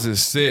 Niggas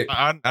is sick.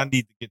 I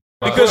need to get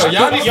Because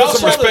y'all need to put some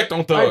saw the- respect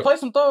on Thug. Play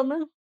some Thug,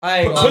 man. I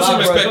ain't Put gonna some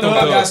lie, bro. respect on Thug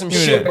Thug. got some Give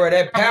me shit, that. bro.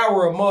 That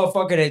power of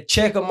motherfucker, that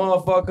check a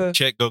motherfucker.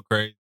 check go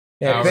crazy.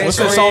 That What's What's best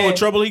that song with friend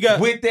Trouble he got?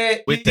 with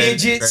that With that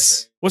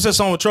digits. What's that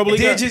song with Trouble he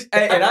got? Digits.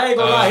 And I ain't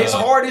gonna lie, his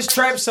hardest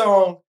trap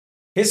song,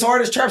 we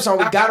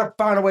gotta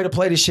find a way to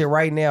play this shit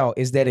right now,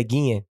 is that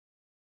again.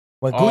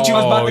 When Gucci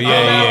was about to come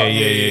out,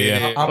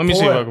 yeah. I'm Let me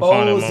see if I can find that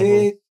pouring motherfucker. O's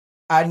in.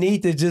 I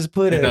need to just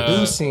put a And,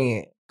 deuce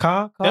in.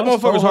 That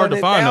motherfucker's hard to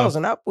find,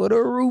 though. I put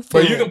a roof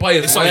But in. you can play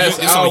his It's on last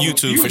you- it's on album.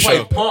 YouTube You for can play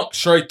sure. Punk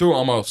straight through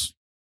almost.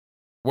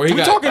 Where he We're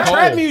got talking cold.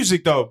 trap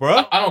music though,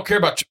 bro. I don't care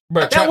about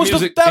trap That was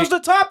music. the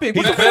topic.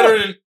 He's What the better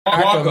fuck? than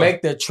I Walker. can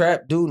make the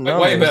trap do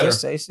numbers. Way better. Just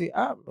say, see,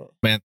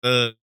 Man,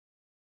 Thug.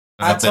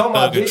 I told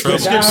my bitch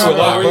Let's to skip to a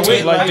lot. down.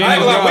 We Like, I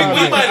ain't gonna lie, we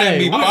Jimmy might not Hey,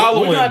 be we-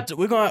 following.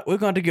 We're going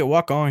to have to get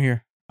Walker on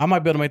here. I might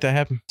be able to make that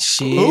happen.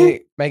 Shit, Who?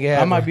 make it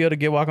happen. I might be able to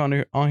get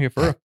Walker on here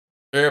for real.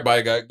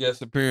 Everybody got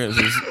guest appearances.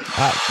 You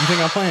think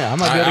I'm playing? I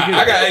might be able to get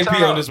I it. got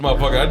AP on this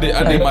motherfucker. I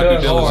did my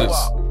due diligence.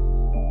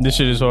 This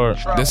shit is hard.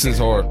 This is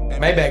hard.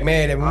 Maybach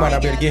mad that we might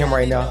not be able to get him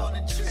right now.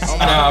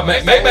 Nah,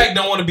 Maybach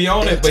don't want to be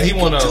on it, but he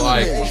want to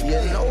like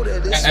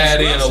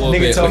add in a little Nigga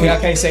bit. told me I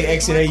can't say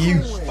exit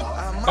AU.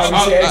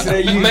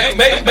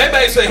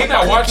 Maybach said he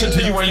not watching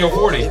till you run your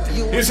 40.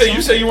 He said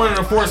you say you running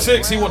a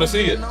 4.6. He want to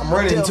see it. I'm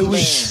running in 2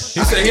 weeks. He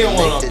said he don't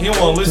want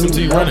to listen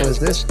to you running. You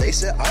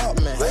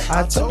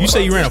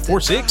say you ran a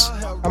 4.6?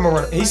 I'm gonna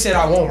run. He said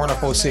I won't run a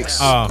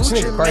 4.6. This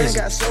nigga crazy.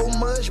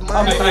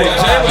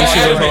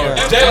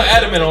 Jalen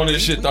adamant on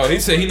this shit though. He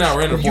said he not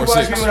running a You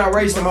watched me when 4.6. I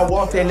raced him. I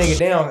walked that nigga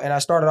down, and I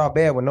started off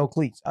bad with no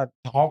cleats. I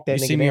hawked that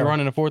You nigga see me down.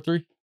 running a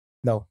 4.3?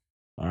 No,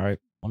 All right.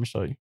 Let me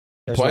show you.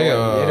 there's Play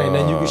no way. It ain't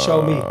nothing you can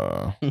show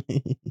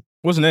me.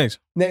 What's next?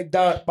 Nick,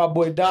 my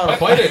boy Donald.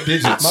 Play that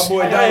digits. My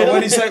boy Donald.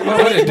 What he say? What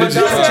digits.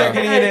 Donald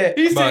checking in at?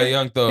 He By said,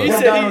 Young Thug. he What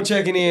said Donald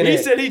checking in he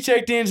at? said he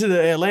checked into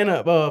the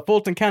Atlanta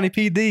Fulton County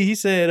PD. He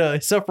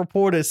said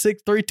self-reported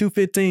 6'3",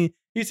 215.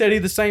 He said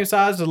he's the same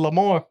size as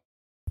Lamar.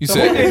 You So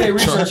who did they said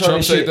research on Trump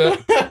this said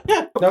shit?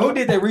 that. Now, who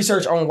did their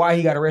research on why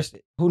he got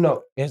arrested? Who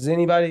knows? Has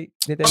anybody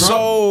did that?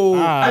 So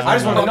I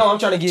just want to know. I'm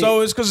trying to get.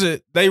 So it's because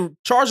they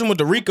charged him with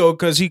the RICO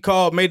because he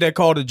made that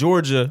call to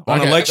Georgia on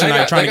They got- election they night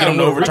got- trying they to get got him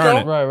to him with overturn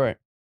RICO? it. Right.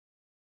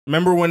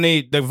 Remember when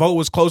the vote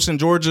was close in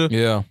Georgia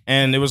Yeah.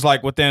 and it was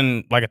like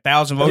within like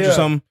 1,000 votes or Yeah.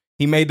 something?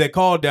 He made that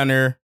call down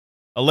there,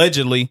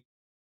 allegedly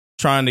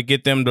trying to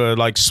get them to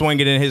like swing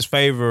it in his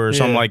favor or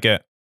something Yeah. like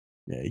that.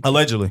 Yeah, you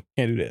Allegedly.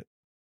 can't do that.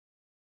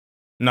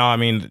 No, I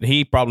mean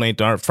he probably ain't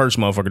the first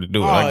motherfucker to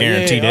do it. I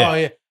guarantee that. Oh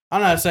yeah.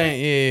 I'm not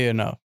saying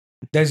no.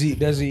 does he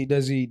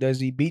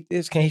beat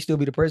this? Can he still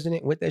be the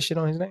president with that shit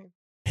on his name?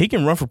 He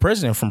can run for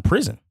president from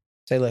prison.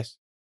 Say less.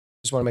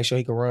 Just want to make sure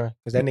he can run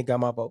because that nigga got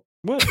my vote.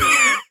 What?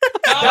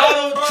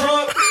 Donald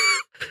Trump.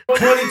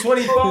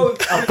 2024,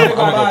 I'm finna go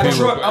buy a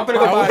truck. I'm finna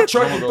go buy a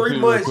truck in 3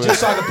 months just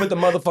so I can put the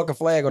motherfucking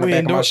flag on the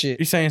back of my shit.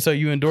 You saying so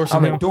you endorsing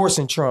I'm him?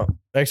 endorsing Trump.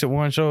 Exit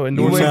one show. He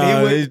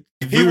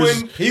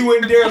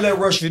wouldn't dare let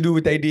Russia do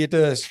what they did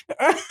to us.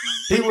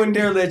 He wouldn't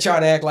dare let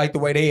y'all act like the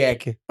way they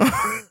acting.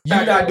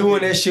 You not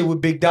doing that shit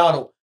with Big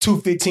Donald.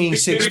 215,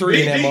 6'3"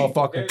 in that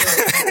motherfucker.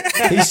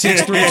 He's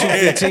 6'3",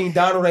 215.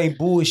 Donald ain't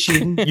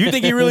bullshitting. You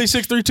think he really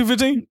 6'3",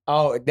 215?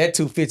 Oh, that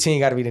 215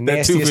 got to be the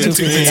nastiest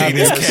 215 I've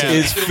ever seen.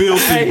 It's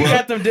filthy, Hey, he bro.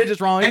 got them digits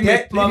wrong. He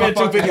meant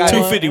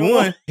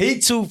 251.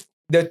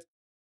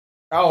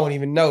 I don't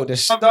even know. The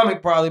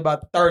stomach probably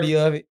about 30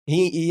 of it.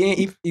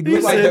 He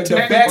looks like the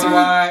back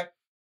wide.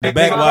 The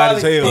back wide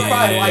as hell. He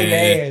probably light in the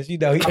ass. You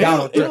know, he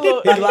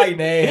light in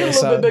the ass. He's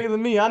a little bit bigger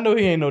than me. I know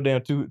he ain't no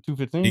damn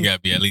 215. He got to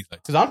be at least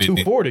like Because I'm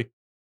 240.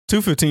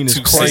 215 is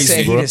They crazy,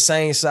 say bro. he the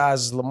same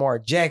size as Lamar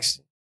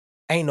Jackson.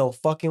 Ain't no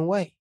fucking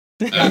way.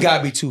 He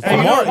gotta be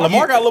 240.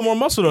 Lamar got a little more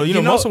muscle though. You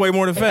know, muscle way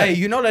more than fat. Hey,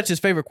 you know that's his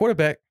favorite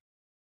quarterback.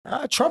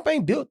 Trump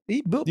ain't built.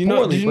 He built You know?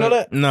 poorly. Did you know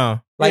that?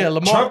 No. Like Yeah,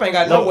 Lamar- Trump ain't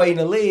got no weight in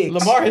the legs.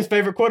 Lamar, his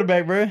favorite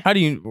quarterback, bro. How do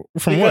you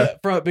from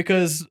what?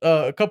 Because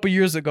a couple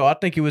years ago, I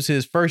think it was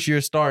his first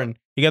year starting.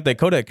 He got that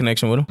Kodak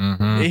connection with him.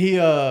 Mm-hmm.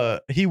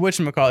 He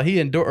whatchamacallit,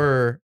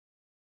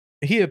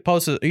 he had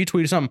posted, he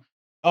tweeted something.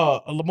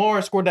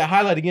 Lamar scored that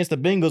highlight against the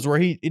Bengals where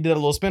he did a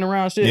little spin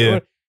around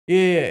shit.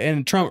 Yeah,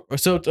 and Trump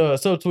so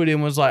tweeted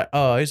and was like,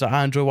 he's like,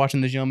 I enjoy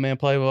watching this young man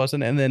play with us,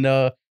 and then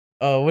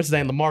what's his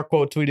name? Lamar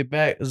quote tweeted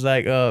back. It's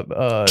like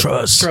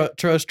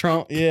trust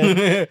Trump.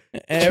 Yeah.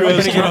 And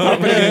Trust everybody- Trump.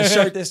 I'm gonna get a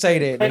shirt that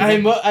say that.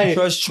 Hey,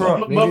 Trust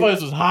Trump. nigga.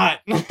 Motherfuckers was hot.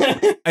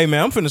 Hey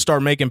man, I'm finna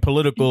start making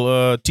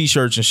political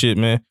t-shirts and shit,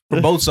 man.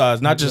 For both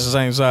sides, not just the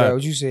same Yeah, side.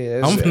 what you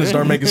said. I'm finna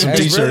start making some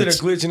That's really the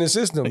t-shirts. glitch in the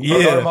system. Yeah.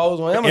 Order them hoes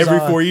on Amazon.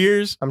 Every 4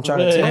 years. I'm trying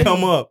to tell you.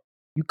 Come up.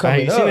 You Hey,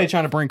 coming you see up. they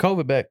trying to bring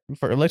COVID back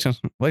for election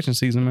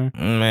season, man.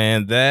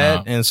 Man,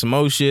 that and some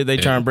more shit. They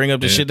trying to bring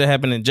up the shit that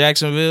happened in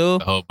Jacksonville.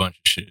 A whole bunch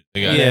of shit.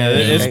 They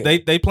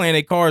got They playing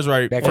their cards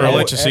right That for COVID-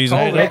 election that season.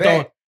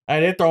 COVID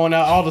They're throwing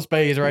out all the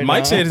spades right now.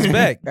 Mike said it's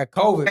back. Got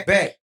COVID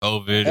back.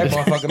 COVID. That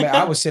motherfucker, man.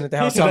 I was sitting at the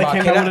He house said talking they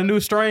about, came out with a new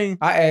strain.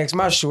 I asked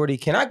my shorty,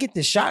 can I get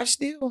the shot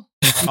still?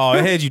 Oh,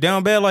 it had you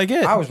down bad like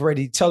that. I was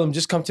ready to tell him,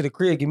 just come to the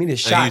crib, give me the you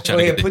shot. trying Go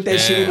to ahead, get put the that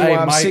shit in jab. me Hey, while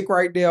I'm Mike. sick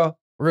right there.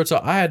 Real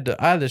talk, I had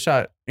the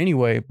shot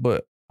anyway,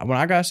 but when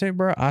I got sick,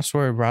 bro, I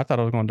swear, bro, I thought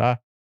I was gonna die.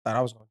 Thought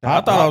I was gonna I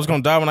die. thought I was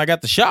gonna die when I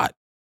got the shot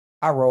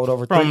I rolled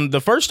over from the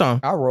first time.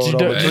 I rolled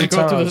Did over you 3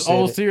 go through times. the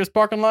old Sears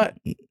parking lot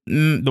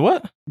The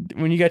what?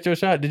 when you got your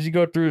shot? Did you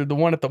go through the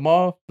one at the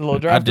mall, the little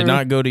drive? I did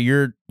not go to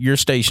your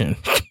station.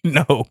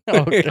 No.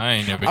 Okay. I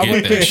ain't never I get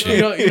went that to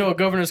shit. you know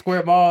Governor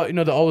Square Mall. You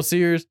know the old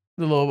Sears,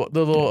 the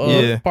little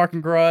Yeah.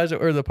 parking garage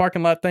or the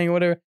parking lot thing or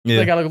whatever.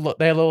 Yeah. They had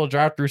a little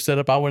drive through set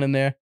up. I went in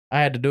there. I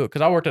had to do it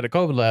because I worked at a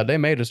COVID lab. They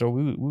made it so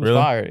we was Really?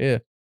 fired. Yeah,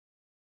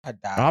 I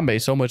died. I made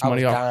so much I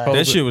money was off dying. COVID.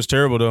 That shit was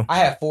terrible though. I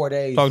had 4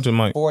 days. Talk to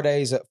Mike. 4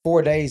 days.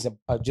 4 days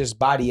of just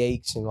body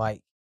aches and like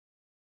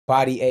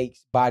body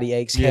aches,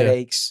 Yeah.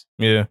 headaches,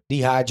 Yeah.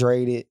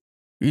 dehydrated,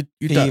 You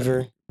thought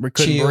fever. we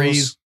couldn't chills.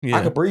 breathe. Yeah.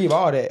 I could breathe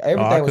all that.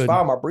 Everything was couldn't.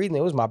 fine. My breathing,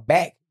 it was my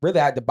back. Really,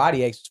 I had the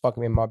body aches was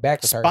fucking me. My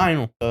back was hurting.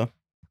 Spinal.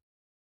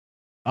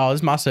 Oh, this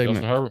is my segment.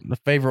 Justin Herbert. The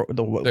favorite, the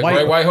The white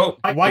Great White Hope.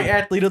 white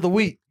athlete of the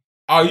week.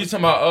 Oh, you talking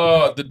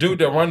about the dude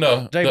that run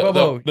the Jay the,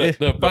 Bobo. the,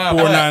 the, the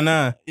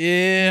 499.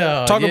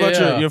 Yeah. Talk about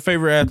yeah. your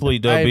favorite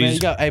athlete, Hey man,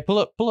 Beezy. pull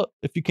up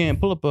if you can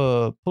pull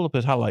up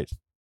his highlights.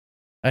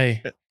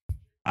 Hey,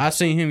 I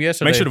seen him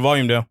yesterday. Make sure the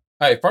volume down.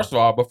 Hey, first of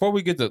all, before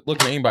we get to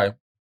looking at anybody,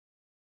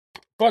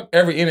 fuck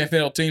every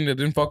NFL team that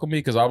didn't fuck with me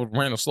because I was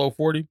ran a slow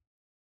 40.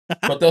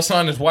 But they'll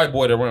sign this white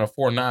boy that ran a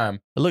 4.9.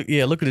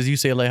 look at his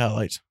UCLA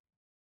highlights.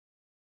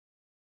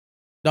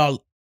 No,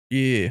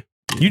 yeah,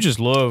 You just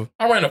love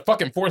I ran a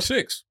fucking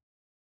 4.6.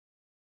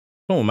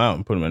 throw him out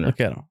and put him in there. look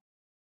at him.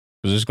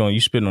 Because it's going, you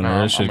spitting on there.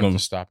 That I'm shit's gonna going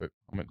just stop it.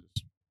 I'm gonna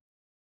just.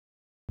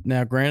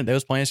 Now, granted, they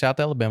was playing South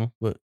Alabama,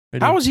 but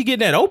How was he getting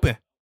that open?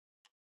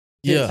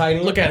 yeah? Tight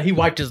end? Look at it. He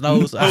wiped his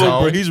nose.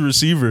 Oh, bro, he's a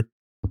receiver.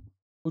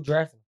 Who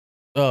drafted?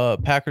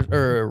 Packers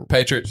or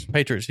Patriots.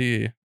 Patriots.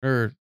 Yeah,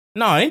 or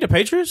No, it ain't the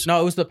Patriots. no,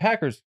 it was the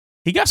Packers.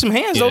 He got some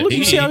hands Yeah, though. Look, you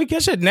he- see how he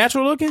catch that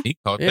natural looking? He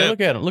caught Yeah, that.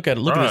 look at him. Look at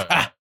this.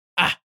 Right.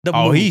 The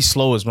Oh, move. he's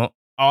slow as mo. Oh,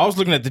 I was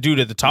looking at the dude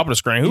at the top of the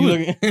screen. Who?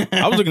 You Was,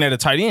 I was looking at a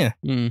tight end.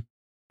 Mm.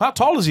 How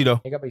tall is he though?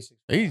 He got to be 6'1".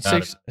 He's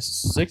Got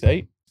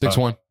 6'8".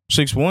 6'1".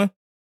 6'1".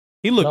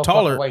 He looked No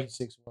taller. fucking way he's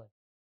 6'1".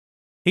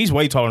 He's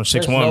way taller than 6'1",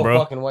 There's no bro.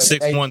 fucking way.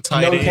 6'1"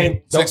 tight no, end.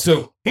 can't- don't-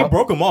 6'2". He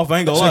broke him off. I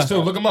ain't gonna lie.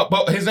 6'2". Look him up.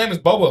 His name is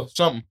Boba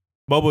something.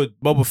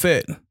 Boba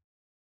Fett.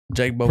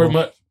 Jake Pretty Bobo.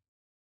 much.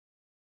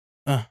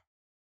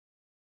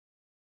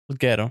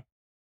 Look at him.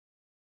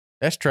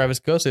 That's Travis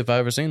Kelce if I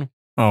ever seen him.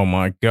 Oh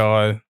my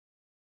god.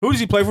 Who does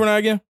he play for now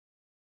again?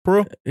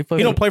 Bro, He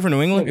he don't play for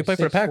New England. He played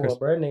for the 6'4", Packers.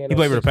 bro. Nigga He no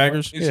played for the 6'1".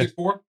 Packers. He's Yeah.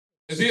 6'4".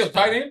 Is he a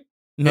tight end?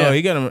 No, Yeah.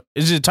 he got him.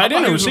 Is it a tight I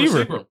end thought or he was a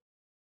receiver?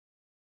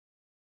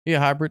 Yeah,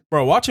 hybrid.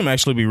 Bro, watch him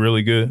actually be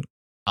really good.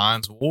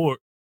 Hines Ward.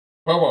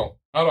 Bobo.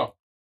 Hold on.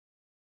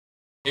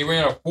 He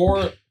ran a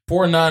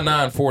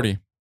 4.99 40.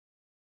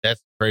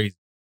 That's crazy.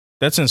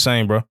 That's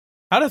insane, bro.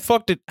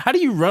 How do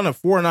you run a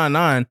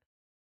 4.99?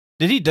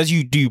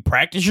 Do you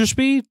practice your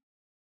speed?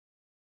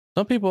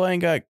 Some people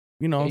ain't got,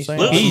 you know what I'm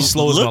saying? He's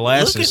slow as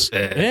molasses.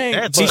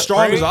 He's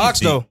strong as ox,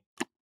 though.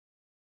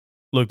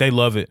 Look, they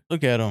love it.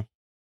 Look at him.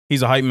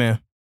 He's a hype man.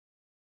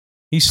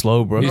 He's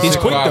slow, bro. He's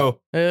quick, though.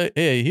 Yeah,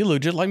 he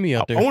looked just like me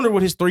out there. I wonder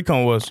what his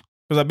 3-cone was.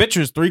 Because I bet you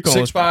his 3-cone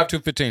 6'5",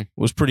 215.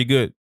 was pretty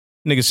good.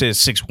 Nigga said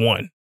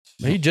 6'1".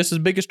 He's just as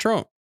big as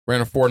Trump.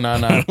 Ran a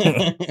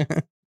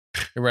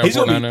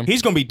 4.99.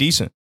 He's gonna be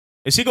decent.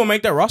 Is he gonna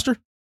make that roster?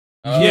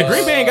 Yeah,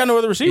 Green Bay ain't got no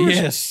other receivers.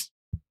 Yes.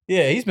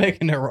 Yeah, he's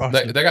making that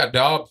roster. They got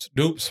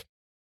Dupes.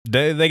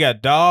 They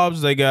got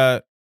Dobbs. They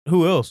got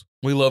who else?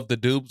 We love the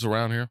Dupes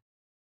around here.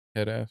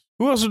 Head ass.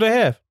 Who else do they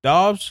have?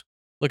 Dobbs.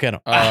 Look at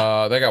him.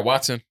 They got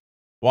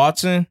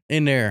Watson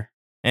in there,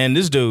 and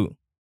this dude.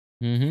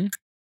 Mm-hmm.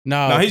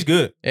 No, he's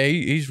good. Yeah,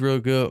 he's real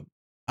good.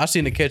 I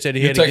seen the catch that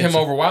he had. You take him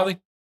over over Wiley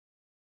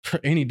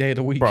any day of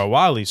the week, bro.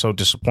 Wiley's so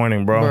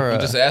disappointing, bro. I'm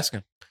just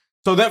asking.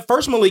 So that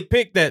first Malik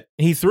pick that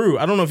he threw,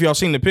 I don't know if y'all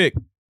seen the pick.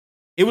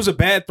 It was a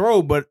bad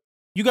throw, but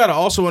you got to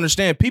also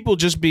understand people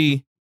just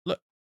be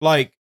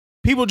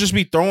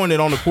throwing it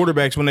on the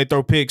quarterbacks when they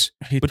throw picks.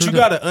 But you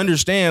got to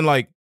understand,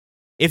 like,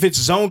 if it's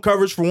zone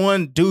coverage for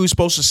one, dude's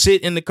supposed to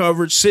sit in the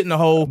coverage, sit in the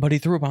hole. But he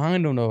threw it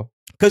behind him though,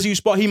 because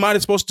he might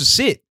have supposed to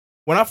sit.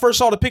 When I first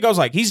saw the pick, I was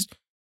like,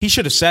 he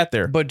should have sat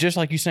there. But just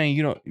like you saying,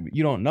 you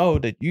don't know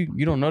that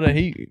you don't know that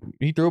he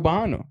threw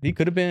behind him. He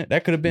could have been.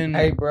 That could have been.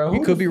 Hey, bro,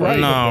 you could be right.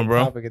 No,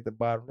 bro. Topic at the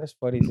bottom. That's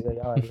funny. Y'all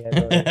already had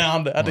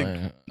I think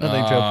Trell put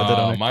that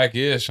on there. Mike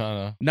is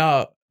trying to.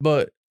 No,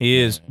 but he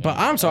is. But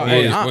I'm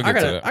sorry.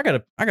 I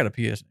got a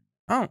PS.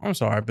 I'm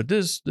sorry, but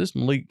this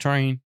Malik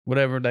train,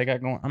 whatever they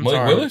got going. I'm Malik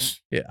sorry. Willis?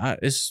 Yeah,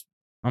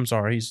 I'm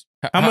sorry.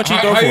 How much he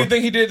throw for? How do you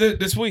think he did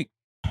this week?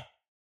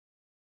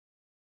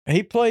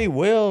 He played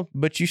well,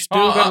 but you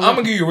still got. I'm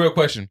gonna give you a real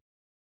question.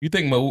 You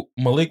think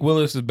Malik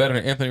Willis is better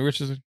than Anthony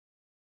Richardson?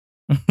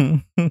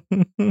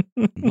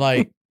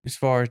 Like, as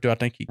far as do I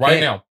think he right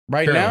can?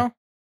 now,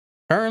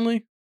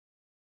 currently,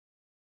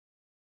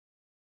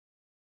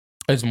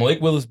 is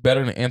Malik Willis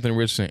better than Anthony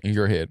Richardson in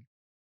your head?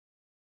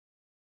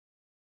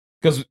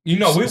 Because we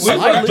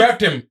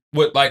draft him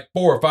with like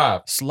 4 or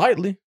 5.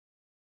 Slightly.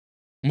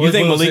 You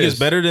think Malik is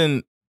better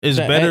than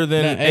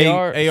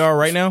AR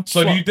right now?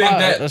 So do you think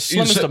that the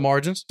slimmest of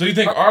margins? So you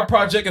think our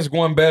project is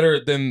going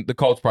better than the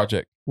Colts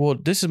project? Well,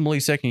 this is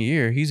Malik's second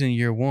year. He's in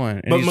year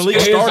 1. But Malik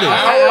started.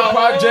 Our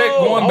project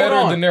going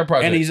better than their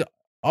project. And he's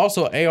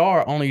also,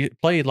 AR only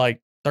played like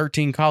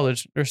 13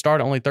 college, or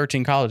started only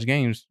 13 college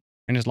games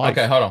in his life.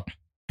 Okay, hold on.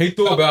 He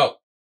threw about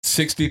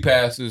 60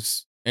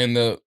 passes in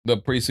the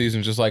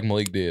preseason, just like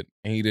Malik did,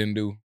 and he didn't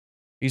do.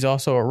 He's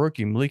also a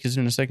rookie. Malik is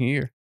in the second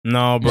year.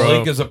 No, bro.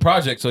 Malik is a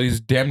project, so he's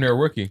damn near a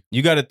rookie.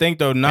 You got to think,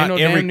 though, not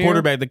every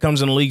quarterback that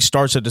comes in the league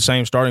starts at the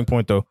same starting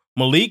point, though.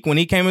 Malik, when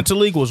he came into the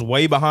league, was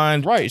way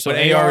behind. Right. So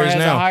AR is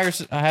now.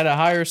 Had a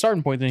higher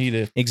starting point than he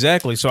did.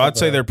 Exactly. So I'd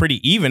say they're pretty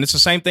even. It's the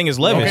same thing as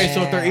Levis. Okay,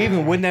 so if they're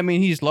even, wouldn't that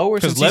mean he's lower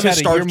since Levis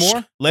he's had a year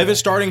more? Levis'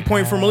 starting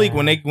point for Malik,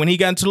 when he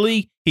got into the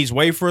league, he's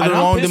way further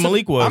along than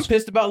Malik was. I'm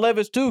pissed about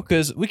Levis, too,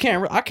 because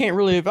I can't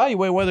really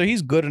evaluate whether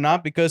he's good or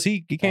not because he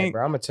can't. Hey,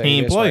 bro, I'm going to tell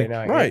you this right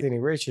now. Right. Anthony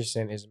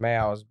Richardson is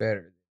miles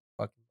better.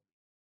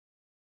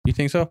 You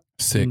think so?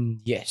 Sick.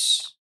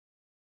 Yes.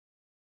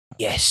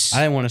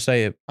 I didn't want to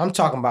say it. I'm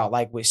talking about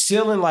like with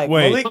ceiling, like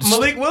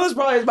Malik Willis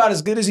probably is about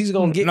as good as he's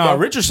gonna get. No,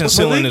 Richardson's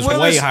ceiling is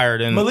way higher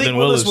than Malik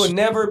Willis. Would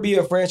never be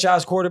a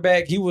franchise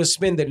quarterback. He would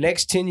spend the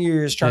next 10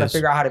 years trying to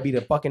figure out how to be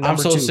the fucking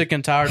number 2. I'm so sick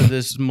and tired of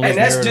this. And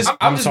that's just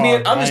I'm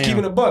just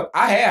keeping a buck.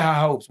 I had high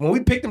hopes when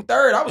we picked him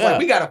 3rd. I was like,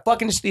 we got a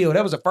fucking steal.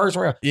 That was the first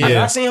round.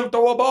 Yeah. I see him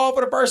throw a ball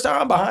for the first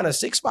time behind a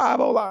 6'5"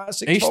 O-line,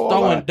 6'4" He's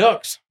throwing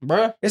ducks,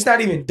 bro. It's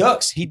not even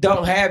ducks. He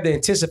don't have the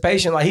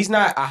anticipation. Like, he's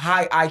not a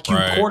high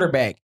IQ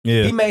quarterback.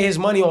 Yeah. He made his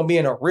money on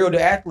being a real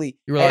athlete.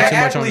 You rely too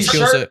much on the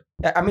skill set.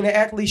 I mean, the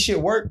athlete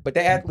shit work, but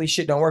the athlete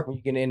shit don't work when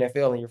you get in the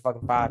NFL and you're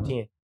fucking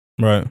 5'10".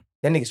 Right.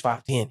 That nigga's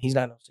 5'10". He's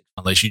not no 6'5".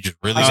 Unless you just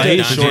really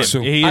he's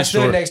short. I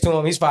stood next to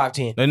him. He's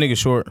 5'10". That nigga's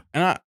short.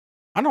 And I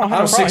don't have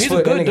I'm a problem. 6 He's foot.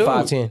 a good That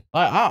nigga dude. 5'10".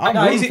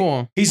 I'm rooting for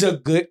him. He's a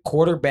good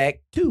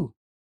quarterback too.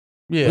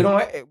 Yeah. We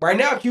don't right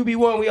now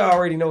QB1 we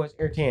already know it's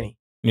Eric Canny.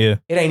 Yeah.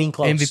 It ain't even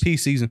close. MVP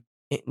season.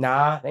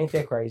 Nah, ain't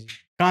that crazy.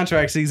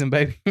 Contract season,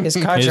 baby. It's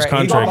contract. His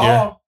contract,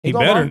 yeah. He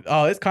better.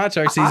 Oh, it's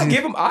contract season.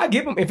 I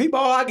give him. If he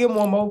ball, I give him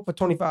one more for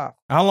 25.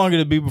 How long did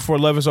it be before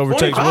Levis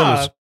overtakes 25?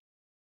 Willis?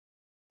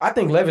 I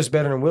think Levis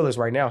better than Willis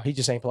right now. He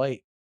just ain't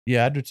played.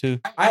 Yeah, I do too.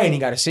 I ain't even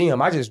got to see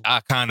him. I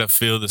kind of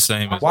feel the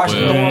same as watch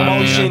the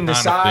motion, the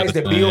size,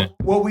 the build,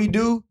 what we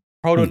do.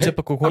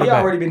 Prototypical quarterback. We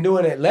already been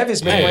doing it.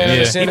 Levis been playing in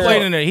the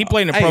center. He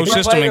played in a pro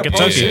system in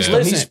Kentucky.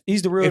 Listen,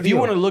 he's the real if deal. you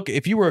want to look,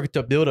 if you were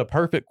to build a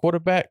perfect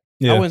quarterback,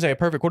 I wouldn't say a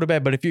perfect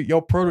quarterback, but if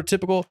you're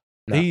prototypical,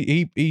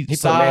 he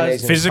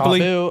size, physically.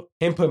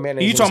 Him put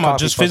mayonnaise. You talking about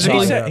just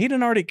physically? He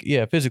didn't already,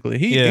 physically.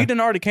 He didn't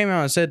already came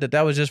out and said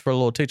that was just for a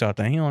little TikTok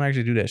thing. He don't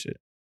actually do that shit.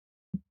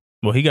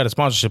 Well, he got a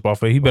sponsorship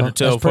off of it. He better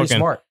tell that's pretty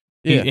smart.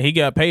 He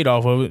got paid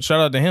off of it. Shout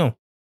out to him.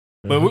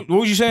 But what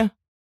was you saying?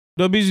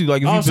 Beezy,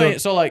 like, if I'm saying,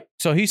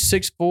 so he's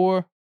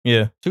 6'4",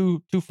 Yeah.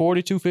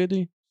 240,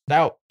 250.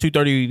 Stout.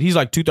 230. He's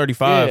like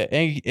 235. Yeah,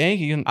 and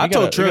he I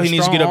told Trell he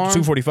needs to get up to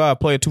 245.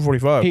 Play at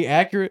 245. He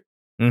accurate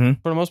for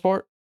the most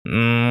part.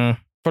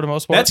 For the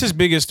most part, that's his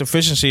biggest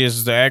deficiency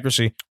is the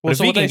accuracy. But if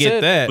he can get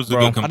that,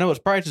 bro, I know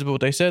it's practice, but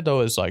what they said though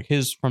is like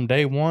his from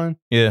day one.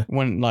 Yeah.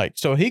 When like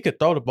so he could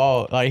throw the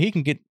ball, like he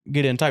can get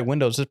in tight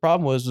windows. His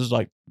problem was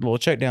like little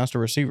check downs to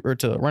receiver or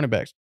to running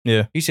backs.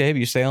 Yeah. He said he'd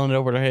be sailing it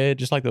over their head,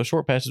 just like those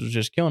short passes was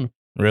just killing him.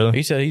 Really?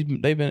 He said he's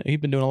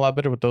been doing a lot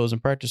better with those in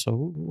practice.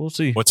 So we'll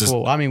see. What's his?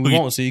 Well, I mean, we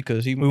won't see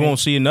because we won't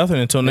see nothing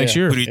until next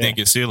year. Who do you think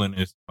his ceiling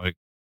is? Like,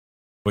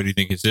 what do you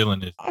think his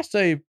ceiling is? I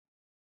say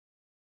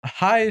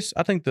highest.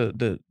 I think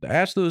the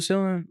absolute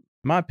ceiling, in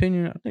my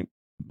opinion, I think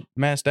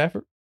Matt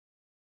Stafford.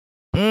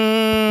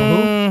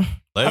 I've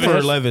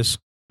heard Levis.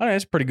 I think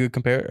that's a pretty good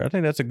compare. I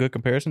think that's a good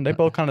comparison. They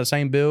both kind of the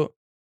same build,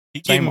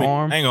 same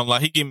arm. I ain't gonna lie,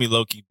 he give me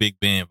low key Big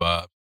Ben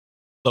vibe.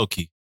 Low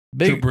key.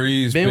 Drew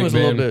Brees, Ben Big was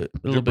Ben, a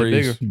little bit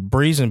bigger.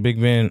 Breeze and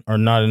Big Ben are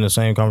not in the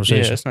same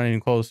conversation. Yeah, it's not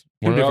even close.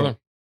 One another.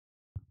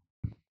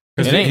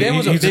 Because Ben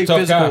was a big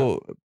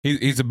physical.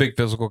 He's a big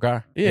physical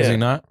guy. Yeah. Is he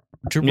not?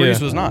 Drew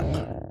Brees was not.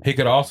 He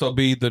could also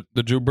be the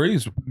Drew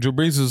Brees. Drew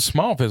Brees is a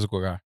small physical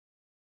guy,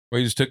 where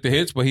he just took the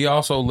hits, but he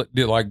also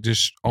did like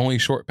just only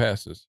short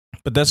passes.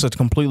 But that's a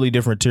completely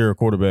different tier of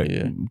quarterback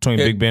between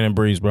Big Ben and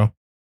Breeze, bro.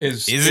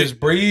 Is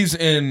Breeze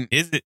and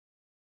is it?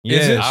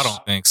 Yeah, I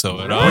don't think so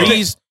at all.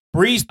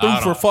 Breeze threw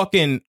for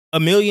fucking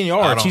 1,000,000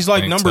 yards. He's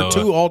like number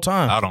 2 all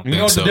time. I don't. You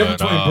know what the difference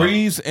between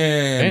Breeze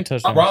and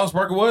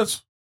Roethlisberger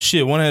was?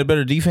 Shit, one had a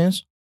better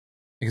defense.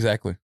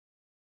 Exactly.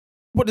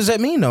 What does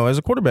that mean though? As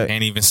a quarterback,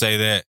 can't even say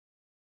that.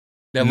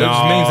 That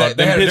just means that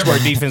the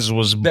Pittsburgh defense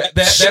was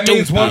that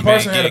means one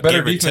person had a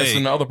better defense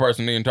than the other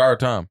person the entire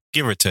time.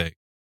 Give or take.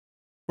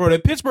 Bro,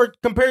 that Pittsburgh,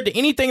 compared to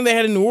anything they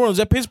had in New Orleans,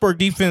 that Pittsburgh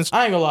defense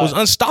I ain't gonna lie. was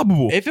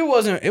unstoppable. If it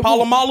wasn't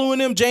Palomalu and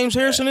them, James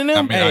Harrison and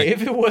them.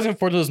 If it wasn't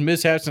for those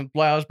mishaps and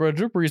flaws, bro,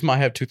 Drew Brees might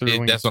have 2-3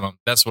 wins.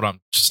 That's what I'm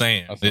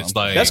saying. It's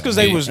like that's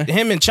because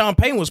him and Sean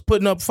Payton was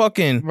putting up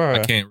fucking. I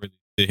can't really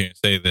sit here and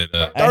say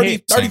that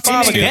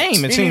 35 a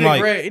game. It seemed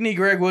like you need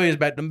Greg Williams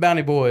back, them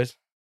Bounty Boys.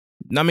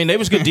 I mean, they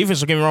was good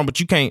defense. Don't get me wrong,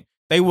 but you can't.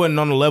 They wasn't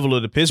on the level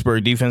of the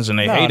Pittsburgh defense in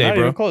their heyday, not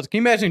bro. Even close. Can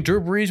you imagine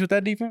Drew Brees with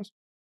that defense?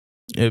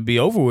 It'd be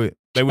over with.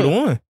 They would have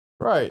won.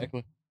 Right,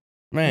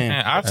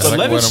 man. But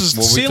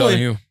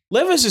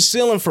Levis is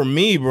ceiling for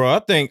me, bro. I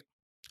think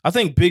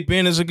Big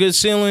Ben is a good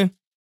ceiling.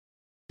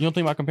 You don't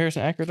think my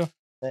comparison accurate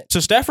though?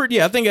 To Stafford,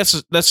 yeah, I think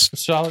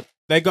that's solid.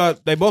 They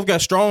both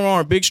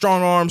got big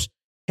strong arms,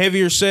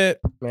 heavier set.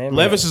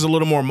 Levis is a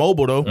little more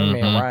mobile though.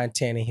 Man, Ryan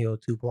Tannehill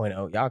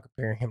 2.0. Y'all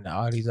comparing him to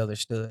all these other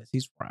studs.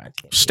 He's Ryan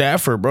Tannehill.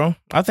 Stafford, bro.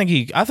 I think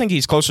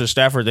he's closer to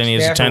Stafford than he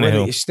is to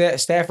Tannehill.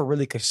 Stafford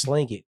really could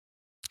sling it.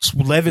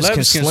 Levis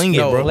can sling it,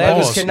 bro.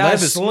 Levis cannot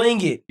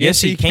sling it.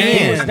 Yes, he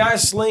can. He's not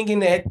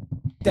slinging that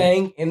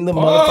thing in the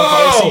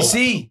motherfucking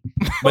SEC.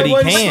 But he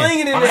can.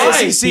 Slinging in the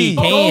SEC. He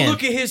can.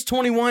 Look at his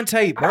 21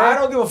 tape, bro. I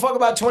don't give a fuck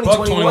about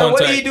 2021. What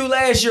did he do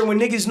last year when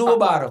niggas knew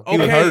about him? He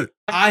was hurt.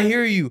 I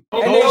hear you.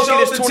 That nigga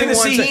showed to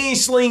Tennessee, he ain't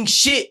sling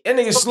shit. That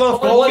nigga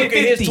slumped for 150.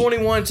 Look at his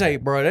 21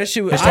 tape, bro. That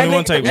shit was... His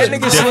 21 tape was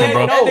different,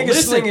 bro. That nigga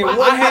slinging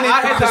I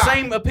had the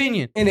same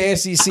opinion. In the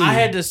SEC. I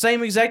had the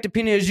same exact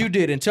opinion as you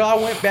did until I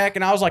went back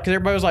and I was like, because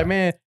everybody was like,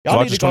 man,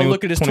 y'all need to go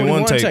look at his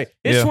 21 tape.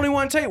 His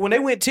 21 tape, when they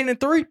went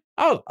 10-3,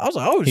 I was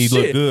like, oh, he shit.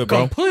 Looked good, bro.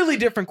 Completely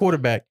different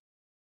quarterback.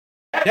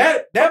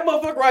 That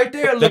motherfucker right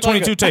there. That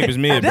 22 tape is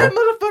mid, bro. That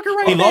motherfucker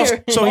right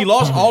there. So he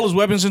lost all his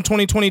weapons in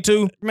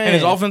 2022, and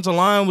his offensive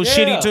line was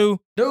shitty too.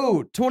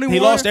 Dude, 21. He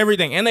lost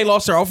everything, and they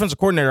lost their offensive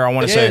coordinator. I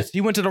want to say. Yes, he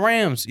went to the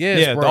Rams.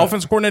 Yes, bro. The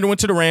offensive coordinator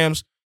went to the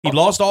Rams. He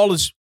lost all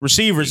his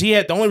receivers. He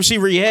had the only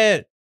receiver he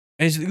had.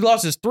 And he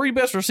lost his 3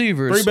 best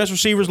receivers. 3 best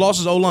receivers. Lost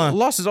his O line.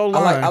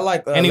 I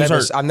like. And he was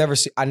hurt. I never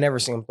see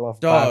him throwing for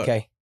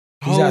 5K.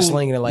 He's not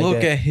slinging it like that.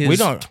 Look at his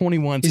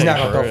 21 tape. He's not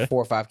going to throw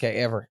for 4 or 5K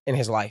ever in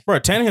his life. Bro,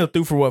 Tannehill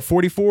threw for what,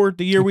 44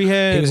 the year we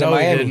had? He was in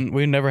Miami.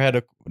 We never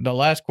had the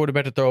last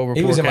quarterback to throw over 4K.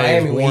 He was in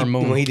Miami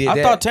when he did that.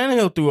 I thought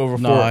Tannehill threw over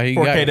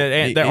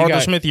 4K that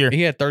Arthur Smith year.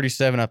 He had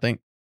 37, I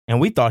think.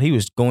 And we thought he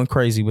was going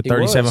crazy with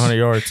 3,700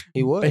 yards.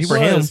 He was. For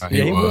him.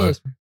 Yeah, he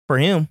was. For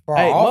him. For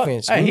our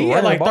offense. Hey, he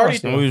had like 30.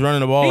 He was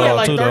running the ball. He had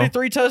like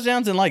 33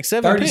 touchdowns and like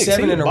 7 picks.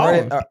 37 in the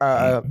run.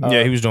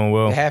 Yeah, he was doing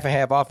well. Half and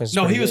half offense.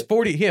 No, he was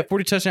 40. He had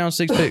 40 touchdowns,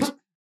 6 picks.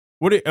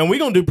 And we're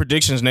gonna do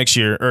predictions next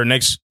year or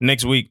next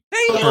week.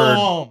 Damn.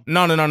 No.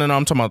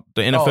 I'm talking about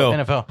the NFL. Oh,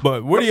 NFL.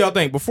 But what do y'all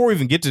think? Before we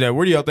even get to that,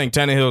 where do y'all think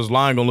Tannehill's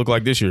line gonna look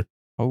like this year?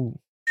 Oh,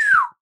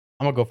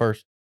 I'm gonna go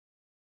first.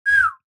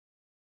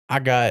 I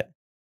got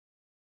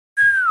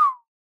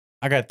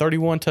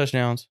 31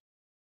 touchdowns.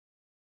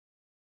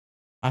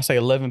 I say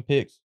 11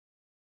 picks.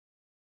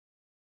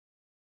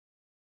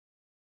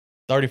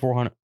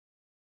 3,400.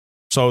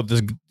 So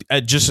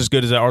just as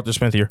good as that Arthur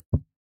Smith year.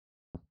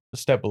 A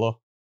step below.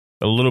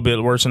 A little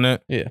bit worse than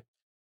that? Yeah.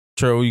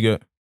 Trell, what you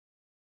got?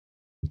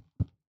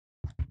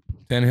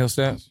 Tannehill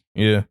stats?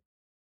 Yeah.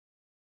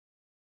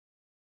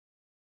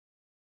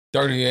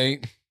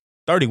 38.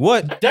 30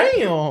 what?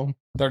 Damn.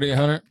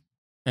 3,800.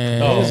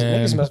 And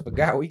niggas must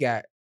forgot we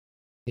got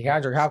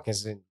DeAndre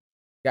Hopkins and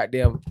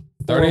goddamn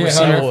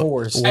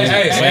 3,800.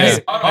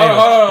 Hey, hold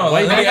on.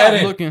 Let me add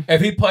it.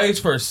 If he plays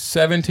for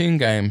 17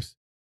 games,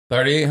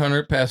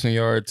 3,800 passing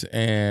yards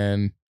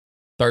and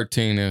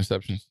 13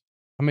 interceptions.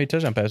 How many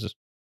touchdown passes?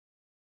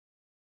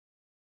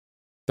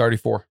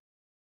 34.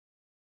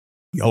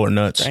 Y'all are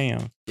nuts.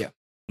 Damn. Yeah.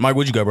 Mike,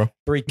 what you got, bro?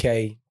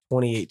 3K,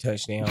 28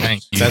 touchdowns.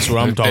 Thank you. That's what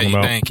I'm talking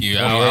about. Thank you.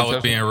 I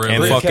was being real.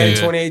 And 3K,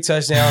 28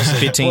 touchdowns, and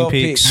 15 12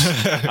 picks.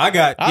 I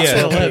got I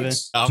said 11.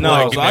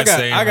 No, so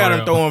I got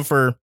him throwing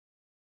for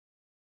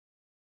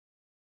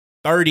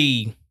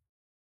 30,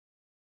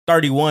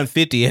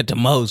 3150 at the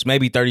most,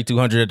 maybe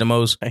 3,200 at the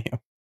most. Damn.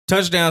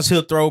 Touchdowns,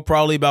 he'll throw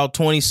probably about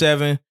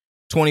 27,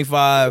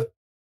 25.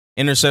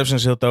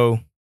 Interceptions, he'll throw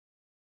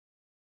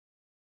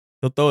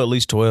at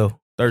least 12,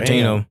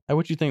 13 of them. Hey,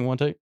 what you think, One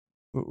Take?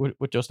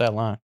 With your stat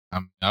line?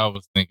 I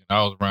was thinking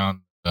I was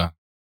around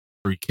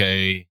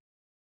 3K,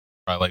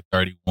 probably like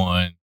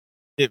 31.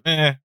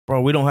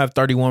 Bro, we don't have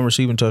 31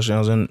 receiving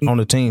touchdowns on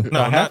the team.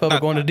 No, half of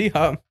it going to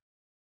D-Hop.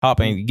 Hop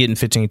ain't getting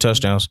 15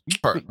 touchdowns.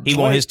 He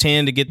want his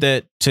 10 to get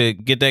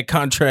that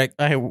contract.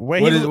 Hey,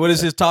 what is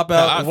his top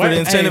out for the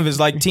incentive? Is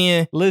like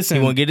 10. Listen,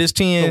 he want to get his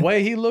 10. The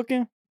way he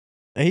looking,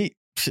 he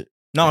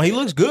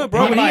looks good,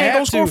 bro. But he ain't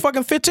gonna score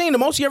fucking 15. The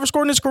most he ever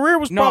scored in his career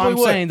was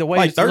probably saying the way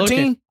like 13.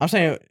 Looking, I'm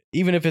saying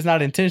even if it's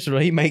not intentional,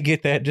 he may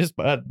get that just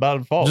by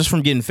default, just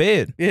from getting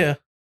fed. Yeah.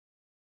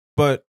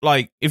 But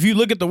like, if you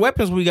look at the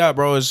weapons we got,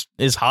 bro,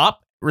 is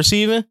Hop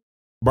receiving.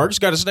 Burke's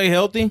got to stay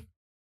healthy.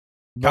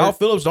 Kyle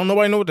Phillips, don't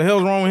nobody know what the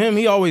hell's wrong with him.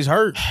 He always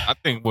hurt. I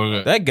think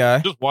we're that guy.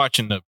 Just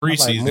watching the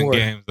preseason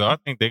games, though, I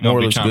think they're gonna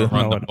be trying to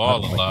run the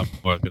ball a lot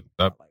more.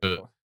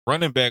 The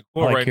running back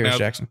core right now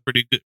is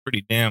pretty good,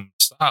 pretty damn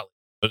solid.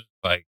 But it's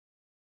like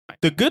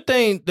the good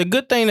thing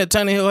that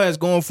Tannehill has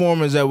going for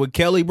him is that with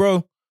Kelly,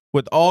 bro,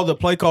 with all the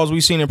play calls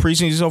we've seen in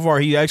preseason so far,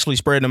 he actually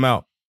spread them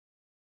out.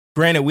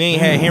 Granted, we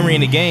ain't had Henry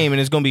in the game, and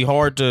it's gonna be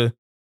hard to,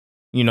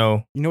 what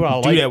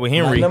I do that with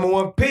Henry. My number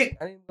one pick.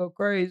 I didn't go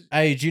crazy.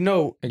 Hey, do you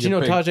know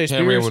Tajay Spears?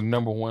 Henry was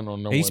number one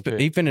on number one pick.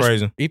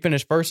 He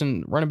finished first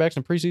in running backs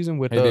in preseason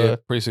with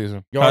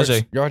preseason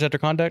yards after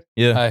contact.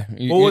 Yeah.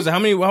 What was it? How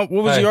many? What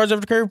was the yards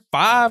after carry?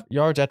 5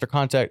 yards after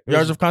contact.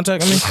 Yards of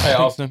contact. I mean, hey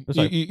Austin,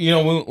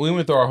 we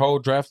went through our whole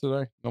draft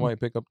today. Nobody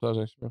picked up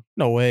Tajay Spears.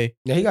 No way.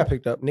 Yeah, he got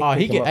picked up. Nick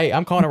Hey,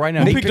 I'm calling it right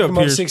now. Nick picked him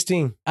up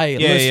 16. Hey,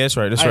 yeah, that's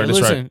right. That's right.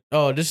 Listen,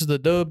 this is the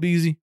dub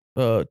Beezy.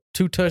 2+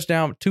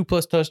 touchdowns.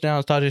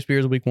 Tajay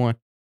Spears week 1.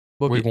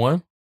 Week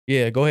 1?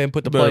 Yeah, go ahead and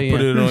put the play in.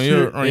 Put it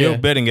on your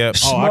betting app.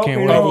 I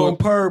can't wait. On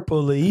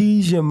purple,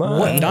 ease your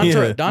mind.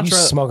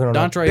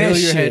 Dontre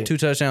Hilliard had 2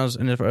 touchdowns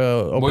in the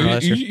opener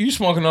last year. You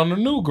smoking on the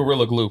new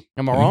Gorilla Glue.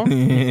 Am I wrong? He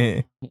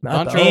ain't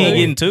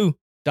getting 2.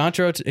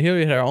 Dontre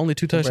Hilliard had only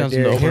 2 touchdowns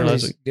in the opener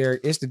last week.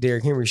 It's the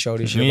Derrick Henry show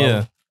this year.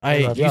 Yeah.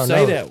 Hey, you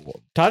say that.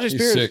 Tajay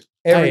Spears.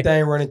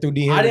 Everything running through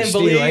D. Henry. I didn't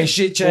believe ain't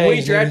shit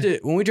changed.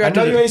 When we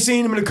drafted, I know you ain't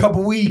seen him in a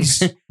couple weeks.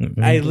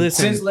 Hey,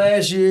 listen. Since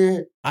last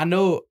year, I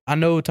know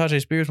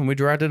Tajay Spears when we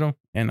drafted him,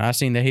 and I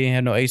seen that he ain't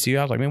had no ACL.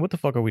 I was like, man, what the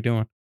fuck are we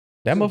doing?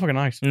 That motherfucker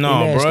nice.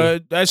 No, bro.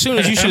 As soon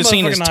as you should have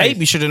seen his tape,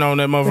 you should have known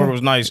that motherfucker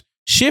was nice.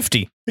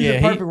 Shifty. He's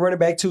a perfect running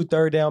back too,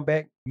 third down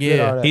back.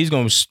 Yeah, he's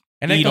gonna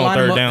eat on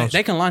third downs.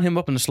 They can line him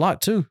up in the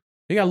slot too.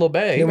 He got a little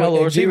bag. He got a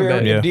little receiver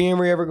bag. If D.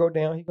 Henry ever go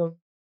down, he going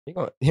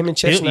him and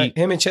Chestnut.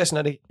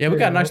 Yeah, we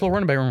got a nice little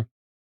running back room.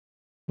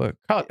 But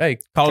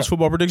college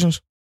football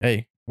predictions.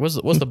 Hey, what's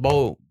the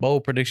bowl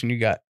prediction you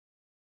got?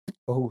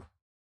 Who?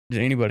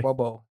 Anybody? What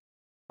bowl?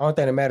 I don't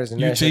think it matters in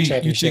national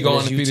championship. You go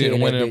undefeated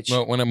and win that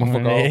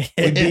motherfucker off.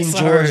 We beating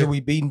Georgia. We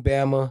beating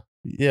Bama.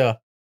 Yeah.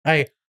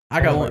 Hey,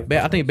 I got one.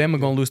 I think Bama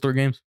gonna lose 3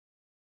 games.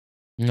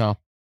 No.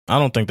 I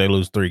don't think they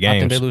lose 3 games. I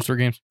think they lose 3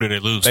 games. Who do they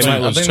lose? They might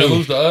lose 2. They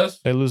lose to us.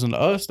 They losing to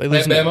us. They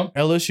losing to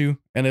LSU,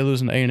 and they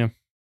losing to A&M.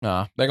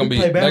 Nah, they're gonna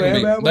be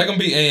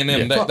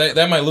A&M.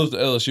 That might lose to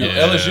LSU.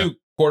 Yeah. LSU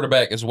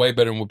quarterback is way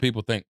better than what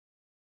people think.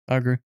 I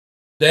agree.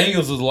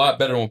 Daniels is a lot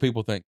better than what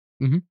people think.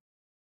 Mm-hmm.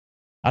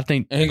 I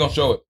think, and he gonna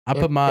show it.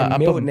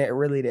 Milton, that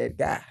really that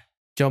guy.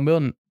 Joe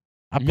Milton.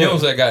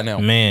 Milton's that guy now.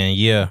 Man,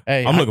 yeah.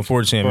 Hey, I'm looking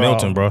forward to seeing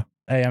Milton, bro.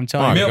 Hey, I'm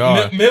telling you,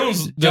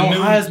 Milton's Joe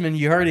Heisman.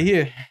 You heard it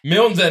here.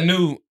 Milton's that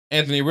new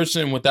Anthony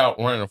Richardson without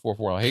running a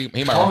 4.4.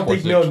 He might. I don't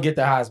think Milton get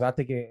the Heisman. I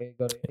think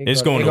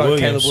it's going to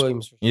Williams. Caleb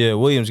Williams. Sure. Yeah,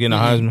 Williams getting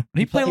a Heisman.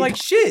 He played like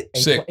shit.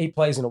 He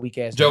plays in a weak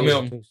ass. Joe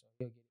Milton.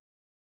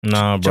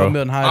 Nah, bro. Joe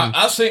Milton Heisman.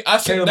 I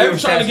see. They were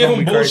trying to give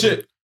him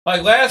bullshit.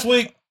 Like last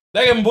week,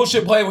 they gave him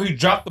bullshit play where he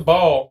dropped the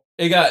ball.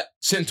 It got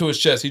sent to his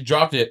chest. He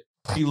dropped it.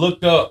 He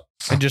looked up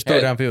and just threw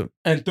it downfield.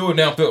 And threw it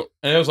downfield.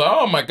 And it was like,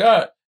 oh my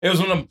god! It was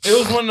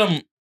one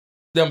of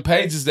them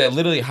pages that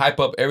literally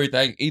hype up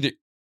everything.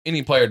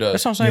 Any player does.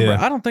 That's what I'm saying, bro.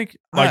 I don't think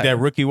that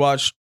rookie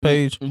watch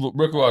page.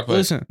 Rookie watch page.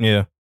 Listen,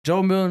 yeah.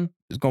 Joe Milton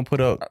is gonna put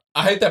up.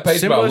 I hate that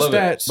page, but I love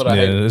it. But I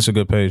hate it. It's a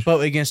good page.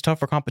 But against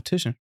tougher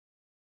competition.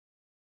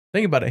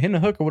 Think about it.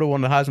 Hendon Hooker would have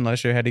won the Heisman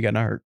last year had he got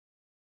not hurt.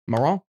 Am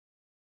I wrong?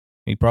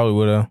 He probably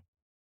would have.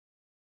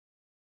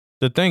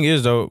 The thing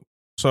is, though,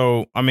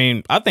 so I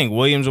mean, I think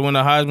Williams will win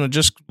the Heisman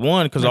just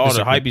one because all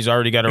the hype he's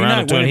already got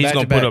around him, and he's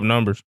gonna put up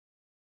numbers.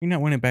 He's not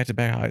winning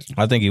back-to-back Heisman.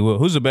 I think he will.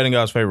 Who's the betting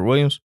guy's favorite?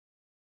 Williams?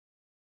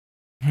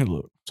 Hey,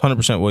 look. It's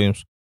 100%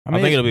 Williams. I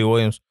think it'll be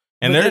Williams.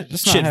 And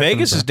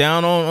Vegas is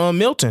down on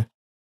Milton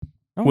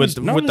with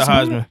the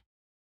Heisman.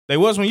 They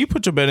was when you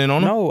put your bet in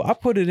on him. No, I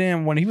put it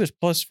in when he was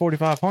plus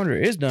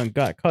 4,500. It's done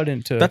got cut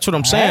into. That's what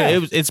I'm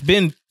saying. It's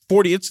been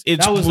 40. It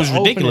was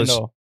ridiculous.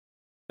 Opening,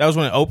 that was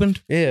when it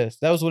opened? Yes.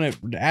 That was when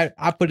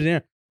I put it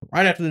in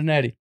right after the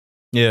Natty.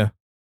 Yeah.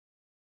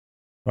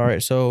 All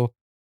right. So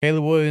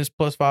Caleb Williams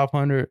plus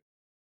 500.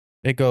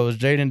 It goes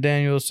Jaden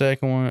Daniels,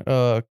 second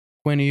one.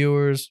 Quinn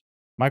Ewers,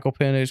 Michael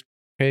Penix,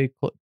 K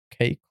Club.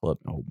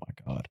 Oh my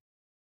God.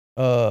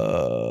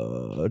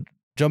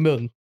 Joe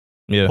Milton.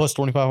 Yeah. Plus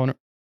 2,500.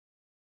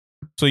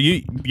 So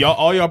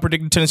y'all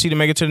predicted Tennessee to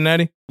make it to the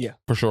Natty? Yeah,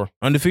 for sure.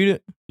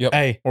 Undefeated? Yep.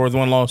 Hey, or with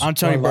one loss? I'm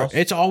telling you, bro.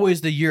 It's always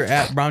the year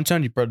at. Bro, I'm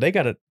telling you, bro.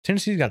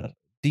 Tennessee's got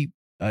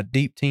a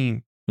deep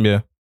team.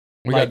 Yeah.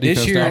 We got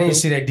this year. I didn't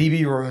see that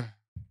DB room.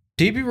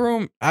 DB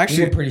room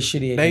actually pretty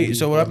shitty.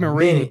 So what I've been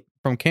reading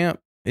from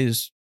camp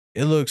is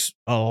it looks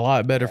a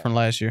lot better from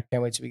last year.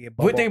 Can't wait till we get.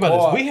 What think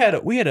about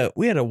this? We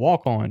had a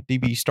walk on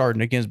DB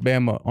starting against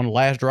Bama on the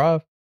last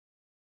drive,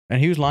 and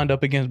he was lined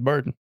up against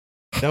Burton.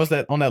 That was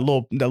that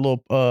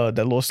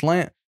little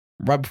slant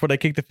right before they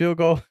kicked the field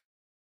goal.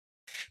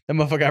 That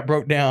motherfucker got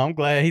broke down. I'm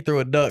glad he threw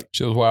a duck.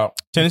 She was wild.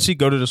 Tennessee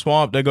go to the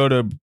Swamp. They go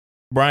to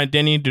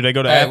Bryant-Denny. Do they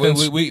go to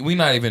Athens? We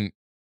not even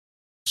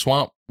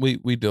Swamp. We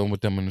dealing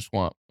with them in the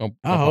Swamp.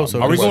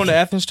 So. Are we going to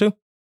Athens too?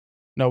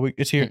 No,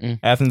 it's here. Mm-mm.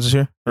 Athens is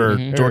here, or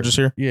Georgia's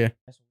here. Yeah,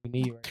 that's what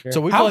we need right there.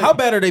 So how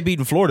bad are they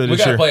beating Florida this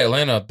year? We got to play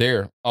Atlanta up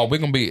there. Oh, we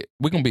gonna beat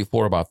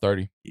Florida by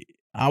 30.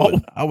 I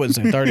wouldn't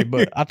say 30,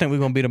 but I think we're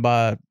gonna beat them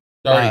by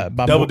 30.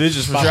 By double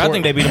digits for sure. I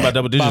think they beat them by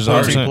double digits.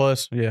 30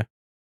 plus. Yeah,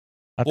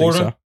 I think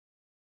so.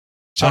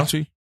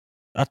 Chauncey,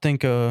 I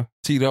think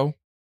Tito,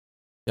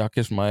 y'all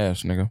kiss my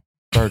ass, nigga.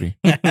 30.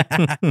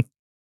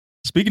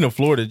 Speaking of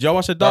Florida, did y'all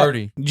watch the doc?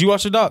 30. Did you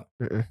watch the doc?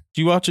 Did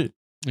you watch it?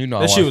 You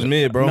know that shit was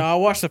mid, bro. No, I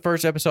watched the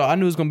first episode. I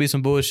knew it was gonna be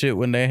some bullshit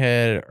when they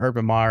had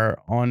Urban Meyer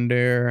on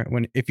there.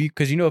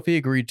 Because if he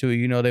agreed to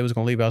it, they was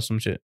gonna leave out some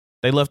shit.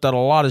 They left out a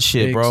lot of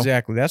shit, bro.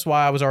 Exactly. That's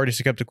why I was already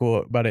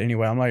skeptical about it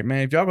anyway. I'm like,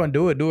 man, if y'all gonna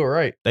do it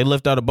right. They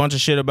left out a bunch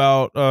of shit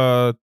about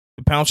the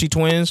Pounchy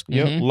twins.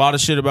 Yep. A lot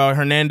of shit about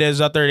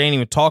Hernandez out there. They didn't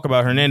even talk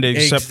about Hernandez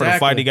except for the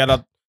fight he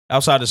got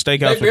outside the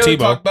steakhouse with Tebow. They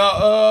talked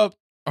about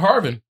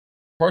Harvin.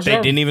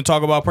 They didn't even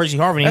talk about Percy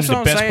Harvin. He was the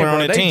best player on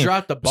that team. They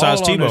dropped the ball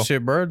on that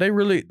shit, bro. They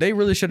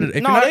really should have.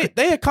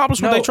 They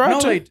accomplished what they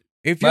tried to.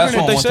 If that's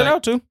what they set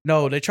out to.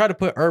 No, they tried to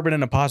put Urban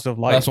in a positive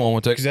light. That's one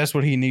take because that's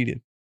what he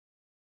needed.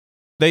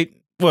 They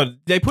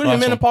put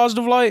him in a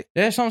positive light.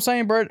 That's what I'm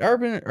saying, bro.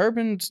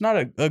 Urban's not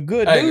a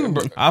good dude.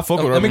 Bro. I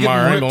fuck with Urban Meyer.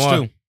 I ain't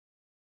gonna lie.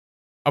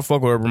 I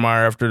fuck with Urban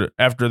Meyer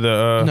after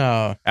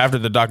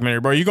the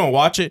documentary, bro. You gonna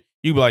watch it?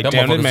 You be like,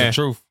 damn, that man. The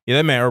truth. Yeah,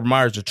 that man Urban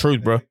Meyer's the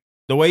truth, bro.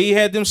 The way he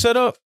had them set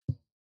up.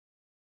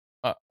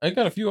 They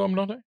got a few of them,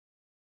 don't they?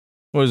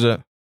 What is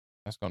that?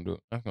 That's gonna do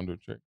it. That's gonna do the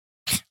trick.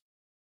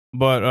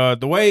 But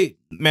the way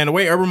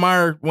Urban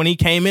Meyer when he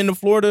came into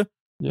Florida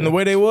and the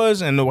way they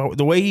was and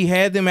the way he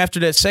had them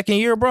after that second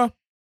year, bro,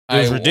 it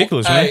was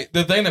ridiculous, man.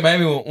 The thing that made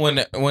me when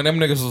them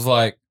niggas was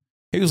like,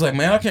 he was like,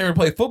 man, I can't really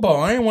play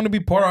football. I ain't want to be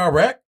part of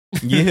Iraq.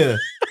 Yeah,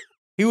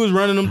 he was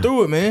running them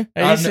through it, man.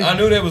 I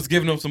knew that was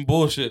giving them some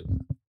bullshit.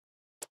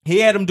 He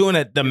had them doing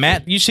that. The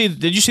mat. Did you see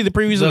the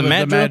previews of the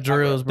mat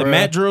drills? Bro. The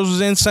mat drills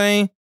was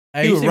insane.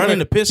 He was running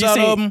the piss out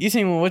of them. You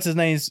seen what's his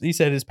name? He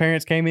said his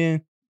parents came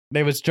in.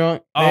 They was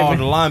drunk. The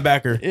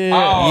linebacker.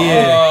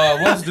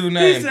 Yeah. What's the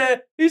dude's name?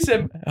 He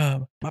said,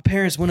 my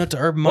parents went up to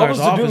Urban Meyer's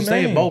office.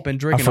 They had both been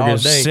drinking all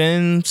day.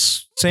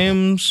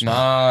 Sims.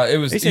 Nah, it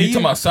was. You talking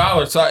about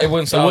Silas? It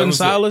wasn't Silas. It wasn't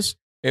Silas.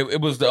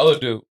 It was the other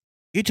dude.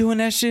 You doing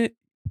that shit?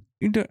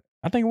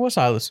 I think it was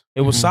Silas.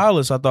 It was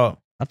Silas. I thought.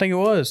 I think it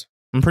was.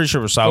 I'm pretty sure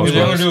it was Silas.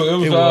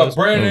 It was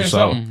Brandon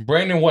something.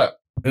 Brandon what?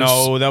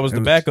 No, that was the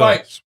backup.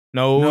 Spikes.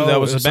 No, that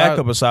was the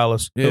backup of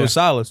Silas. Yeah. It was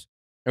Silas.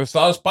 It was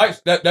Silas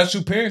Spikes. That's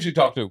who parents you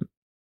talked to.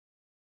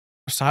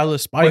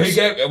 Silas Spikes.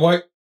 It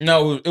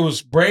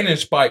was Brandon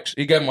Spikes.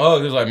 He gave him a hug.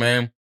 He was like,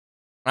 man,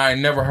 I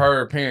ain't never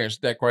heard parents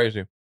that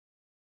crazy.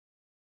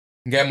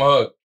 He gave him a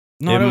hug.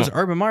 No, it was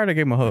Urban Meyer that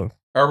gave him a hug.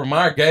 Urban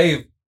Meyer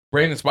gave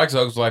Brandon Spikes a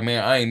hug. He was like,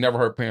 man, I ain't never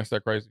heard parents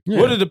that crazy.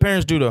 Yeah. What did the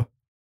parents do though?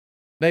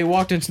 They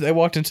walked into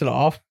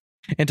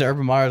into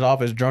Urban Meyer's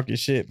office drunk as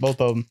shit. Both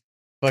of them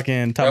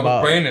fucking talking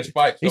about Brandon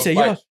Spikes. He said,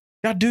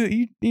 y'all do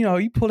it.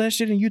 You pull that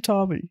shit in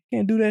Utah, but you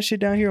can't do that shit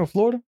down here in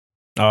Florida.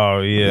 Oh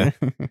yeah.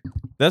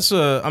 That's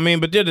but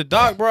the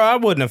doc, bro, I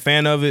wasn't a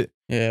fan of it.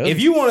 Yeah. If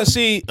you want to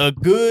see a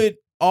good,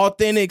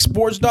 authentic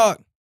sports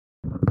doc,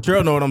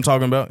 Trell know what I'm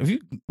talking about. If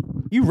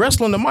you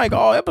wrestling the mic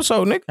all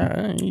episode, nigga.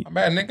 I'm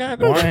mad,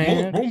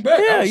 nigga. Boom back.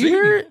 Yeah, you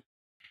heard it.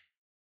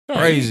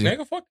 Crazy.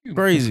 Nigga, fuck you.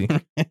 Crazy.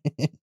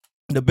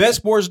 The best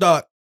sports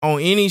doc on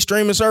any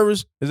streaming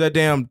service is that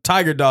damn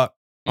Tiger doc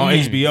on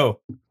HBO.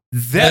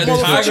 That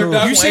Tiger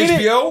doc on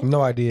HBO?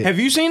 No idea. Have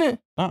you seen it?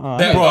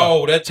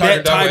 That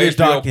Tiger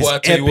doc is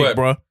epic,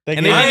 bro.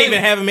 And they didn't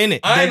even have him in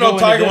it. I didn't know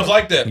Tiger was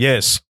like that.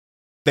 Yes.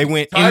 They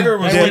went Tiger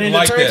was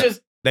like that.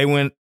 They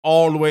went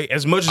all the way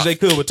as much as they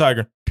could with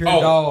Tiger. Pure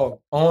dog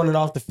on and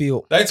off the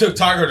field. They took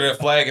Tiger to that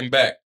flag and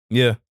back.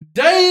 Yeah.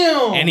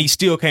 Damn. And he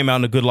still came out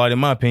in a good light, in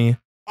my opinion.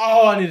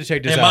 Oh, I need to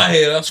check this out. In my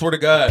head, I swear to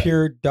God.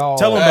 Pure dog.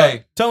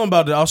 Tell him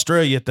about the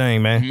Australia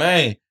thing, man.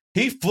 Man,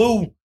 he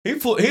flew. He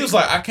was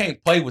like, I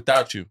can't play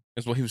without you.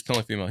 That's what he was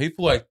telling female. He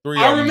flew like 3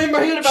 I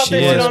remember hearing about that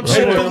shit on He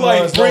Twitter. flew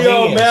like 3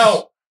 of them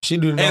out. She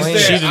do no and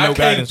said, I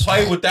can't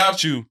play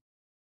without you.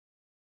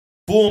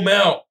 Flew him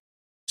out.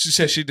 She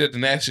said she did the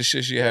nastiest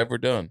shit she had ever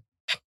done.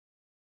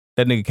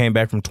 That nigga came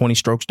back from 20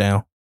 strokes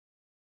down.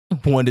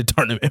 Won the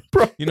tournament,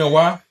 bro. You know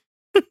why?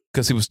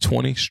 Because he was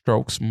 20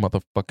 strokes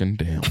motherfucking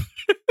down.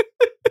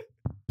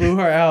 Blew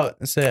her out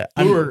and said,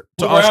 Blew her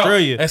to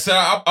Australia. And said,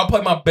 I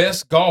play my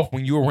best golf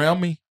when you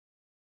around me.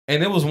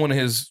 And it was one of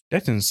his.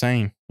 That's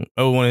insane.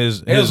 Oh, one of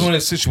his. It was one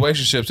of his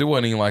situationships. It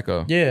wasn't even like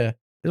a. Yeah.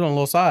 It was on a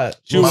little side.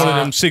 She was one of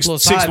them six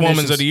women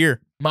of the year.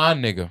 My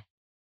nigga.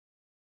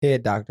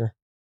 Head doctor.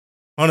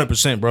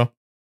 100%, bro.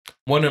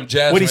 One of them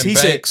Jasmine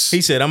Banks.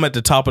 He said, I'm at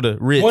the top of the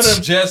Ritz. One of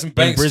them Jasmine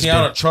Banks,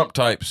 Tiana Trump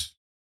types.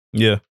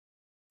 Yeah.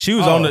 She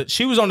was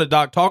on the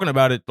doc talking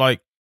about it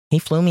like, he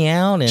flew me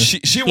out and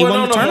she went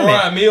on the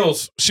Mariah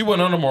Mills. She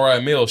went on the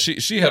Mariah Mills.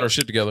 She had her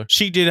shit together.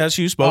 She did how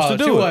she was supposed to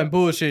do. She wasn't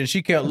bullshit.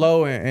 She kept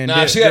low and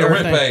nah, she had her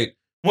rent paid.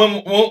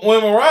 When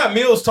Mariah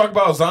Mills talked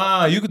about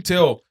Zion, you could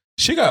tell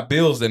she got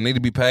bills that need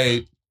to be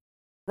paid.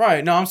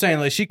 Right. No, I'm saying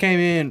like she came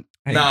in.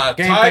 Nah,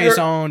 game face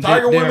on,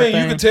 Tiger did women,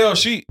 everything. you could tell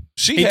she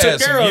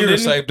had some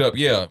years saved up.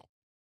 Yeah,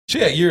 she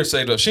had years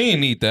saved up. She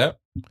didn't need that.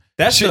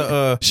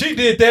 She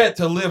did that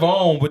to live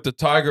on with the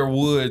Tiger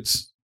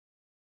Woods.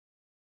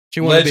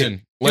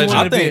 Legend. She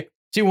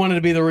wanted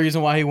to be the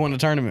reason why he won the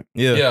tournament.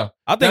 Yeah.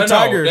 I think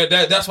Tiger.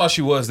 That's why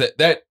she was that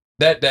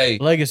day.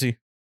 Legacy.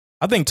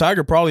 I think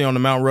Tiger probably on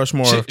the Mount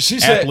Rushmore of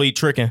athlete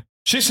tricking.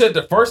 She said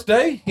the first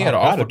day he had an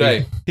awful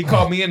day. He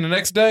called me in the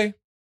next day.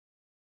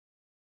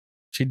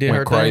 She did Went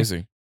her crazy.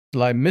 thing.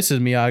 Like Mrs.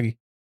 Miyagi.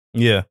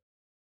 Yeah.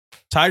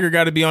 Tiger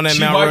got to be on that She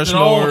Mount wiped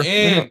Rushmore. it on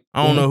and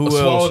I don't know who else.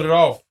 Swallowed it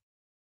off.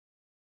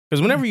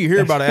 Because whenever you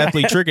hear about an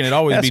athlete tricking, it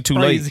always be too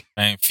late.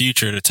 Man,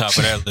 Future at the top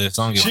of that list.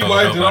 I don't give a She fuck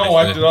wiped it on,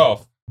 wiped it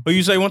off. Who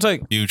you say one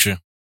take? Future.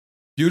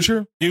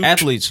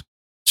 Athletes.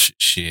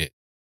 Shit.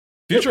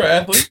 Future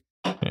athlete.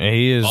 Yeah,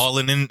 he is.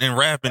 Balling and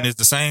rapping is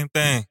the same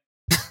thing.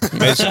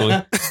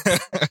 Basically.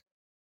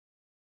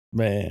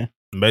 Man.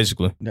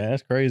 Basically. Yeah,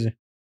 that's crazy.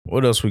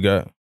 What else we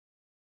got?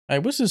 Hey,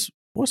 what's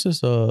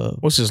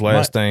this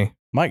last thing?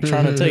 Mike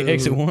trying to take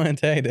exit 1,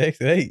 tag to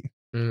exit 8.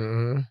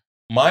 Mm-hmm.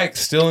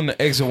 Mike's stealing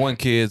the exit 1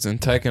 kids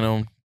and taking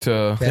them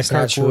to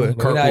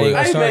Kirkwood.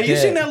 Hey man, you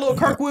seen that little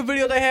Kirkwood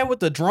video they had with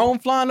the drone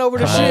flying over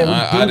the shit?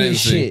 I didn't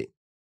see.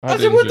 I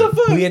said, what the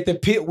fuck? We at the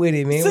pit with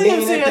it, man.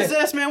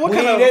 CMCSS, man. What we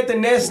kind ain't of at the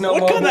nest no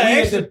more. We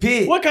at the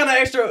pit. What kind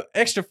of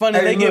extra funny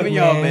they giving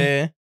y'all,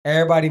 man?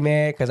 Everybody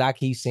mad because I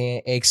keep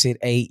saying exit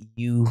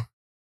 8U.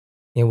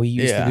 And we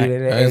used to do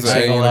that at exit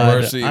 8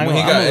 University. When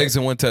he got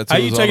exit 1 tattoos. How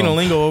you taking the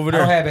lingo over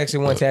there? I don't have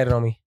exit 1 tatted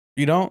on me.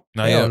 You don't?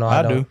 No, yeah. No,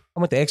 I do. I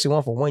went to exit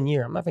 1 for 1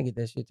 year. I'm not gonna get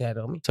that shit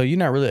tatted on me. So you're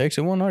not really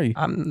exit 1, are you?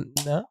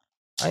 No,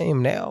 I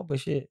am now, but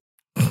shit.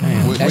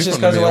 Damn. That's just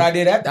because of what I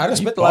did after. I done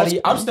spent a lot of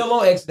years. I'm still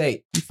on exit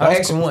 8. I'm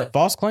exit 1.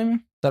 False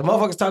claiming? So the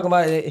motherfuckers talking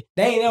about it,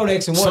 they ain't on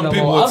exit 1 Some no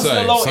people more. would I'm say.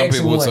 still on Some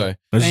exit people 1.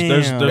 would say.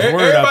 There's word out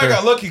Everybody there.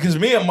 got lucky because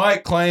me and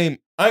Mike claim.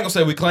 I ain't gonna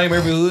say we claim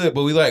every hood,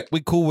 but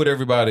we cool with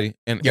everybody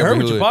and You every heard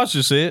what hood. your boss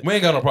just said. We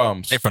ain't got no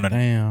problems. They from the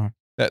Damn.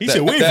 He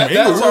said we from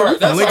everywhere.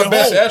 That's our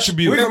best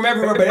attribute. We from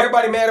everywhere, but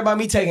everybody mad about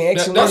me taking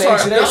exit 1 That's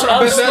and exit 8. our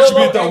best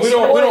attribute though. We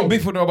don't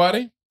beef with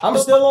nobody. I'm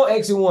still on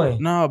exit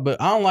 1. No, but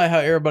I don't like how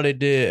everybody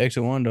did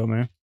exit 1 though,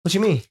 man. What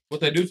you mean?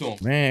 What they do to them?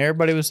 Man,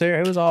 everybody was there.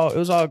 It was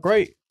all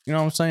great. You know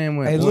what I'm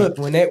saying? Hey, look,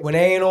 when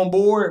they ain't on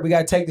board, we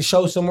gotta take the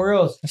show somewhere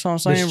else. That's what I'm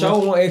saying. The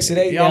show on exit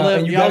 8 now,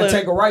 and you gotta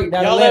take a right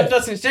down y'all the left.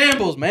 left us in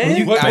shambles,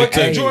 man. What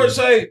did George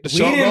say? The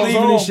show goes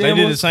on. They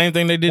did the same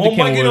thing they did to One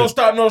Mikey don't Kenwood.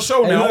 stop no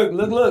show now. Hey,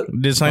 look.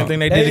 Did the same thing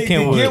they did to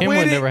Kenwood. Get Kenwood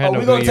with never it, had or no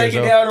we gonna good take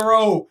years, it down the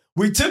road.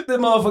 We took the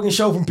motherfucking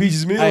show from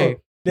Peaches Mill. Hey,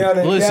 down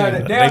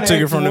listen, They took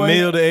it from the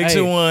mill to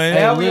exit 1.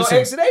 Now we on listen.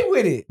 exit 8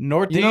 with it.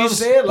 Northeast. You know what I'm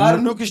saying? A lot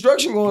of new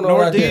construction going on out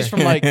there. Northeast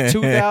from like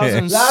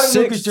 2006, A lot of new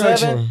 7.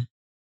 construction.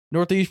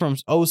 Northeast from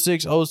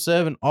 06,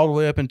 07, all the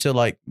way up until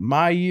like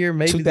my year,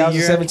 maybe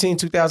 2017,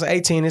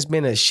 2018. It's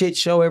been a shit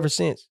show ever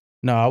since.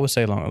 No, I would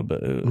say long,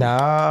 but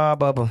Nah,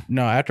 Bubba.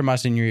 no, after my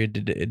senior year,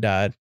 it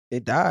died.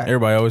 It died.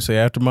 Everybody always say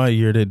after my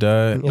year they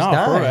died. It's No, for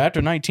dying. real,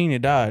 after 19,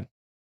 it died.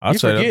 I You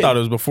said I forget. thought it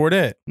was before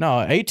that.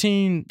 No,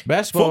 18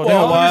 basketball.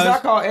 Football that wise- I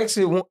call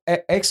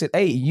exit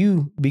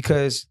 8U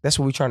because that's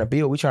what we're trying to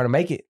build. We're trying to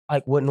make it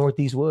like what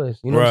Northeast was.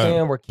 You know what I'm Right.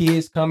 saying? Where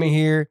kids coming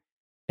here,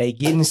 they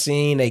getting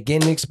seen, they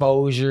getting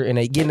exposure, and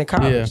they getting the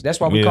college. Yeah.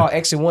 That's why we Yeah. call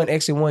exit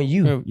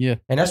 1U. yeah.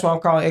 And that's why I'm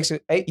calling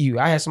exit 8U.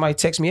 I had somebody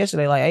text me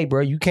yesterday like, hey, bro,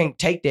 you can't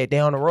take that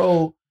down the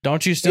road.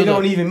 Don't you still It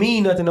don't even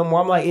mean nothing no more.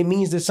 I'm like, it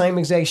means the same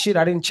exact shit.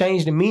 I didn't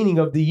change the meaning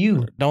of the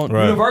U. don't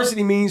Right.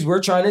 University means we're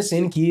trying to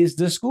send kids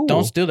to school.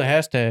 don't steal the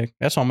hashtag.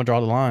 That's why I'm gonna draw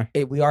the line.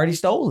 We already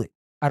stole it.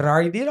 I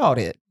already did all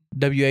that.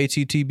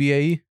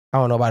 WATTBAE. I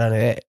don't know about none of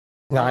that.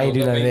 No, I ain't do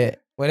none of that.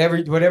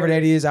 Whatever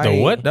that is.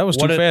 What? That was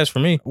too fast for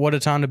me. What a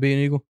time to be an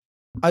Eagle.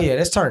 Oh yeah,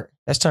 that's turn.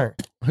 It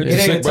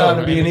ain't a time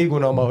to be an Eagle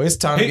no more. It's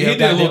time to be. He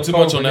did a little too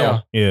much on that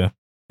one. Yeah.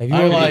 I was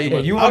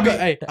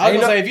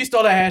gonna say if you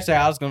stole that hashtag,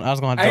 I was gonna.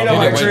 I ain't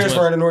nobody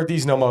transferring to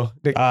Northeast no more.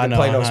 They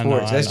play no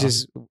sports. That's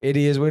just it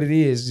is what it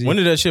is. When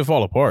did that shit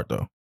fall apart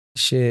though?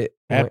 Shit.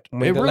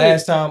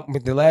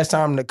 The last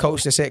time the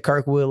coach that said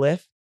Kirkwood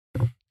left.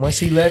 Once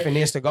he left, and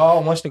then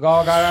once the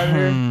got out of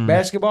there,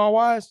 basketball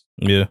wise,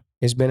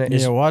 it's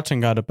been Watson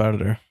got up out of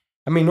there.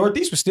 I mean,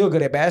 Northeast was still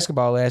good at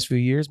basketball the last few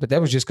years, but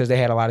that was just because they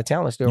had a lot of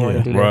talent still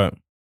running through there.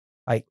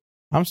 Like,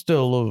 I'm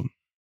still a little.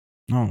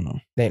 I don't know.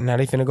 Now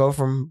they finna go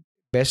from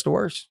best to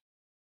worst.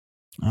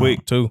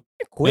 Quick too.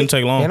 Didn't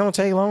take long. They don't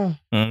take long.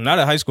 Not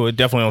at high school. It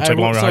definitely don't take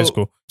long at high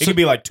school. It could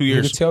be like 2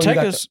 years. Take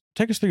us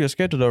through your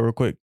schedule though, real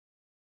quick.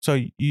 So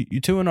you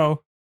 2-0.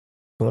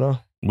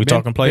 2-0. We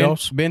talking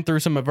playoffs? Been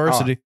through some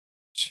adversity.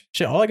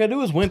 Shit, all I gotta do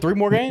is win 3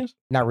 more games.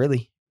 Not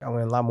really. I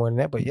win a lot more than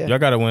that, but yeah. Y'all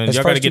gotta win.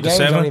 Y'all gotta get to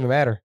 7. Don't even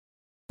matter.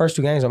 First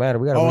 2 games don't matter.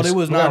 We gotta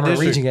win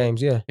region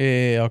games. Yeah.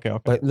 Yeah. Okay.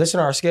 But listen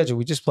to our schedule.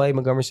 We just played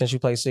Montgomery Central.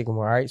 We played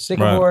Sycamore. All right.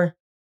 Sycamore,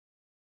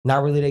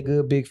 not really that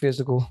good. Big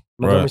physical.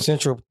 Montgomery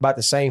Central about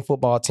the same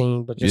football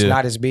team, but just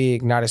not as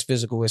big, not as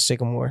physical as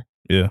Sycamore.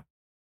 Yeah.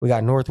 We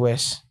got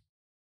Northwest.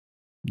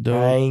 I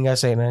ain't gotta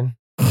say nothing.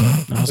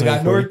 We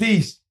got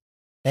Northeast.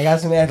 They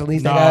got some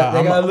athletes. They got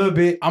a little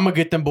bit. I'm gonna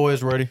get them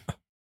boys ready.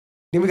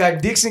 Then we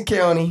got Dixon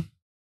County.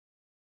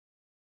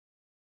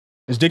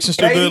 Is Dixon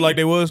still good like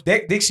they was?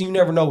 Dixon, you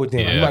never know with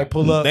them. You might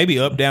pull up. They be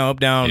up, down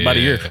by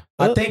the year.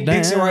 I think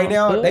Dixon right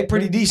now, they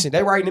pretty decent.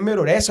 They right in the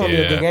middle. That's gonna be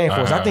a good game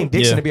for us. I think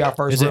Dixon will be our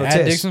first real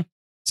test. Dixon?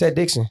 It's at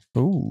Dixon.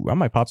 Ooh, I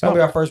might pop out. It's gonna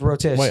be our first real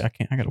test. Wait, I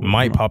can't. I gotta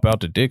might pop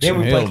out to Dixon.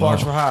 Then we play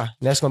Clarksville High.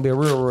 And that's gonna be a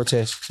real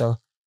test. So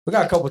we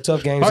got a couple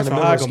tough games in the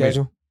middle of the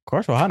schedule.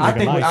 Clarksville High, I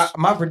think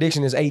my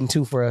prediction is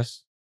 8-2 for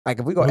us. Like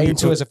if we go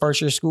 8-2 as a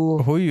first year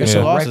school, it's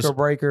a record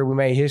breaker. We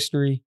made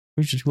history.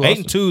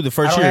 8-2 the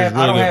first year.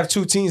 I don't have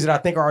 2 teams that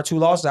I think are our 2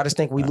 losses. I just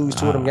think we lose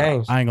 2 of them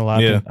games. I ain't gonna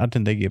lie. I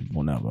think they get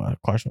one out.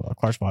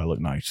 Clarksville look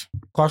nice.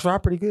 Clarksville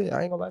pretty good.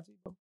 I ain't gonna lie to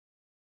you.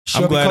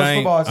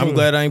 I'm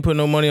glad I ain't put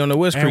no money on the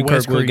West Creek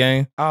Kirkwood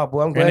game. Oh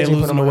boy, I'm glad you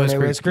put no money on the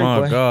West Creek.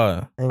 Oh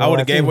God, I would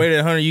have gave away that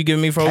 100 you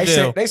giving me for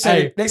Odell. They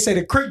say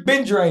the creek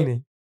been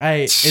draining.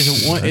 Hey, it's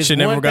shit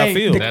never got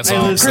filled. That's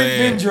all I'm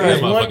saying.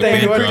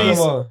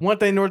 One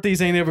thing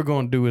Northeast ain't ever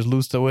gonna do is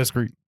lose to West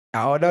Creek.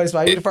 Oh no, it's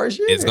probably the first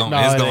year. It's gonna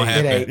happen.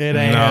 It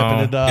ain't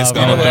happening, dog. It's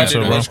gonna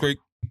happen. West Creek.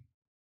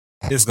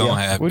 It's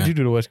gonna happen. What'd you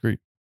do to West Creek?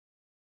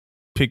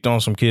 Picked on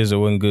some kids that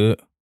wasn't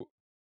good.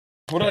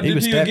 What I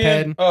did to you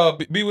again?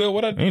 Be well.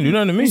 What I did? Ain't do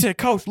nothing to me. He said,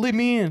 "Coach, leave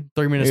me in."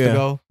 3 minutes to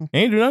go.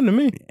 Ain't do nothing to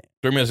me.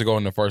 3 minutes to go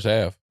in the first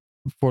half.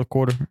 Fourth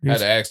quarter. I had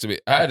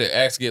to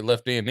ask to get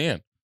left in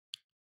then.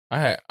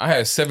 I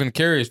had 7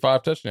 carries,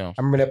 5 touchdowns.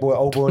 I remember that boy,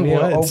 old boy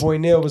Neil. Old boy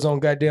Neil was on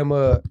goddamn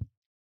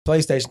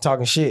PlayStation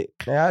talking shit.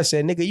 And I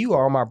said, "Nigga, you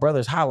are on my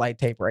brother's highlight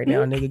tape right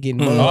now, nigga."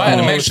 Getting I had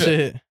to make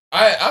sure.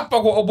 I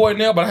fuck with old boy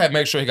Neil, but I had to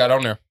make sure he got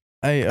on there.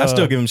 Hey, I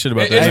still give him shit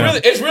about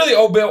that. It's really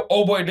old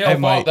boy Neil's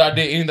fault that I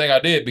did anything I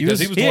did because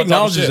he was the one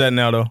acknowledges that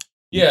now though.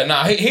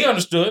 Yeah, he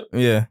understood.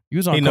 Yeah, he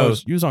was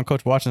on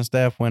Coach Watson's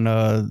staff when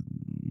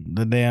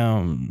the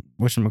damn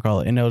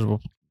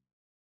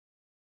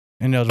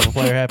ineligible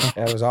player happened.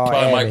 That was all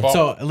admin.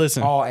 So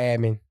listen, all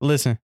admin.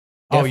 Listen.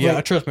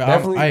 Definitely, trust me.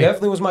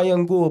 Definitely was my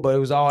young bull, but it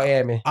was all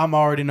admin. I'm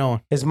already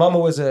knowing. His mama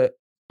was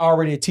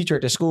already a teacher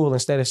at the school.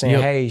 Instead of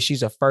saying, "Hey,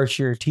 she's a first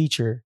year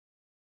teacher."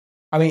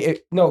 I mean,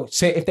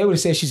 if they would have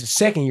said she's a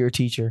second year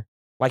teacher,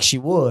 like she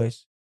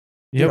was,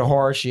 get a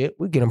hard shit.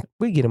 We get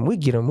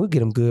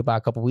him good by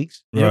a couple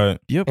weeks. Right.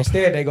 Yep.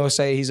 Instead, they go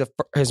say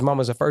his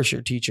mama's a first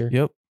year teacher.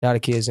 Yep. Now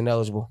the kid's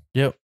ineligible.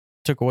 Yep.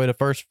 Took away the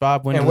first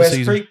 5 wins of the season.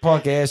 season. And West Creek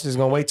punk ass is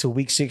gonna wait till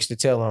week 6 to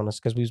tell on us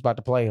because we was about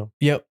to play them.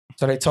 Yep.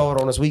 So they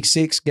told on us week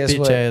 6. Guess Bitch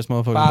what? Ass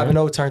motherfucker.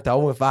 5-0 turned to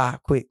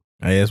 0-5 quick.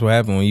 Hey, that's what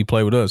happened when you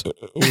play with us.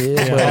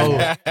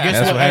 Yeah.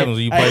 That's what happens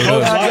when you play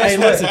with us. Hey,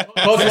 listen.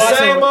 The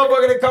same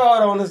motherfucker that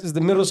called on us is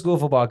the middle school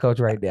football coach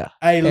right there.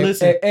 Hey,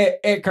 listen.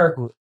 At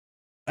Kirkwood.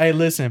 Hey,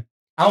 listen.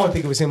 I don't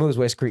think it was him. It was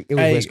West Creek. It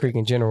was West Creek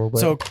in general.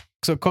 But.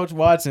 So Coach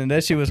Watson,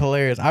 that shit was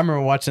hilarious. I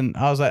remember watching.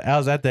 I was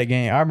at that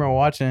game. I remember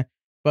watching.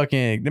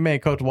 Fucking the man,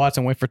 Coach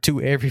Watson went for 2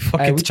 every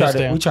fucking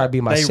touchdown. We tried to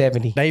beat my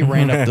 70. They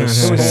ran up the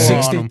score. It was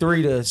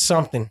 63 to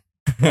something.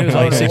 It was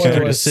like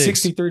 63 to 6.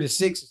 63 to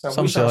 6 or something.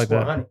 Some shit like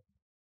that. 100.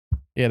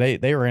 Yeah,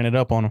 they ran it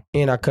up on them.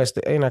 And I cussed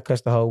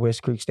the whole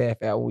West Creek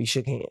staff out when we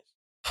shook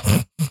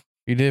hands.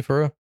 You did for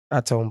real? I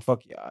told them,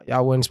 "Fuck y'all.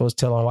 Y'all wasn't supposed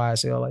to tell on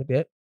YSL like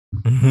that."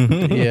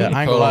 Yeah,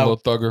 I ain't gonna lie. Little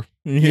thugger.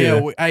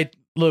 Yeah,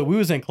 look, we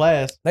was in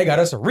class. They got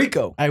us a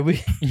Rico.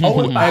 We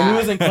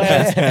was in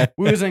class.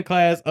 We was in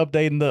class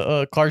updating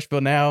the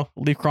Clarksville Now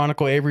Leaf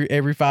Chronicle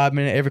every 5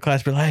 minutes. Every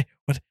class be like, "Hey,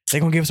 what? They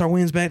gonna give us our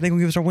wins back? They gonna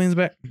give us our wins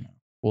back?"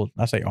 Well,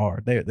 I say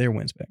their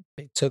wins back.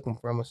 They took them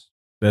from us.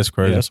 That's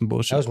crazy. Yeah, that's some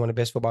bullshit. That was one of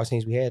the best football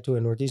teams we had too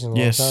in Northeast in a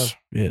long time.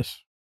 Yes.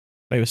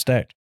 They was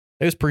stacked.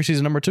 They was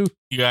preseason number 2.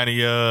 You got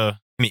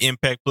any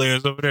impact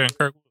players over there in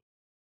Kirkwood?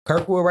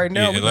 Kirkwood right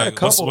now. Yeah, We got a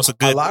couple. what's a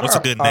good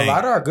name? A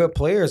lot of our good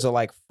players are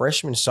like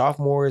freshmen,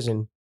 sophomores,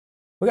 and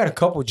we got a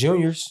couple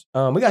juniors.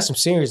 We got some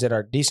seniors that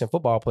are decent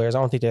football players. I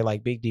don't think they're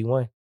like big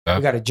D1.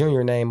 We got a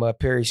junior named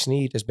Perry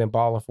Sneed that's been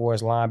balling for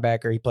us,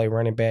 linebacker. He played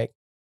running back.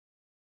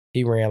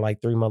 He ran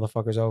like 3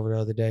 motherfuckers over the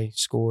other day,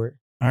 scored.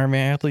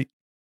 Ironman athlete.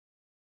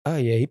 Oh,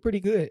 yeah, he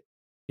pretty good.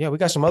 Yeah, we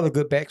got some other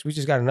good backs. We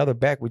just got another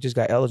back. We just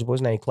got eligible.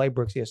 His name Clay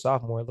Brooks. He a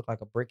sophomore. He looked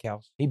like a brick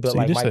house. He built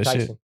like Mike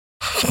Tyson.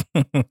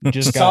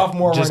 Just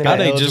sophomore just got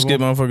they just get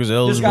motherfuckers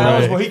eligible. Just got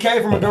eligible. He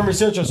came from Montgomery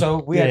Central,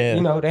 so we had,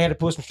 they had to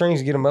pull some strings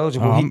to get him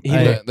eligible.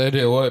 They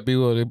did what?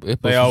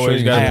 They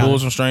always got to pull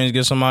some strings to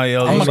get somebody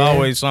else. There's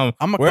always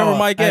something. Wherever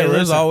Mike at,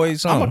 there's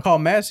always something. I'm gonna call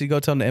Massey, go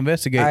tell him to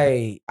investigate.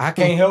 Hey, I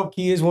can't help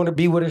kids want to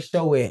be where the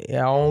show at.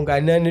 I don't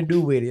got nothing to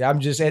do with it. I'm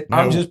just get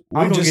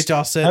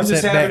y'all set. I'm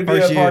just happy to be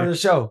a part of the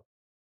show.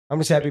 I'm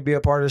just happy to be a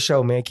part of the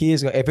show, man.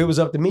 Kids, if it was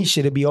up to me,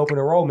 shit, it'd be open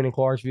enrollment in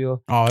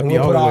Clarksville. Oh, and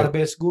we'll put all the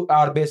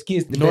best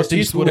kids.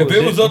 Northeast would. If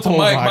it was up to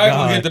Mike, Mike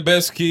would get the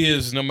best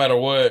kids no matter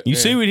what. You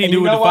see what he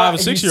do with the 5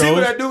 and 6 year olds. You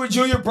see what I do with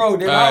Junior Pro?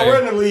 They all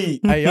run the league.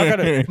 Hey, y'all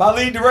gotta. My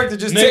lead director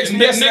just texted me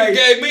yesterday. Nigga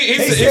gave me.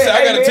 He said,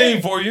 "I got a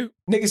team for you."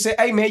 Nigga said,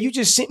 "Hey man, you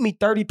just sent me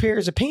 30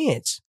 pairs of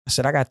pants." I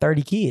said, "I got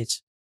 30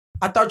 kids."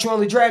 I thought you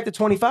only drafted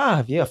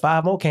 25. Yeah,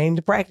 5 more came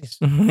to practice.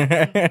 And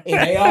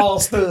they all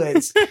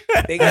studs.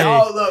 They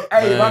all look.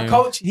 Hey, my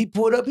coach, he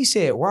pulled up. He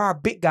said, "Where are our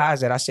big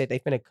guys at?" I said, "They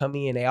finna come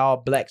in. They all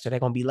black, so they're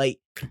gonna be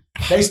late."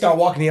 They start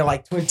walking in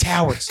like Twin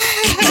Towers.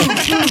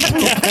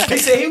 He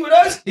said, "He with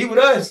us. He with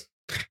us.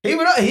 He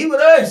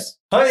with us.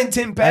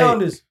 110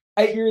 pounders,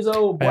 8 years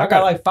old. Boy, I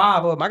got like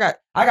 5 of them.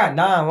 I got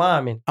 9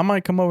 linemen. I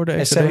might come over to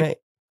Extra 8.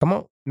 Come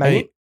on,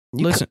 hey,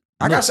 listen.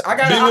 I got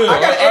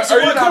an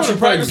extra one option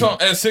practice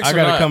at 6 I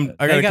gotta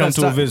come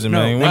to a visit,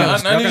 man.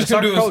 I need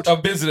to do a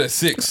visit at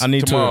 6. I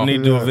need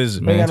to do a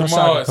visit, man.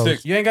 Tomorrow at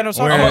 6. You ain't got no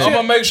soccer. I'm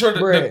gonna make sure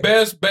that the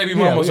best baby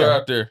mamas are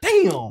out there.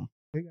 Damn.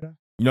 You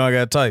know I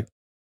got type.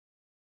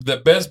 The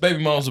best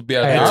baby mamas will be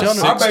out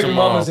there. Our baby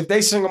mamas, if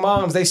they single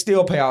moms, they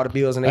still pay all the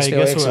bills and they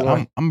still extra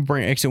one. I'm gonna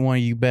bring extra one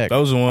of you back.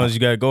 Those are the ones you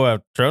gotta go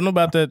after. Trell know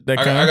about that.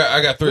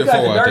 I got 3 or 4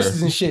 out there.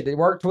 Nurses and shit. They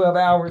work 12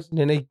 hours and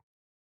then they.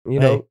 You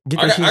know,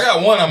 I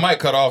got one I might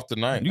cut off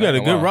tonight. You got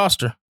a good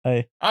roster.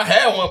 Hey, I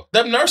had one.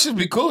 Them nurses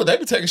be cool. They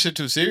be taking shit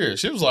too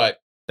serious. She was like,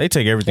 they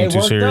take everything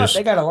too serious.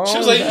 They got a long. She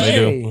was like,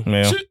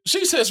 yeah.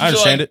 She said, I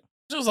understand it.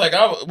 She was like,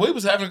 we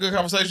was having a good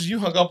conversation. You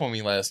hung up on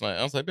me last night.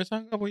 I was like, bitch, I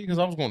hung up on you because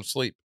I was going to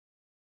sleep.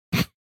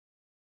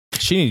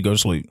 She need to go to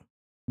sleep.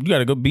 You got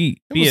to go be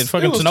at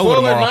fucking Sonoma tomorrow. It was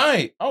 12 at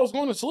night. I was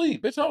going to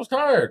sleep. Bitch, I was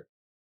tired.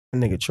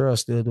 Nigga Trell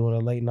still doing a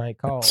late night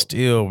call.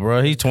 Still,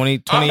 bro. He's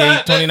 28, 29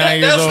 years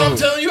old. That's what I'm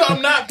telling you.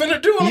 I'm not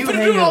finna do. I'm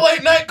finna do a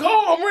late night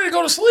call. I'm ready to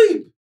go to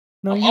sleep.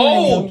 No, I'm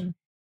old.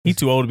 He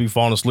too old to be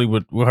falling asleep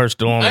with her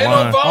still on the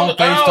line. On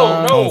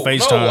FaceTime. On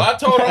FaceTime. No, I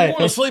told her I'm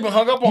going to sleep and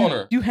hung up on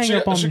her. You hang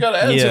up on me. She got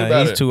an attitude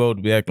about it. He's too old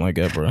to be acting like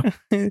that, bro.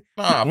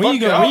 Nah,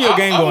 when your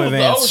game go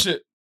advance?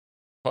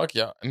 Fuck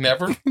y'all.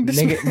 Never.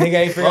 nigga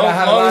ain't figured out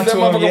how to lie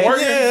to him yet.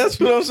 Yeah, that's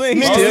what I'm saying.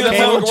 He still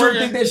can't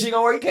think that shit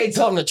gonna work. You can't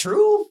tell him the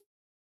truth.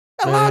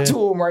 You gotta lie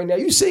to him right now.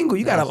 You single.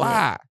 You gotta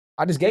lie.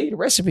 I just gave you the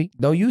recipe.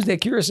 Don't use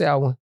that Curacao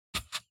one.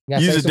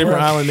 Use a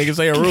different island, nigga.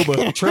 Say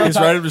Aruba. It's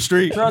right up the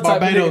street. Trell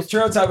type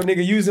of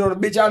nigga use it on the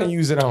bitch I didn't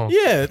use it on.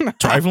 Yeah,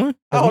 trifling.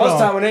 Most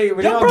time when they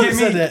don't get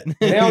me,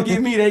 they don't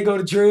get me. They go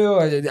to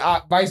Trell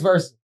or vice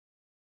versa.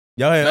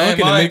 Y'all had Unc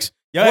in the mix.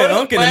 Y'all had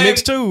Unc in the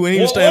mix too when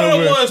he was standing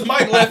over. One of the ones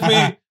Mike left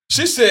me.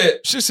 She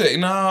said,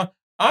 nah,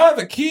 I have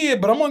a kid,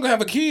 but I'm only gonna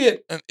have a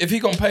kid if he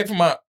gonna pay for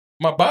my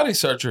body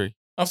surgery.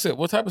 I said,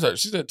 what type of surgery?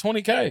 She said,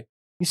 $20K.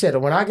 You said the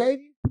one I gave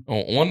you?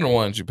 One of the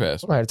ones you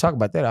passed. I'm gonna have to talk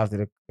about that after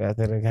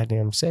the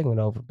goddamn segment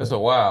over. That's a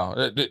wow.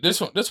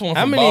 This one.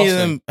 How many of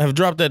them have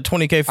dropped that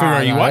 $20K figure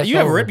on you? Why you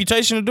have a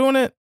reputation of doing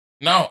it?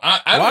 No,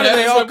 why did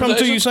they all come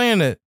to you saying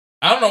that?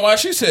 I don't know why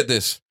she said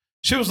this.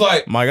 She was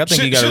like, Mike, I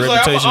think you got a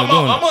reputation of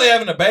doing it. I'm only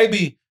having a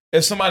baby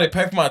if somebody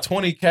pay for my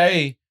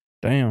 $20K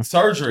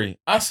surgery.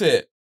 I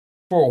said,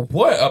 for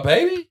what? A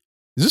baby?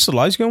 Is this a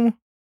light skin one?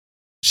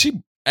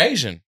 She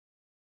Asian.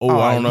 Oh,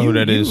 I don't know who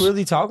that is. You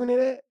really talking to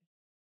that?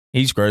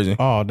 He's crazy.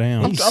 Oh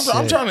damn! I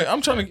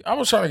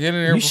was trying to get in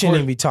there. You shouldn't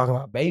even be talking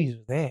about babies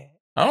with that.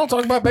 I don't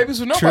talk about babies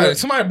with nobody. True.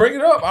 Somebody bring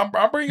it up.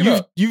 I bring it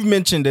up. You've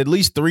mentioned at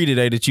least 3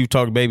 today that you've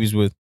talked babies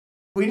with.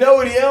 We know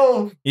what he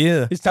on.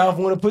 Yeah. It's time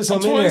for him to put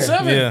something in there.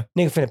 Yeah.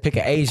 Nigga finna pick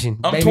an Asian.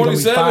 I'm baby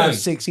 27. Gonna be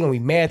 5'6". He gonna be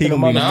mad. He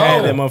gonna be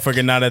mad that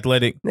motherfucker not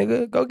athletic.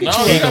 Nigga, go get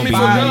you. He gonna be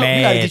mad.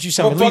 You gotta get you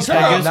something at least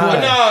 5'9".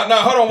 Nah,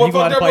 hold on. What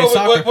fucked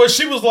up was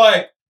she was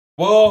like,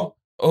 well,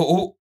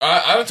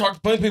 I done talked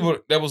to plenty of people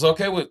that was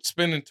okay with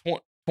spending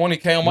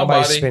 $20K on my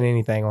body. Nobody spend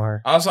anything on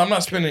her. I'm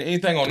not spending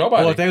anything on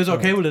nobody. Well, if they was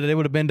okay with it, they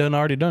would have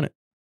already done it.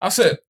 I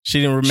said she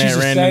didn't remain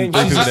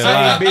random. She's the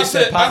same bitch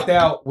that popped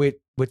out with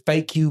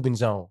fake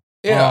Cubans on.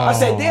 Yeah, I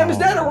said, damn, is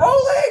that a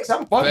Rolex?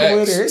 I'm fucking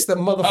with her. It's the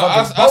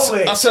motherfucking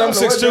Rolex. I said I'm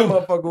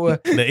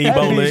 6'2". The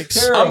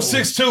Ebolex. I'm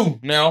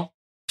 6'2" now.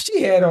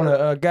 She had on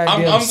a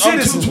goddamn I'm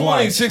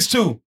 220,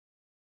 6'2".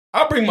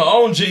 I bring my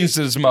own jeans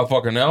to this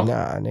motherfucker now.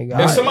 Nah, nigga.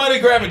 If somebody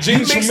grabbing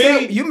jeans from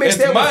me, you mixed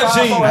that my with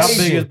jeans. How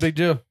big is Big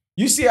Joe?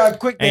 You see how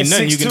quick that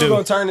 6'2"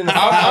 gonna turn into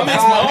I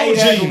mix my own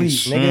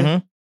jeans.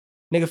 Nigga.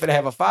 Nigga finna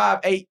have a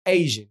 5'8"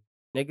 Asian.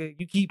 Nigga,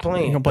 you keep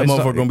playing. That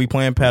motherfucker gonna be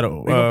playing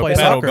paddle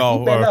golf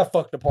You better not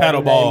fuck the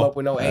paddle name ball. up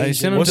with no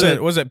Asian. What's that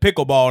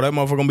pickleball? That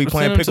motherfucker gonna be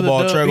playing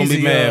pickleball. Trell gonna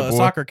be mad. Boy.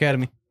 Soccer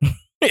academy.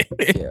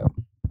 Yeah.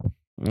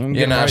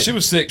 Yeah, nah, she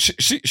was sick.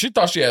 She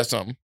thought she had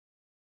something.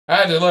 I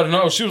had to let her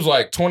know. She was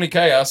like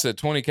 20K. I said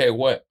 20K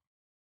what?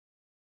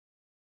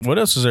 What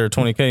else is there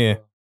 20K in?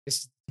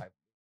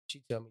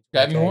 She tell me.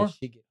 Got any more?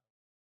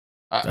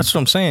 That's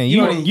what I'm saying.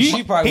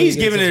 He's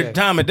giving it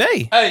time of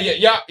day. Hey,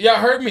 y'all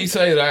heard me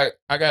say that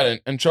I got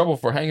in trouble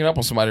for hanging up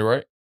on somebody,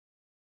 right?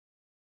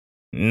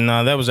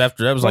 No, that was like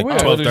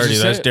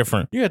 12:30. That's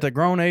different. You at the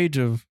grown age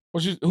of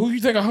who you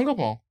think I hung up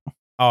on?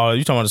 Oh,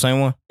 you talking about the same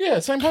one? Yeah,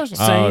 same person.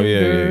 Oh,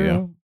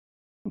 yeah.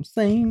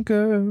 Same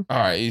girl. All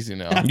right, easy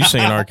now. You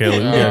singing R. Kelly?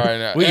 All right,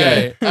 now.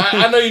 Hey,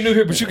 I know you new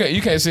here, but you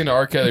can't sing the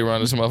R. Kelly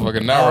run this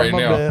motherfucker. Not right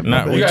now.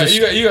 Bad.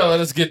 You gotta let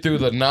us get through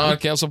the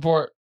non-cancel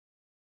part.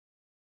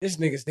 This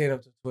nigga staying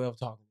up to 12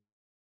 talking.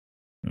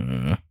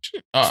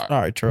 All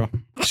right, Trell.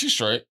 She's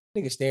straight.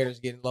 Nigga standards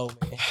getting low,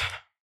 man.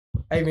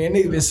 Hey man,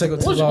 nigga been single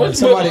too long. What-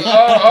 Somebody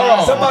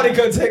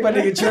come take my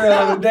nigga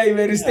Trell on the day,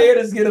 man. His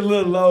standards get a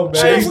little low,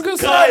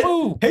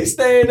 man. He's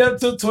staying up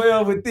till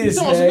 12 with this,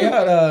 man.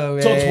 Hold on,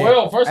 man. Till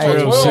 12. First of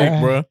all, 12. Sick,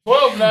 bro.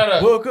 12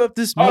 not a... Woke up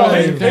this Oh,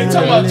 morning. he talking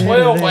about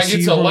 12 like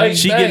it's a late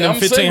She day. getting them I'm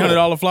single.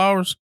 $1,500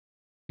 flowers?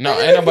 No,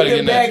 ain't nobody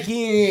getting that. back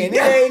in. It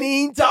ain't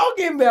even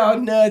talking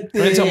about nothing.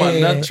 Ain't talking about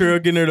nothing.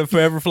 Trell getting her the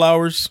forever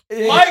flowers. Mike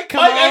ain't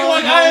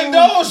like I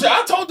indulged.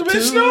 I told the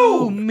bitch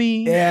no.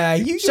 Me. Yeah,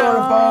 you on the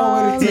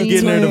phone with He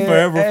getting her the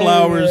forever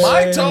flowers.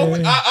 Mike told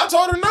me. I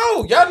told her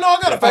no. Y'all know I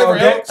got a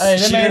favorite ex. Hey,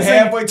 she done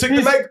halfway took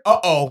the make.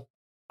 Oh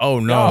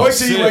no. Wait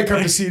till you wake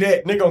up to see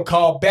that. Nigga gonna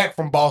call back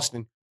from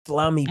Boston.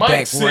 Fly me Mike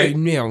back sick. right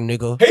now,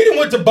 nigga. He done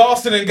went to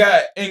Boston and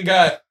got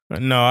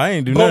No, I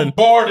ain't do nothing.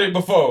 bombarded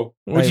before.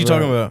 What you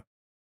talking about?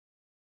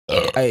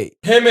 Hey,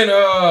 Him and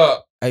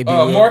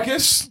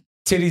Marcus.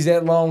 Titties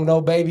that long, no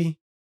baby.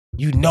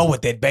 You know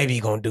what that baby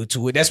gonna do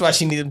to it. That's why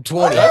she need them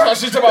 20. That's why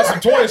she's talking about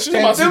some 20. She's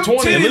talking about some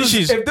 20.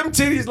 If them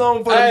titties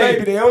long for the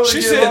baby, they only she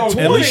get said long.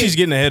 20. At least she's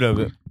getting ahead of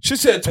it. She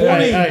said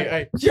 20.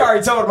 Hey. She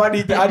already told him I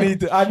need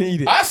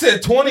it. I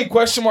said 20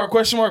 question mark.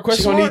 She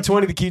gonna need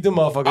 20 to keep them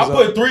motherfuckers I up.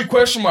 put 3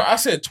 question mark. I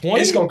said 20.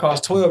 It's gonna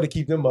cost 12 to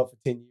keep them up for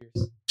 10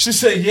 years. She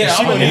said, yeah.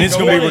 And it's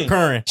gonna be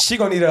recurring. She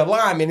gonna need an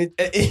alignment.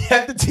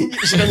 After 10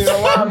 years, she gonna need an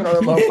alignment on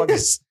them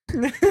motherfuckers.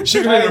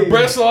 She gonna need a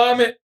breast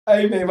alignment.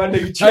 Hey man, my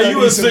nigga. Hey,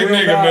 you a sick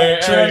nigga, man.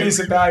 Trell needs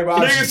some valuable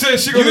Nigga options. said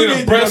she gonna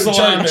need a breast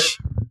alignment.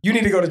 You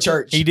need to go to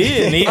church. He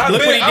did.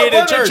 Look what he did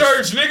at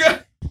church.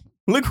 Nigga.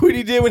 Look what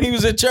he did when he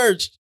was at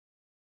church.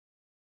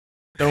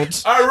 I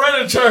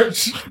run a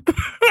church.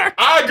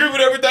 I agree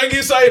with everything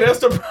he say. That's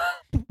the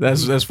problem.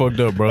 That's fucked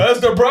up, bro.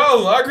 That's the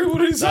problem. I agree with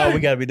what he said. No, we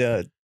gotta be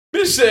done.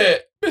 Bitch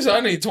said, I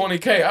need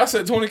 20K. I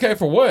said 20K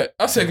for what?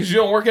 I said, because you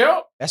don't work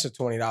out? That's a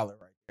 $20 right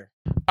there.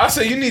 I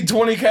said, you need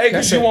 20K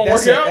because you won't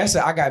work out?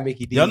 I got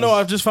Mickey D. Y'all know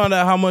I've just found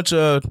out how much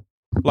like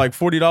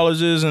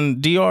 $40 is in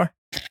DR.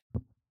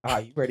 Ah,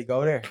 you ready to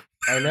go there?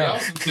 I know. Y'all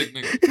some sick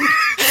niggas.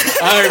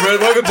 All right, bro.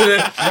 Welcome to the.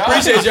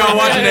 Appreciate y'all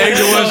watching the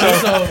Exit One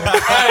show.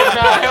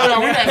 Hell no,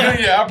 we're not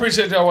doing it. I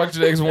appreciate y'all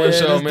watching the Exit One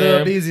show,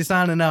 man. Beezy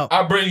signing out.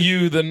 I bring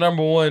you the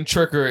number one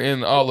tricker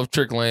in all of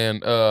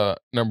Trickland.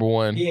 Number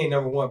one. He ain't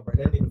number one, bro.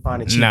 That nigga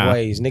finding cheap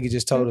ways. Nigga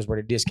just told us where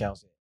the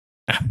discounts at.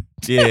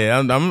 Yeah,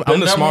 I'm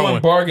the smart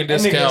one. Bargain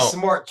discount.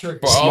 Smart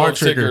tricker. For all smart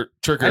tricker.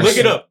 Trickers. Look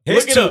it up.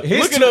 Look it up.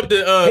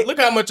 Look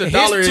how much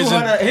 $1 is. His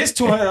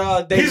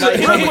 $200 day. He's a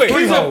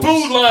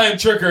food line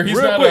tricker. He's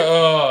not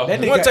a.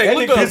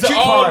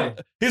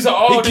 He's an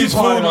Aldi's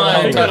food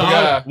line type of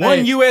guy.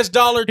 $1 US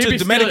to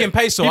Dominican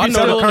peso. I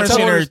know the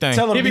currency and everything.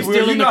 He be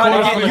stealing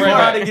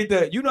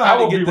the You know how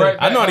to get the.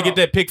 I know how to get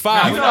that pick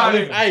 5. You know how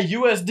to. Hey,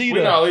 USD.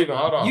 We're not leaving.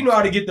 Hold on. You know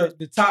how to get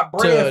the top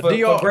brand for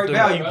great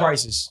value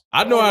prices.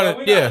 I know how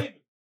to. Yeah.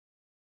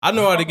 I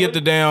know how to get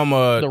the damn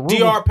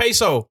DR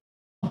peso.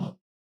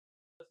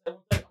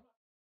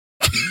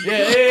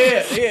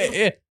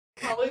 Yeah.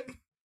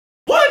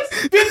 What?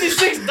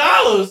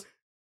 $56?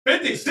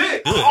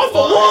 56 off of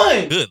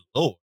one. Good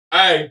lord.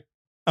 Hey,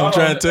 I'm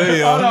trying to tell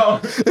you. Hold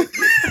on.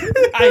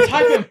 Hey,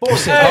 type in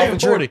 40.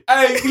 40.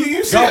 Hey,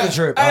 you see Coffin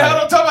trip. Hey,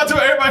 hold on. Talk about to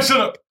everybody.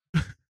 Shut up.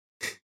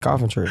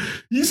 Coffin trip.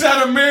 You see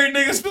how the married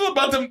niggas feel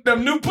about them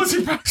new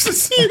pussy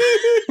prices?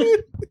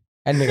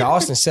 That nigga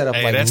Austin set up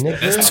like that's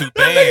nigga. too That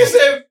bad. nigga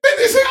said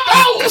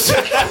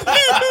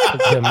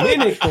 $56.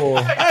 Dominical.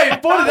 Hey,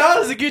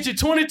 $40 to get you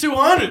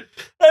 2,200.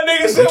 That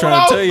nigga said when trying I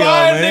to was tell y'all,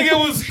 buying, man. nigga, it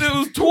was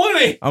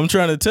 20. I'm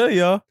trying to tell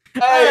y'all.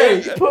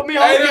 Hey, put me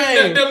on the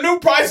game. Them new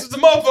prices, the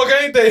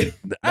motherfucker, ain't they?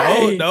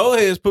 The old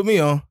heads put me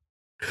on.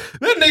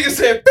 That nigga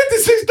said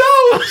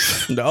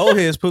 $56. The old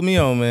heads put me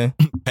on, man.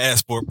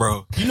 Passport,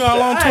 bro. You know how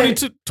long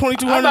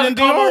 2,200 in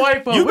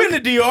DR? You been to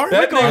DR?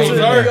 That nigga was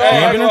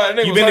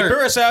hurt. You been to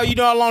Curacao? You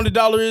know how long the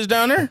dollar is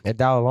down there? That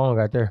dollar long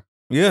right there.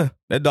 Yeah,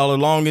 that dollar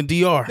long in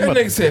DR. That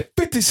nigga said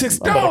 $56.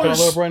 Call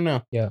up right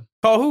now. Yeah.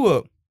 Call who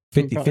up?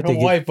 50.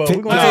 White folks. We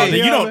gonna Nah, say,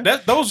 you don't.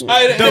 That's those.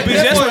 Hey, That's what when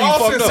you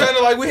Austin fucked up.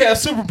 sounded like we had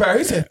superpower.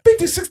 He said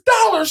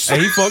 $56. Hey,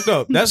 he fucked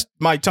up. That's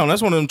Mike Tone.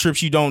 That's one of them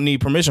trips you don't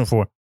need permission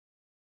for.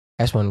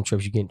 That's one of them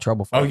trips you get in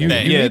trouble for. Oh, you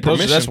yeah, need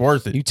permission. that's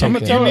worth it. You take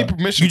that. You need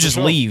permission. You just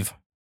leave.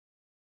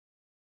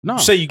 no.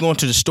 Say you going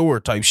to the store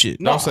type shit.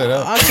 Don't say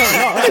that. I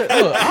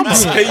said, look, I'm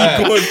Say you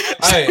going.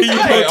 Say you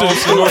going to the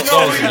store.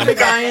 No, I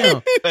think I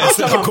am. I'm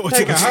talking about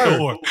taking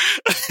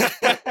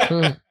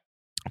her.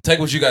 Take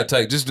what you got to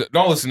take. Just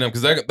don't listen to them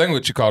because they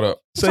what you caught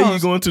up. Say you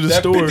going to the That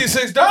store.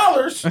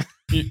 $56.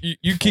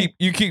 you keep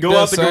Go that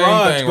out the same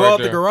garage. thing Go right out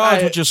the there.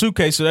 garage with your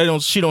suitcase so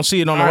she don't see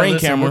it on the All right, ring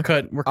listen, camera.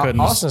 We're cutting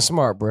this. Austin's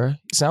smart, bro. He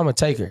said, I'm gonna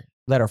take her.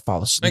 Let her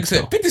fall asleep. Nigga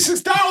said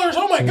 $56.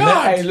 Oh my Let,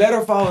 god. hey, let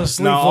her fall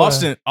asleep. No,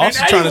 Austin trying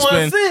to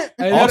spend.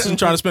 Hey, Austin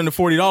trying to spend the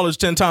 $40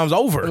 10 times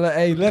over.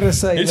 Hey, let her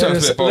say. He trying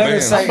to spend $4 Let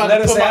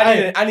her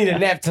say. I need a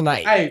nap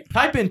tonight. Hey,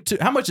 type in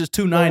how much is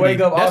 $290?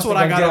 Wake up, That's Austin what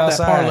I gonna got get off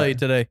that outside. parlay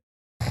today.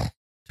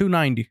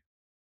 $290.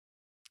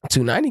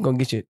 $290 gonna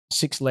get you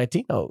 6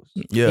 Latinos.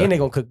 Yeah. And they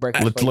gonna cook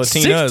breakfast. for you.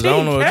 Latinas. I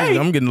don't know. $16K.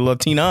 I'm getting the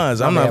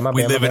Latinas. I'm My not. bad,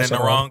 We my living bad, in the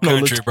sorry. wrong No,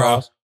 country, let's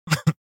bro.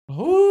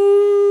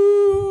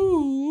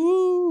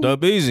 The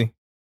Beezy.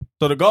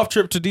 So the golf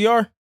trip to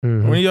DR.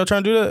 Mhm. When y'all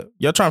trying to do that?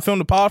 Y'all trying to film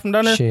the pod from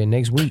down there? Shit,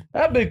 next week.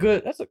 That'd be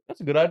good. That's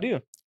a good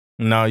idea.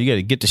 No, you got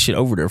to get the shit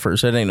over there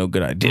first. That ain't no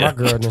good My idea.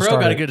 girl done Trell got to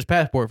started. get his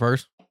passport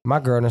first. My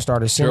girl done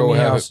started sending Trell me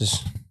have it.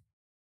 houses.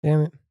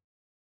 Damn it.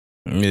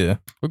 Yeah,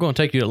 We're gonna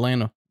take you to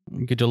Atlanta.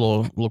 Get your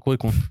little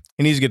quick one.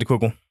 he needs to get the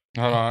quick one.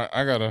 Hold on,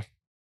 I gotta.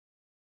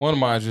 One of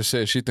mine just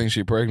said she thinks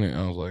she pregnant.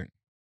 I was like,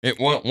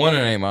 one it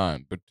ain't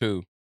mine, but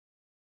two,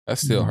 that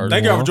still hurts.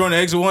 Thank y'all for joining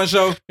the Exit One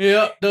show.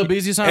 Yeah, the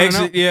Beezy signing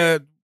Exit, out. yeah.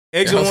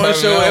 Exit Yeah, One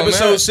so show, now,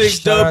 episode man. 6.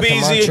 Shout Dub out to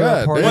my Beezy.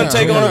 trap partner. One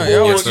take on the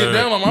Y'all board. wanna get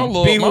down on my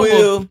little, Be my Will.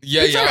 little,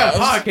 yeah, Bitch, I got a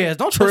yeah. podcast.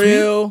 Don't trust me.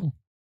 Trill.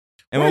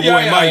 And my Bring boy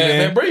Yaya Mike, at,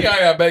 man. Bring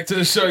Yaya back to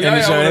the show. And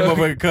the show, that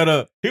motherfucker cut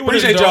up. He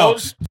would've Appreciate y'all.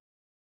 indulged.